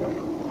okay mo gano'n.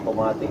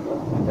 Automatic, no?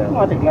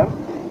 Automatic lang?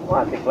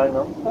 Automatic lang,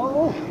 no?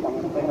 Oo.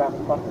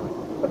 Pahirapan pa.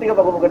 Pati ka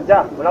ba gumagandya?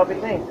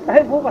 Malapit na eh. Ay,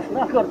 bukas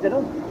na. Gordon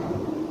nun.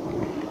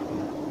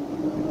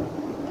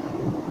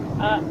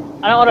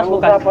 Anong oras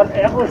bukas?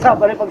 Ako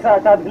usapan rin pag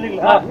sa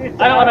channeling lang.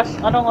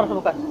 Anong oras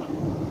bukas?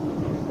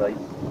 Right.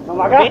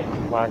 Umaga?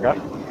 Maga.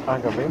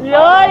 Gabi.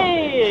 Yoy!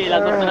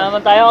 Lagot na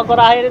naman tayo ang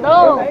kurahe rin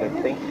oh!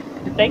 Testing.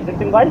 Thank you.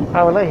 Timbay?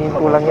 Wala,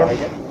 hihinto lang yan.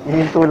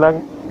 Hihinto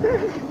lang.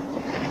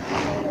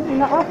 Hindi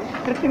na ka.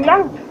 13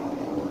 lang.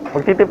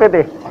 Magtitipid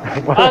eh.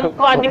 Ang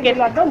kuha, ticket.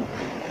 doon.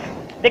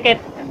 Ticket.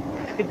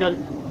 Schedule.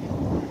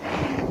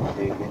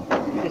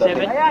 7.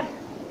 Ayan.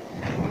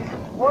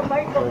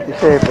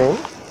 27.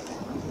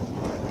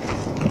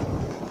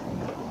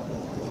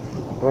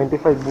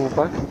 25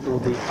 bukas.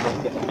 2 days lang.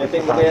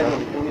 Testing mo kaya,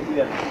 ulit mo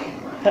yan.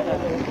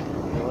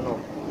 Ano?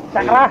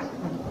 Sakra.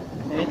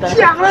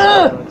 Sakra!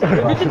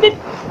 Titip!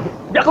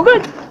 Di ako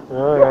good!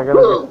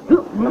 Gagano.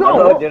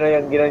 Napanood yun na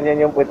yung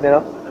ginanyan yung puwet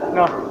nila?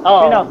 No.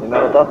 Oo. Yung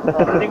Naruto?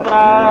 Hindi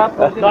para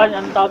doon,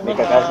 ang tawag May nun,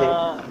 kakashi.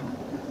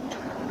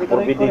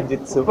 Forbidden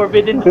Jutsu.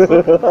 Forbidden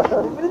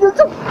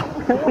Jutsu.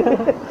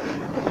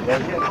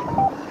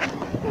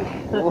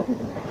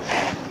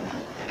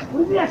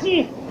 Hindi na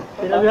si.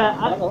 Sinabi na,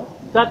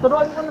 sa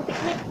turuan mo ng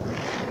technique.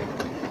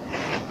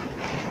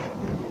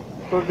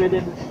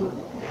 Forbidden Jutsu.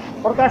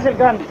 Or castle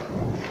gun.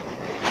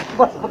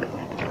 Bas.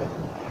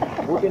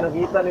 Buti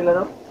nakita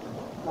nila, no?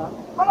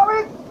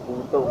 Malamig!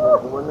 Puto,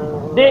 kumana.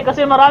 Hindi,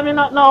 kasi marami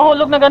na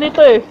nahulog na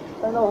ganito eh.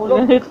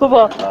 Nahulog? Ganito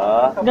ba?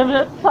 Ah.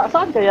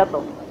 Saan kaya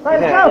to?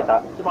 Let's go!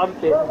 Sa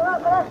Pampi.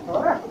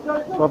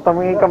 So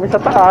tumingin kami sa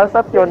taas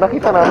at yun,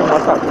 nakita namin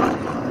masak.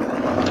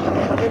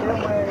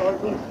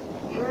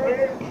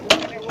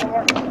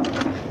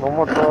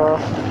 Bumoto.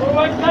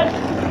 Forward side!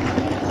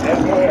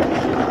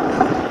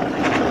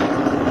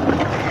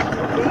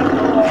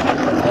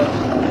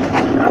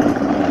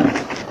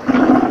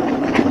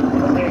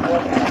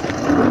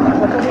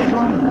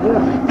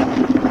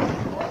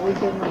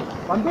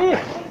 Pampi!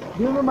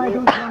 Di mo may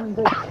tools namin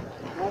doon.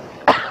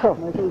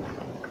 May tools.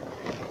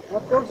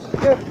 What tools?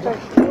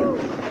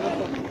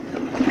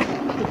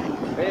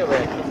 Kayo ba?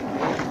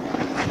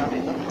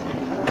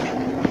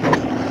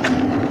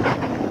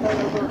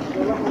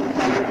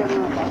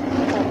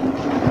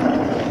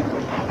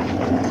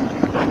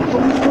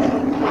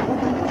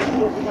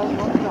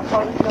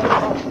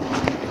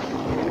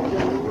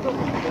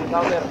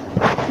 Counter.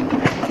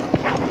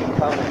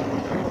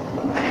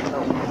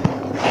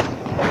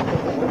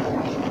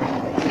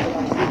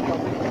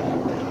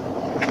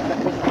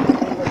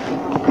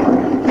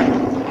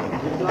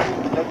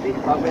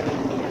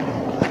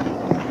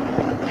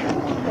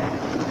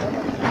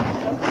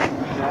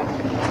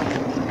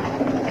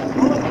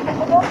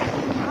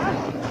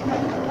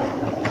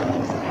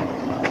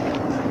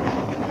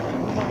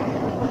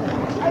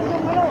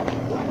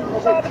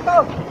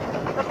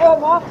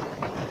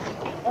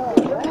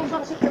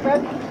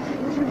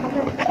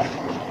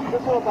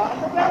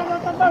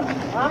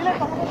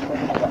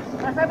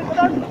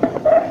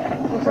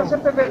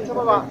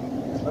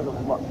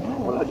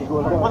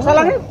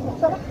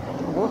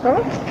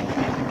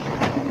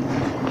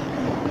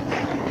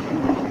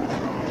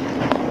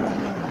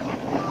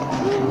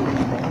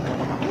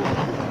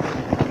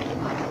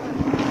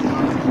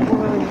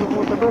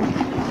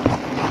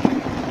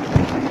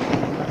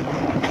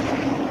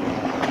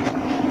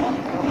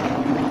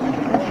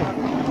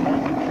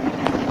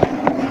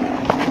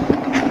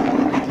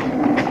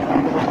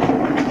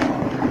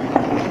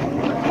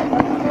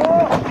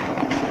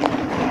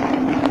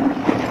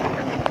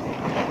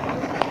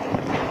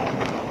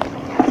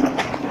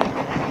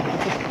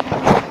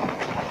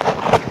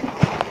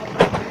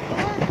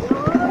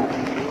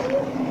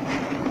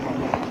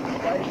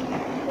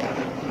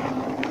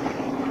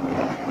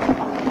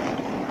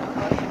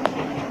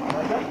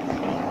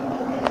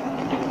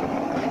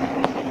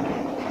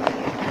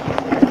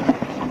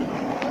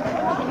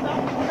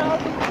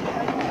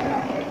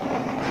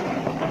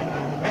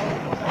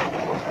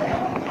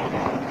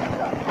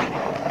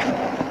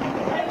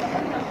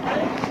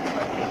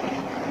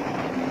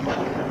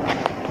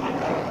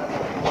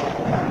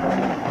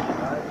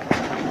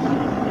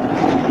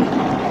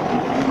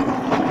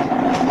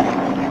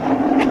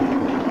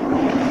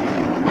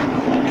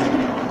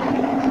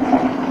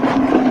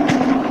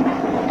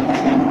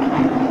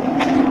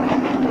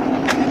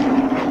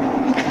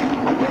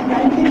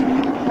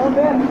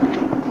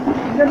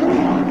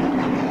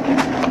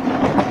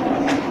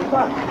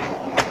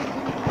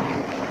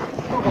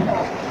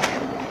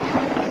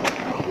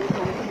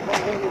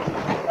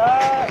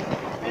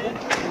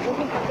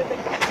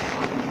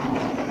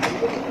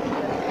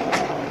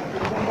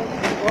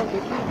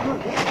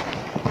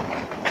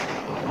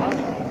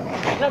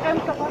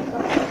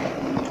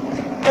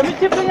 Kami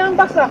chip na yung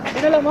box ah.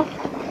 Dinala mo.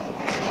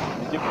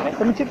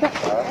 Kami chip na.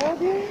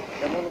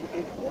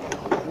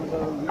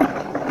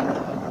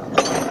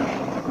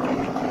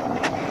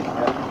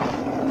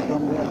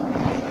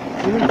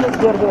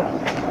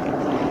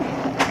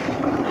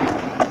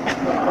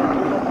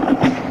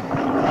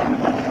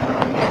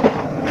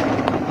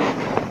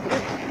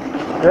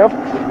 Yep.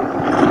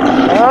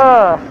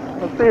 Ah,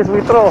 what's this?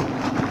 We throw.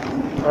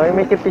 I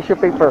make it tissue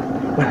paper.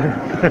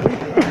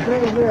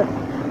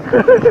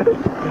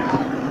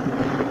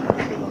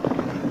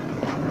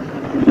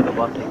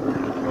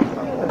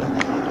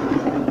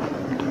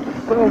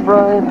 So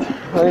bright,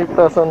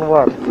 8,000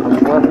 watts.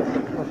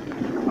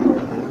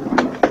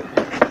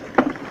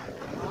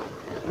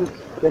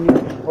 Can you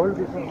hold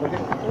this one?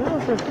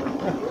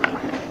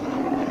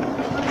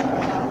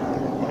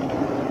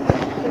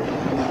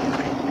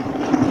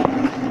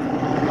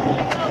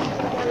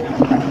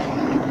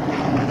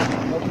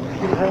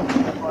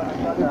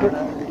 You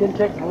can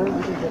check how we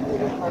can get it.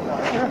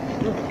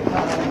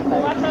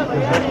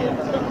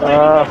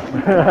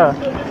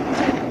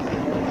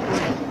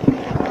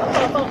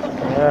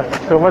 Yeah,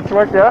 too much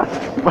work, yeah?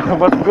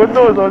 But good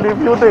news, only a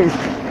few days.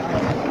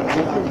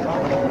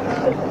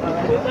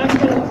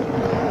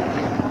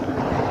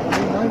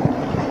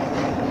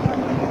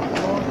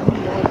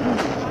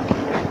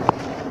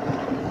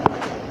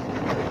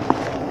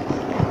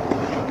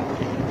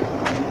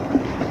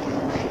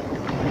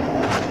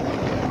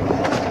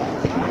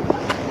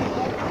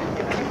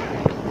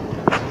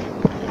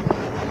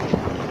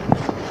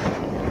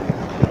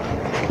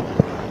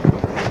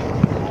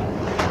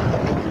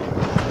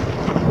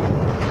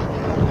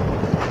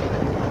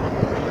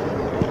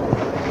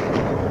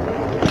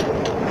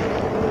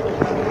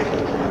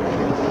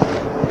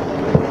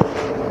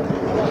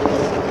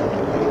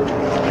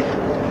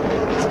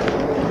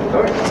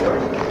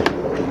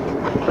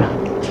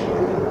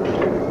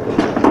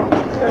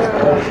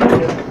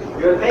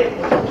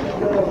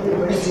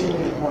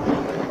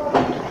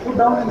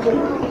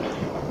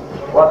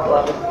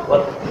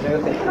 What do you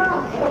think?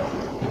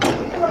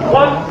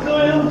 What do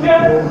you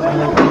get when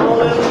you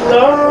fall in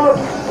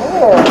love?